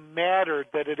 the matter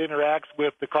that it interacts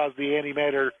with to cause the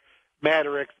antimatter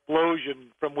matter explosion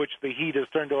from which the heat is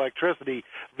turned to electricity,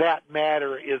 that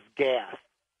matter is gas.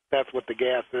 That's what the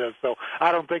gas is. So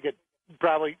I don't think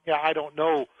I don't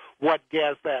know what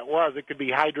gas that was. It could be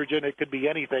hydrogen, it could be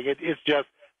anything. It's just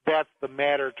that's the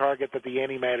matter target that the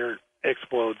antimatter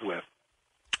explodes with.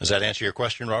 Does that answer your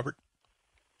question, Robert?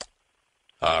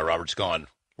 Robert's gone.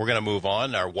 We're going to move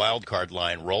on. Our wild card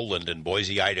line, Roland in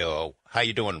Boise, Idaho. How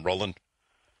you doing, Roland?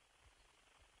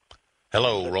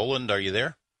 Hello, Roland. Are you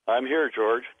there? I'm here,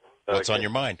 George. What's on your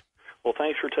mind? Well,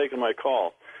 thanks for taking my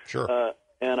call. Sure.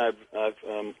 And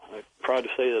I'm proud to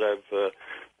say that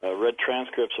I've read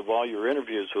transcripts of all your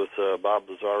interviews with Bob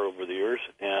Lazar over the years,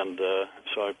 and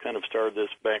so I've kind of started this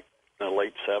back in the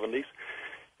late 70s.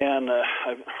 And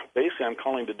basically, I'm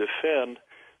calling to defend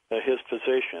his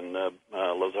position,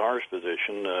 Lazar's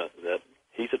position, that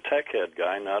he's a tech head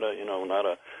guy, not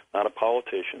a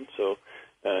politician. So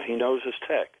he knows his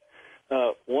tech.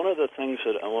 One of the things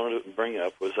that I wanted to bring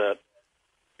up was that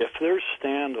if there's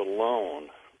standalone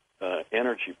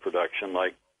energy production,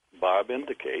 like Bob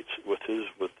indicates with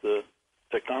the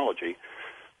technology,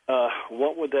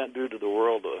 what would that do to the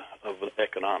world of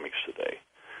economics today?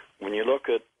 When you look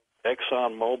at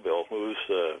ExxonMobil, who's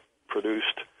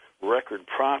produced record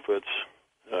profits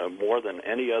more than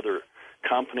any other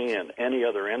company and any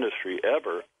other industry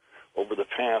ever over the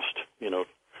past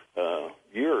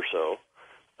year or so,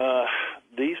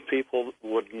 these people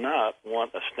would not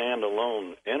want a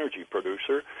standalone energy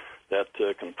producer that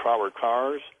can power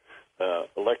cars,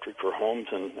 electric for homes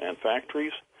and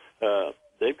factories.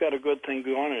 They've got a good thing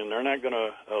going, and they're not going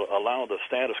to allow the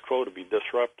status quo to be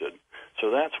disrupted. So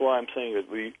that's why I'm saying that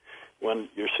when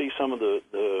you see some of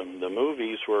the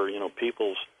movies where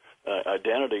people's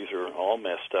identities are all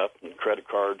messed up and credit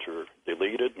cards are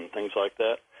deleted and things like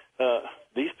that,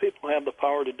 these people have the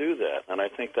power to do that, and I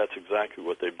think that's exactly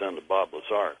what they've done to Bob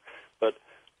Lazar. But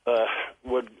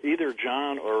would either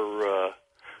John or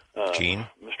Gene?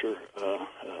 Mr.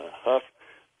 Huff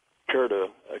care to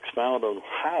expound on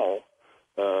how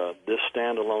this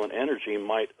standalone energy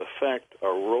might affect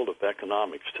our world of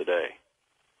economics today?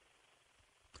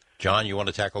 John, you want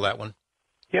to tackle that one?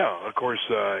 Yeah, of course,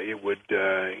 it would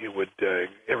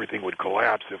everything would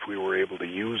collapse if we were able to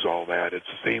use all that. It's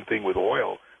the same thing with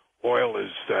oil. Oil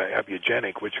is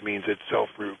abiogenetic, which means it's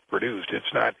self-produced.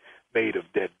 It's not made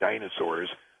of dead dinosaurs.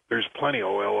 There's plenty of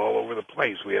oil all over the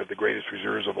place. We have the greatest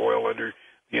reserves of oil under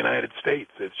the United States.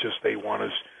 It's just they want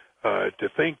us To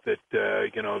think that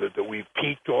that we've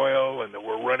peaked oil and that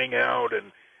we're running out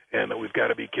and that we've got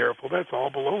to be careful, that's all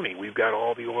baloney. We've got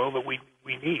all the oil that we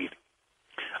need.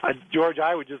 George,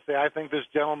 I would just say I think this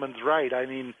gentleman's right. I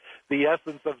mean, the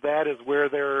essence of that is where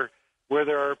there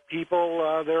are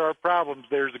people, there are problems.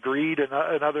 There's greed and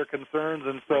other concerns,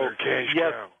 and so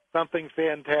yes, something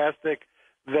fantastic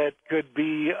that could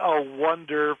be a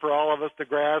wonder for all of us to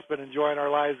grasp and enjoy in our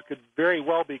lives could very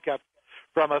well be kept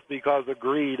from us because of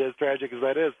greed, as tragic as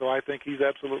that is. So I think he's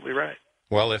absolutely right.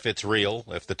 Well, if it's real,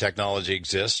 if the technology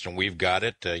exists and we've got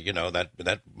it,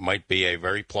 that might be a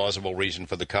very plausible reason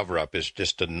for the cover-up, is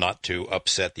just not to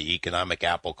upset the economic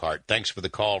apple cart. Thanks for the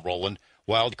call, Roland.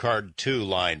 Wildcard 2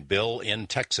 line, Bill in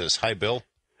Texas. Hi, Bill.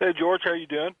 Hey, George. How you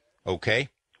doing? Okay.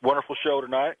 Wonderful show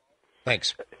tonight.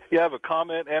 Thanks. Yeah, I have a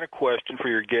comment and a question for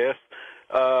your guest.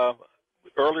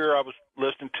 Earlier I was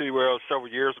listening to, several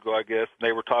years ago, I guess, and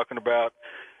they were talking about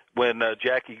when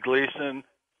Jackie Gleason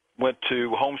went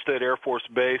to Homestead Air Force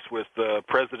Base with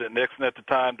President Nixon at the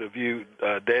time to view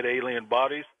dead alien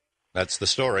bodies. That's the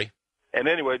story. And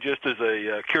anyway, just as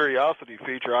a curiosity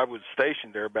feature, I was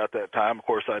stationed there about that time. Of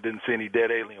course, I didn't see any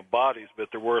dead alien bodies, but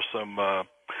there were some.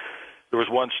 There was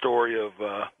one story of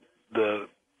the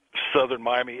southern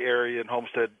Miami area and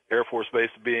Homestead Air Force Base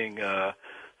being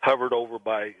hovered over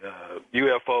by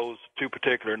UFOs 2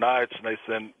 particular nights, and they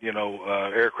sent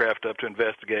aircraft up to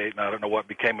investigate. And I don't know what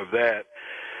became of that.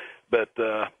 But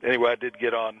anyway, I did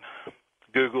get on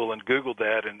Google and Googled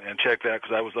that and checked that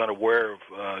because I was unaware of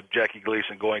Jackie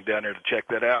Gleason going down there to check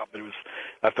that out. But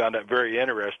I found that very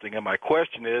interesting. And my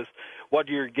question is, what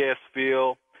do your guests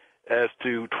feel as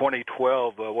to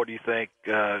 2012? What do you think?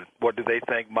 What do they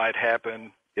think might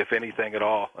happen, if anything at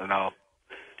all? And I'll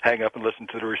hang up and listen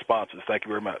to the responses. Thank you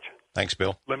very much. Thanks,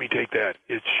 Bill. Let me take that.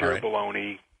 It's sheer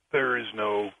baloney. There is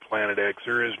no Planet X.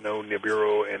 There is no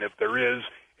Nibiru. And if there is,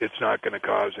 it's not going to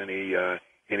cause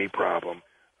any problem.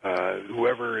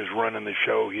 Whoever is running the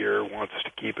show here wants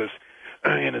to keep us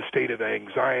in a state of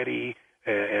anxiety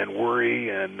and worry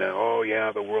and,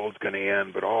 the world's going to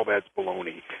end, but all that's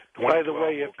baloney. By the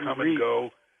way, if will come and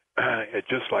go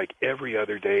just like every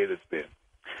other day that's been.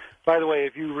 By the way,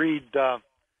 if you read,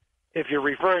 if you're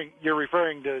referring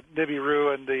to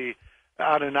Nibiru and the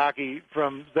Anunnaki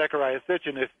from Zecharia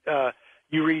Sitchin, if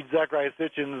you read Zecharia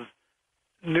Sitchin's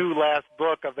new last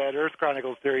book of that Earth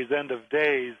Chronicles series, End of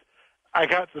Days, I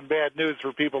got some bad news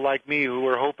for people like me who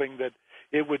were hoping that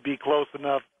it would be close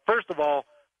enough. First of all,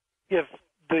 if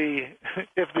the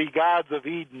gods of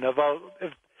Eden,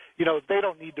 they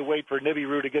don't need to wait for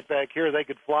Nibiru to get back here. They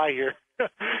could fly here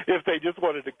if they just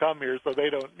wanted to come here. So they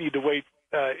don't need to wait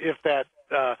if that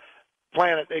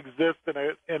planet exists in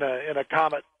a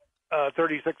comet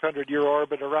 3,600-year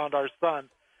orbit around our sun.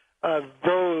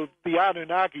 Though the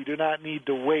Anunnaki do not need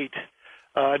to wait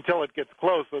until it gets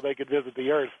close so they could visit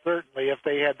the Earth. Certainly, if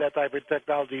they had that type of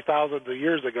technology thousands of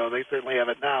years ago, they certainly have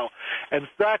it now. And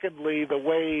secondly, the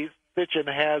way Sitchin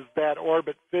has that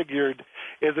orbit figured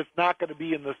is it's not going to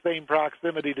be in the same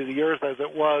proximity to the Earth as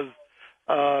it was,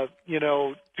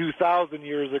 2,000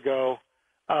 years ago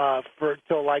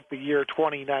till like the year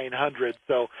 2900.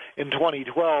 So in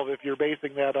 2012, if you're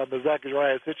basing that on the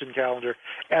Zecharia Sitchin calendar,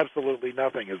 absolutely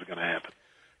nothing is going to happen.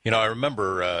 I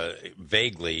remember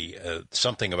vaguely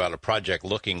something about a Project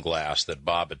Looking Glass that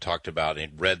Bob had talked about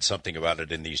and read something about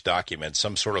it in these documents,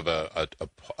 some sort of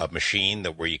a machine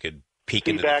where you could peek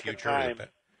into the future.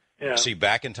 See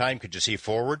back in time? Could you see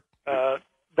forward?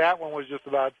 That one was just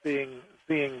about seeing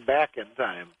back in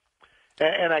time.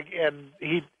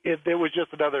 It was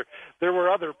just another. There were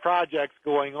other projects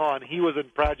going on. He was in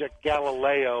Project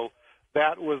Galileo.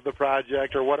 That was the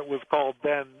project, or what it was called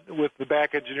then, with the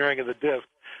back engineering of the disk.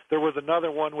 There was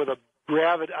another one with a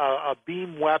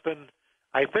beam weapon,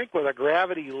 I think with a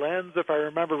gravity lens, if I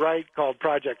remember right, called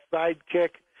Project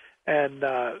Sidekick. And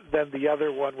then the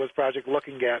other one was Project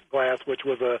Looking Glass, which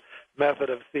was a method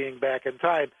of seeing back in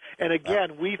time. And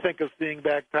again, we think of seeing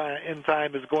back in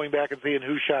time as going back and seeing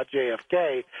who shot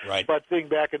JFK. Right. But seeing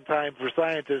back in time for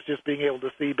scientists, just being able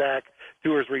to see back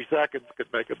 2 or 3 seconds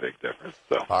could make a big difference.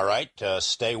 So. All right,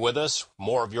 stay with us.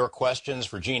 More of your questions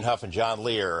for Gene Huff and John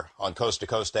Lear on Coast to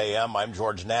Coast AM. I'm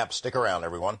George Knapp. Stick around,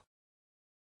 everyone.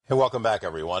 Hey, welcome back,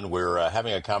 everyone. We're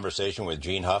having a conversation with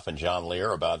Gene Huff and John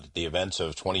Lear about the events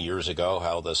of 20 years ago,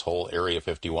 how this whole Area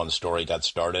 51 story got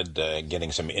started,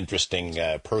 getting some interesting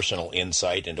personal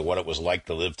insight into what it was like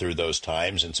to live through those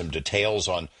times and some details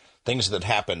on things that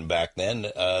happened back then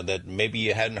that maybe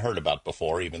you hadn't heard about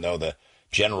before, even though the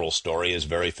general story is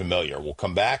very familiar. We'll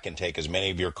come back and take as many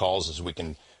of your calls as we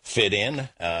can fit in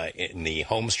the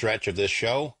home stretch of this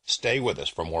show. Stay with us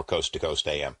for more Coast to Coast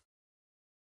AM.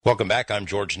 Welcome back. I'm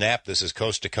George Knapp. This is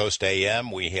Coast to Coast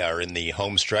AM. We are in the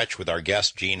home stretch with our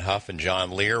guests, Gene Huff and John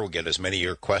Lear. We'll get as many of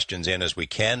your questions in as we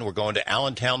can. We're going to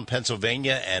Allentown,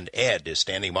 Pennsylvania, and Ed is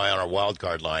standing by on our wild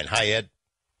card line. Hi, Ed.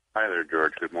 Hi there,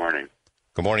 George. Good morning.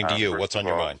 Good morning to you. What's on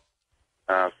your mind?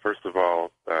 First of all,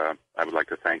 I would like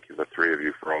to thank you, the three of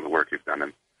you, for all the work you've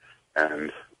done.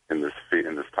 And in this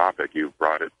topic, you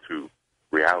brought it to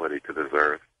reality, to this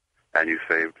earth, and you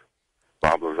saved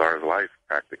Bob Lazar's life,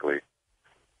 practically.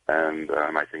 And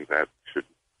I think that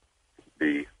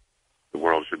the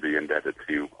world should be indebted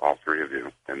to you, all three of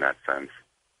you, in that sense.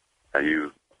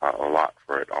 You a lot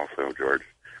for it also, George.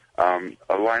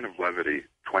 A line of levity,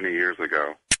 20 years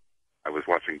ago, I was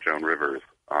watching Joan Rivers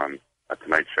on a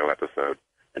Tonight Show episode,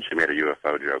 and she made a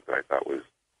UFO joke that I thought was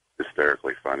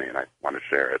hysterically funny, and I want to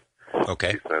share it.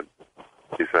 Okay.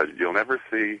 She said, "You'll never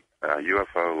see a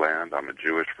UFO land on the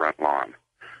Jewish front lawn."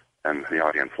 And the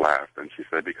audience laughed, and she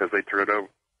said, because they turn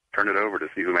it over to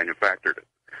see who manufactured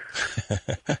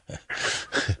it.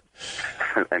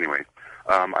 Anyway,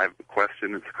 I have a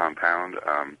question. It's a compound.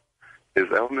 Is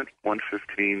element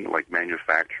 115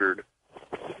 manufactured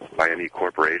by any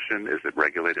corporation? Is it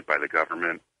regulated by the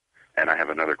government? And I have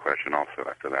another question also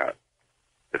after that,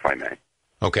 if I may.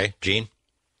 Okay, Gene?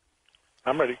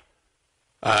 I'm ready.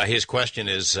 His question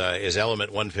is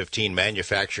element 115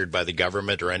 manufactured by the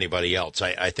government or anybody else?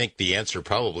 I think the answer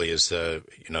probably is,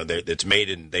 it's made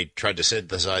and they tried to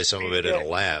synthesize some of it in a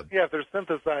lab. Yeah, if they're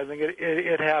synthesizing it,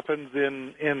 it happens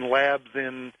in labs,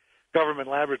 in government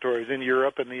laboratories in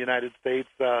Europe and the United States.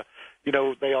 They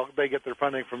get their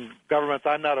funding from governments.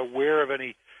 I'm not aware of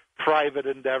any private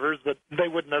endeavors, but they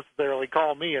wouldn't necessarily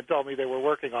call me and tell me they were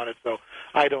working on it. So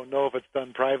I don't know if it's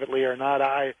done privately or not.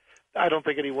 I don't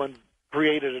think anyone's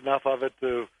created enough of it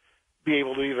to be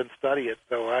able to even study it.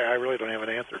 So I really don't have an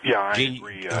answer. Yeah, I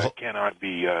agree. It cannot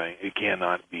be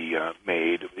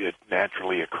made. It's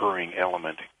naturally occurring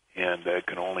element, and it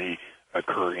can only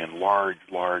occur in large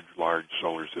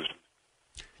solar systems.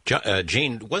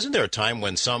 Gene, wasn't there a time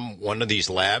when one of these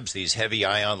labs, these heavy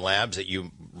ion labs that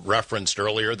you referenced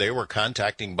earlier, they were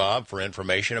contacting Bob for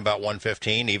information about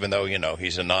 115, even though,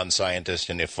 he's a non-scientist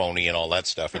and a phony and all that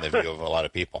stuff in the view of a lot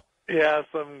of people? Yeah,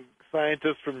 some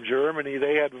scientists from Germany,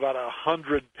 they had about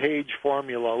 100-page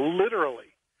formula,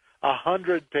 literally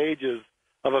 100 pages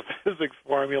of a physics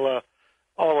formula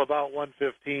all about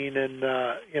 115, and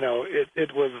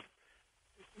it was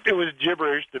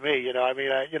gibberish to me. I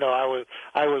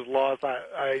was lost.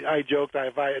 I joked.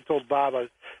 I told Bob if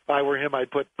I were him, I'd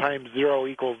put times 0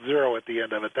 equals 0 at the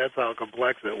end of it. That's how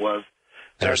complex it was.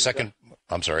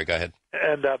 I'm sorry. Go ahead.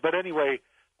 And but anyway,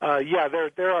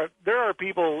 there are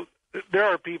people. There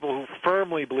are people who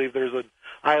firmly believe there's an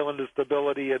island of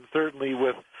stability, and certainly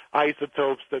with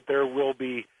isotopes that there will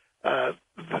be that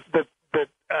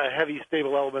heavy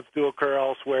stable elements do occur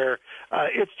elsewhere.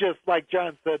 It's just like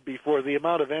John said before, the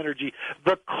amount of energy,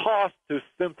 the cost to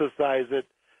synthesize it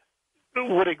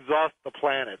would exhaust the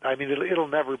planet. I mean, it'll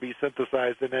never be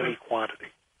synthesized in any quantity.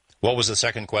 What was the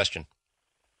second question?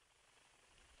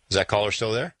 Is that caller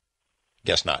still there?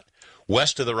 Guess not.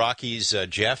 West of the Rockies,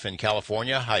 Jeff in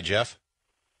California. Hi, Jeff.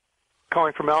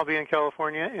 Calling from Albion,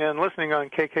 California, and listening on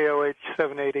KKOH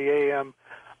 780 AM,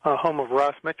 home of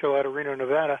Ross Mitchell out of Reno,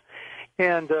 Nevada.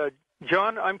 And,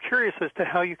 John, I'm curious as to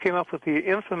how you came up with the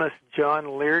infamous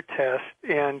John Lear test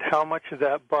and how much of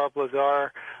that Bob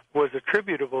Lazar was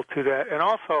attributable to that. And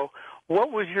also,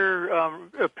 what was your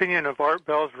opinion of Art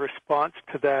Bell's response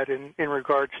to that in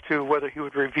regards to whether he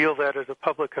would reveal that as a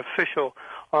public official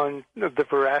on the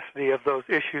veracity of those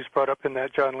issues brought up in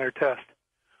that John Lear test?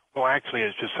 Well, actually,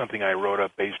 it's just something I wrote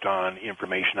up based on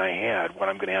information I had. What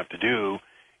I'm going to have to do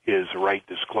is write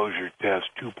Disclosure Test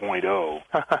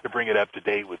 2.0 to bring it up to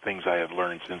date with things I have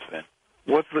learned since then.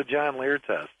 What's the John Lear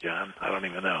test, John? I don't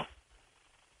even know.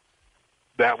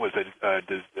 That was a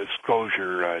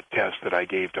disclosure test that I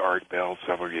gave to Art Bell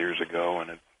several years ago, and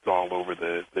it's all over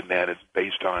the net. It's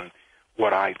based on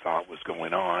what I thought was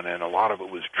going on, and a lot of it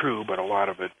was true, but a lot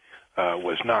of it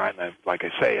was not. And like I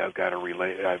say, I've got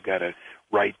to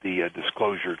write the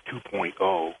Disclosure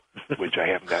 2.0, which I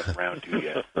haven't gotten around to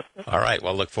yet. All right.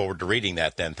 Well, look forward to reading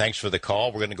that then. Thanks for the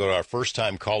call. We're going to go to our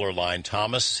first-time caller line,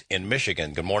 Thomas in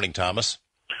Michigan. Good morning, Thomas.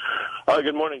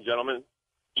 Good morning, gentlemen.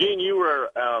 Gene, you were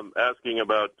asking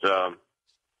about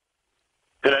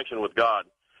connection with God.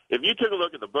 If you took a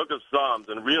look at the book of Psalms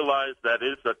and realized that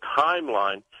it's a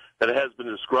timeline that has been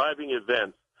describing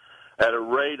events at a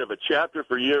rate of a chapter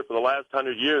per year for the last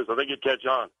 100 years, I think you'd catch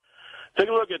on. Take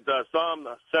a look at Psalm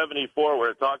 74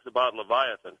 where it talks about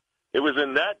Leviathan. It was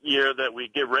in that year that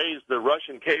we raised the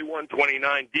Russian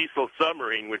K-129 diesel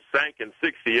submarine, which sank in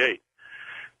 1968.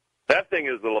 That thing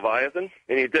is the Leviathan.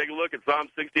 And you take a look at Psalm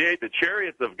 68, the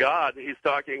chariots of God. He's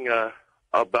talking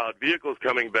about vehicles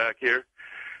coming back here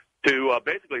to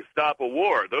basically stop a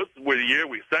war. Those were the year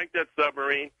we sank that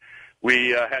submarine. We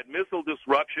had missile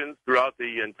disruptions throughout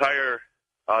the entire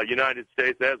United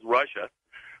States as Russia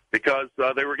because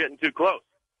they were getting too close.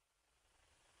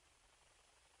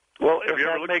 Well, if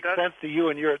that makes sense to you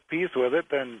and you're at peace with it,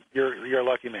 then you're a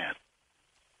lucky man.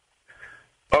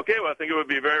 Okay, well, I think it would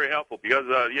be very helpful because,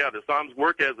 the Psalms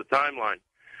work as a timeline.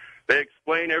 They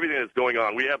explain everything that's going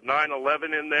on. We have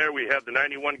 9/11 in there. We have the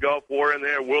 91 Gulf War in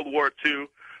there, World War II,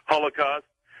 Holocaust,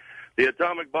 the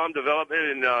atomic bomb development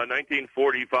in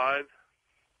 1945.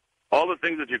 All the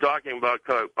things that you're talking about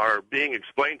are being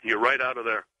explained to you right out of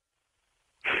there.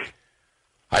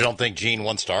 I don't think Gene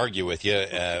wants to argue with you.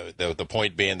 The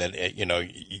point being that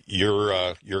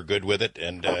you're good with it,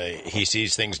 and he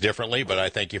sees things differently. But I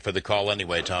thank you for the call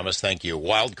anyway, Thomas. Thank you.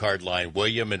 Wild card line,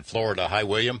 William in Florida. Hi,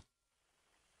 William.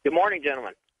 Good morning,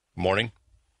 gentlemen. Morning.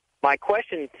 My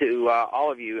question to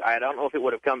all of you, I don't know if it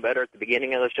would have come better at the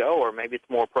beginning of the show, or maybe it's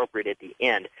more appropriate at the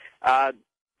end.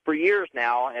 For years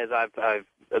now, as I've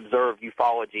observed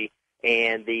ufology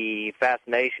and the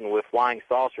fascination with flying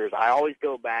saucers, I always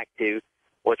go back to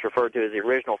what's referred to as the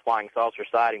original flying saucer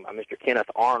sighting by Mr. Kenneth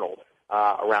Arnold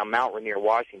around Mount Rainier,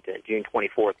 Washington, June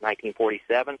 24th,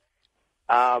 1947.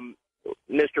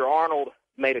 Mr. Arnold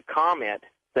made a comment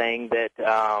saying that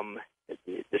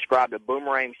it described a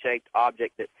boomerang-shaped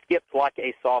object that skipped like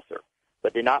a saucer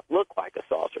but did not look like a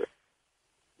saucer.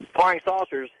 Flying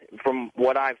saucers, from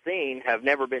what I've seen, have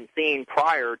never been seen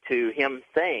prior to him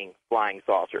saying flying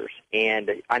saucers.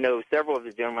 And I know several of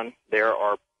the gentlemen there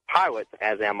are pilots,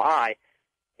 as am I,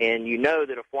 and you know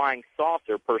that a flying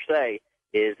saucer, per se,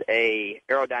 is a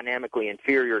aerodynamically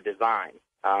inferior design.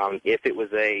 If it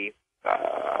was a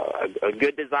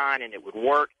good design and it would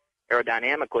work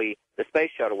aerodynamically, the space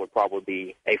shuttle would probably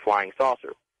be a flying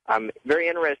saucer. I'm very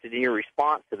interested in your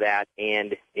response to that,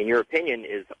 and in your opinion,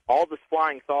 is all this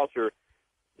flying saucer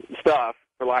stuff,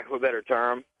 for lack of a better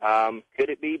term, could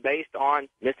it be based on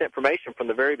misinformation from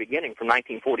the very beginning, from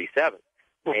 1947?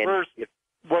 Well, first,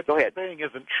 what you're saying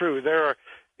isn't true. There are,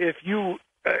 if you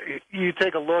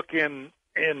take a look in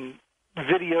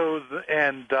videos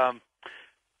and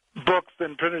books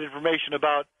and printed information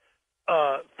about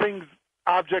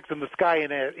objects in the sky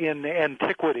in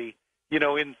antiquity,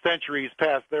 in centuries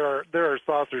past, there are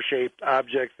saucer-shaped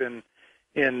objects in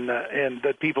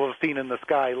that people have seen in the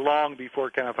sky long before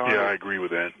Kenneth Arnold. Yeah, I agree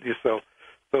with that. So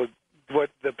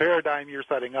what the paradigm you're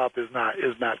setting up is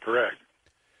not correct.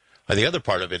 The other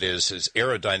part of it is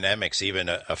aerodynamics even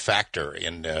a factor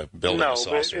in building a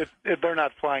saucer? No, they're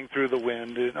not flying through the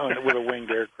wind with a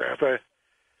winged aircraft.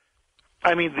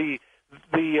 I mean,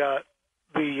 the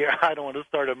I don't want to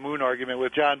start a moon argument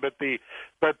with John, but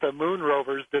the moon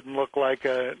rovers didn't look like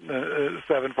a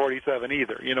 747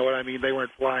 either. You know what I mean? They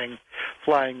weren't flying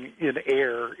in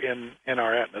air in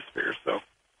our atmosphere. So.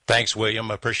 Thanks,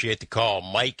 William. Appreciate the call.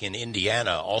 Mike in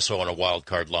Indiana, also on a wild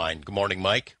card line. Good morning,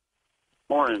 Mike.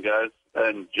 Morning, guys.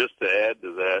 And just to add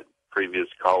to that previous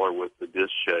caller with the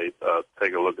disc shape,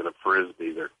 take a look at a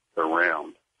Frisbee. They're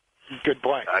round. Good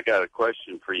point. I got a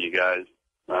question for you guys.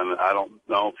 I don't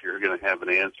know if you're going to have an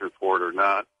answer for it or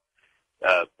not,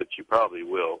 but you probably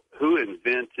will. Who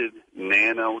invented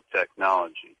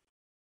nanotechnology?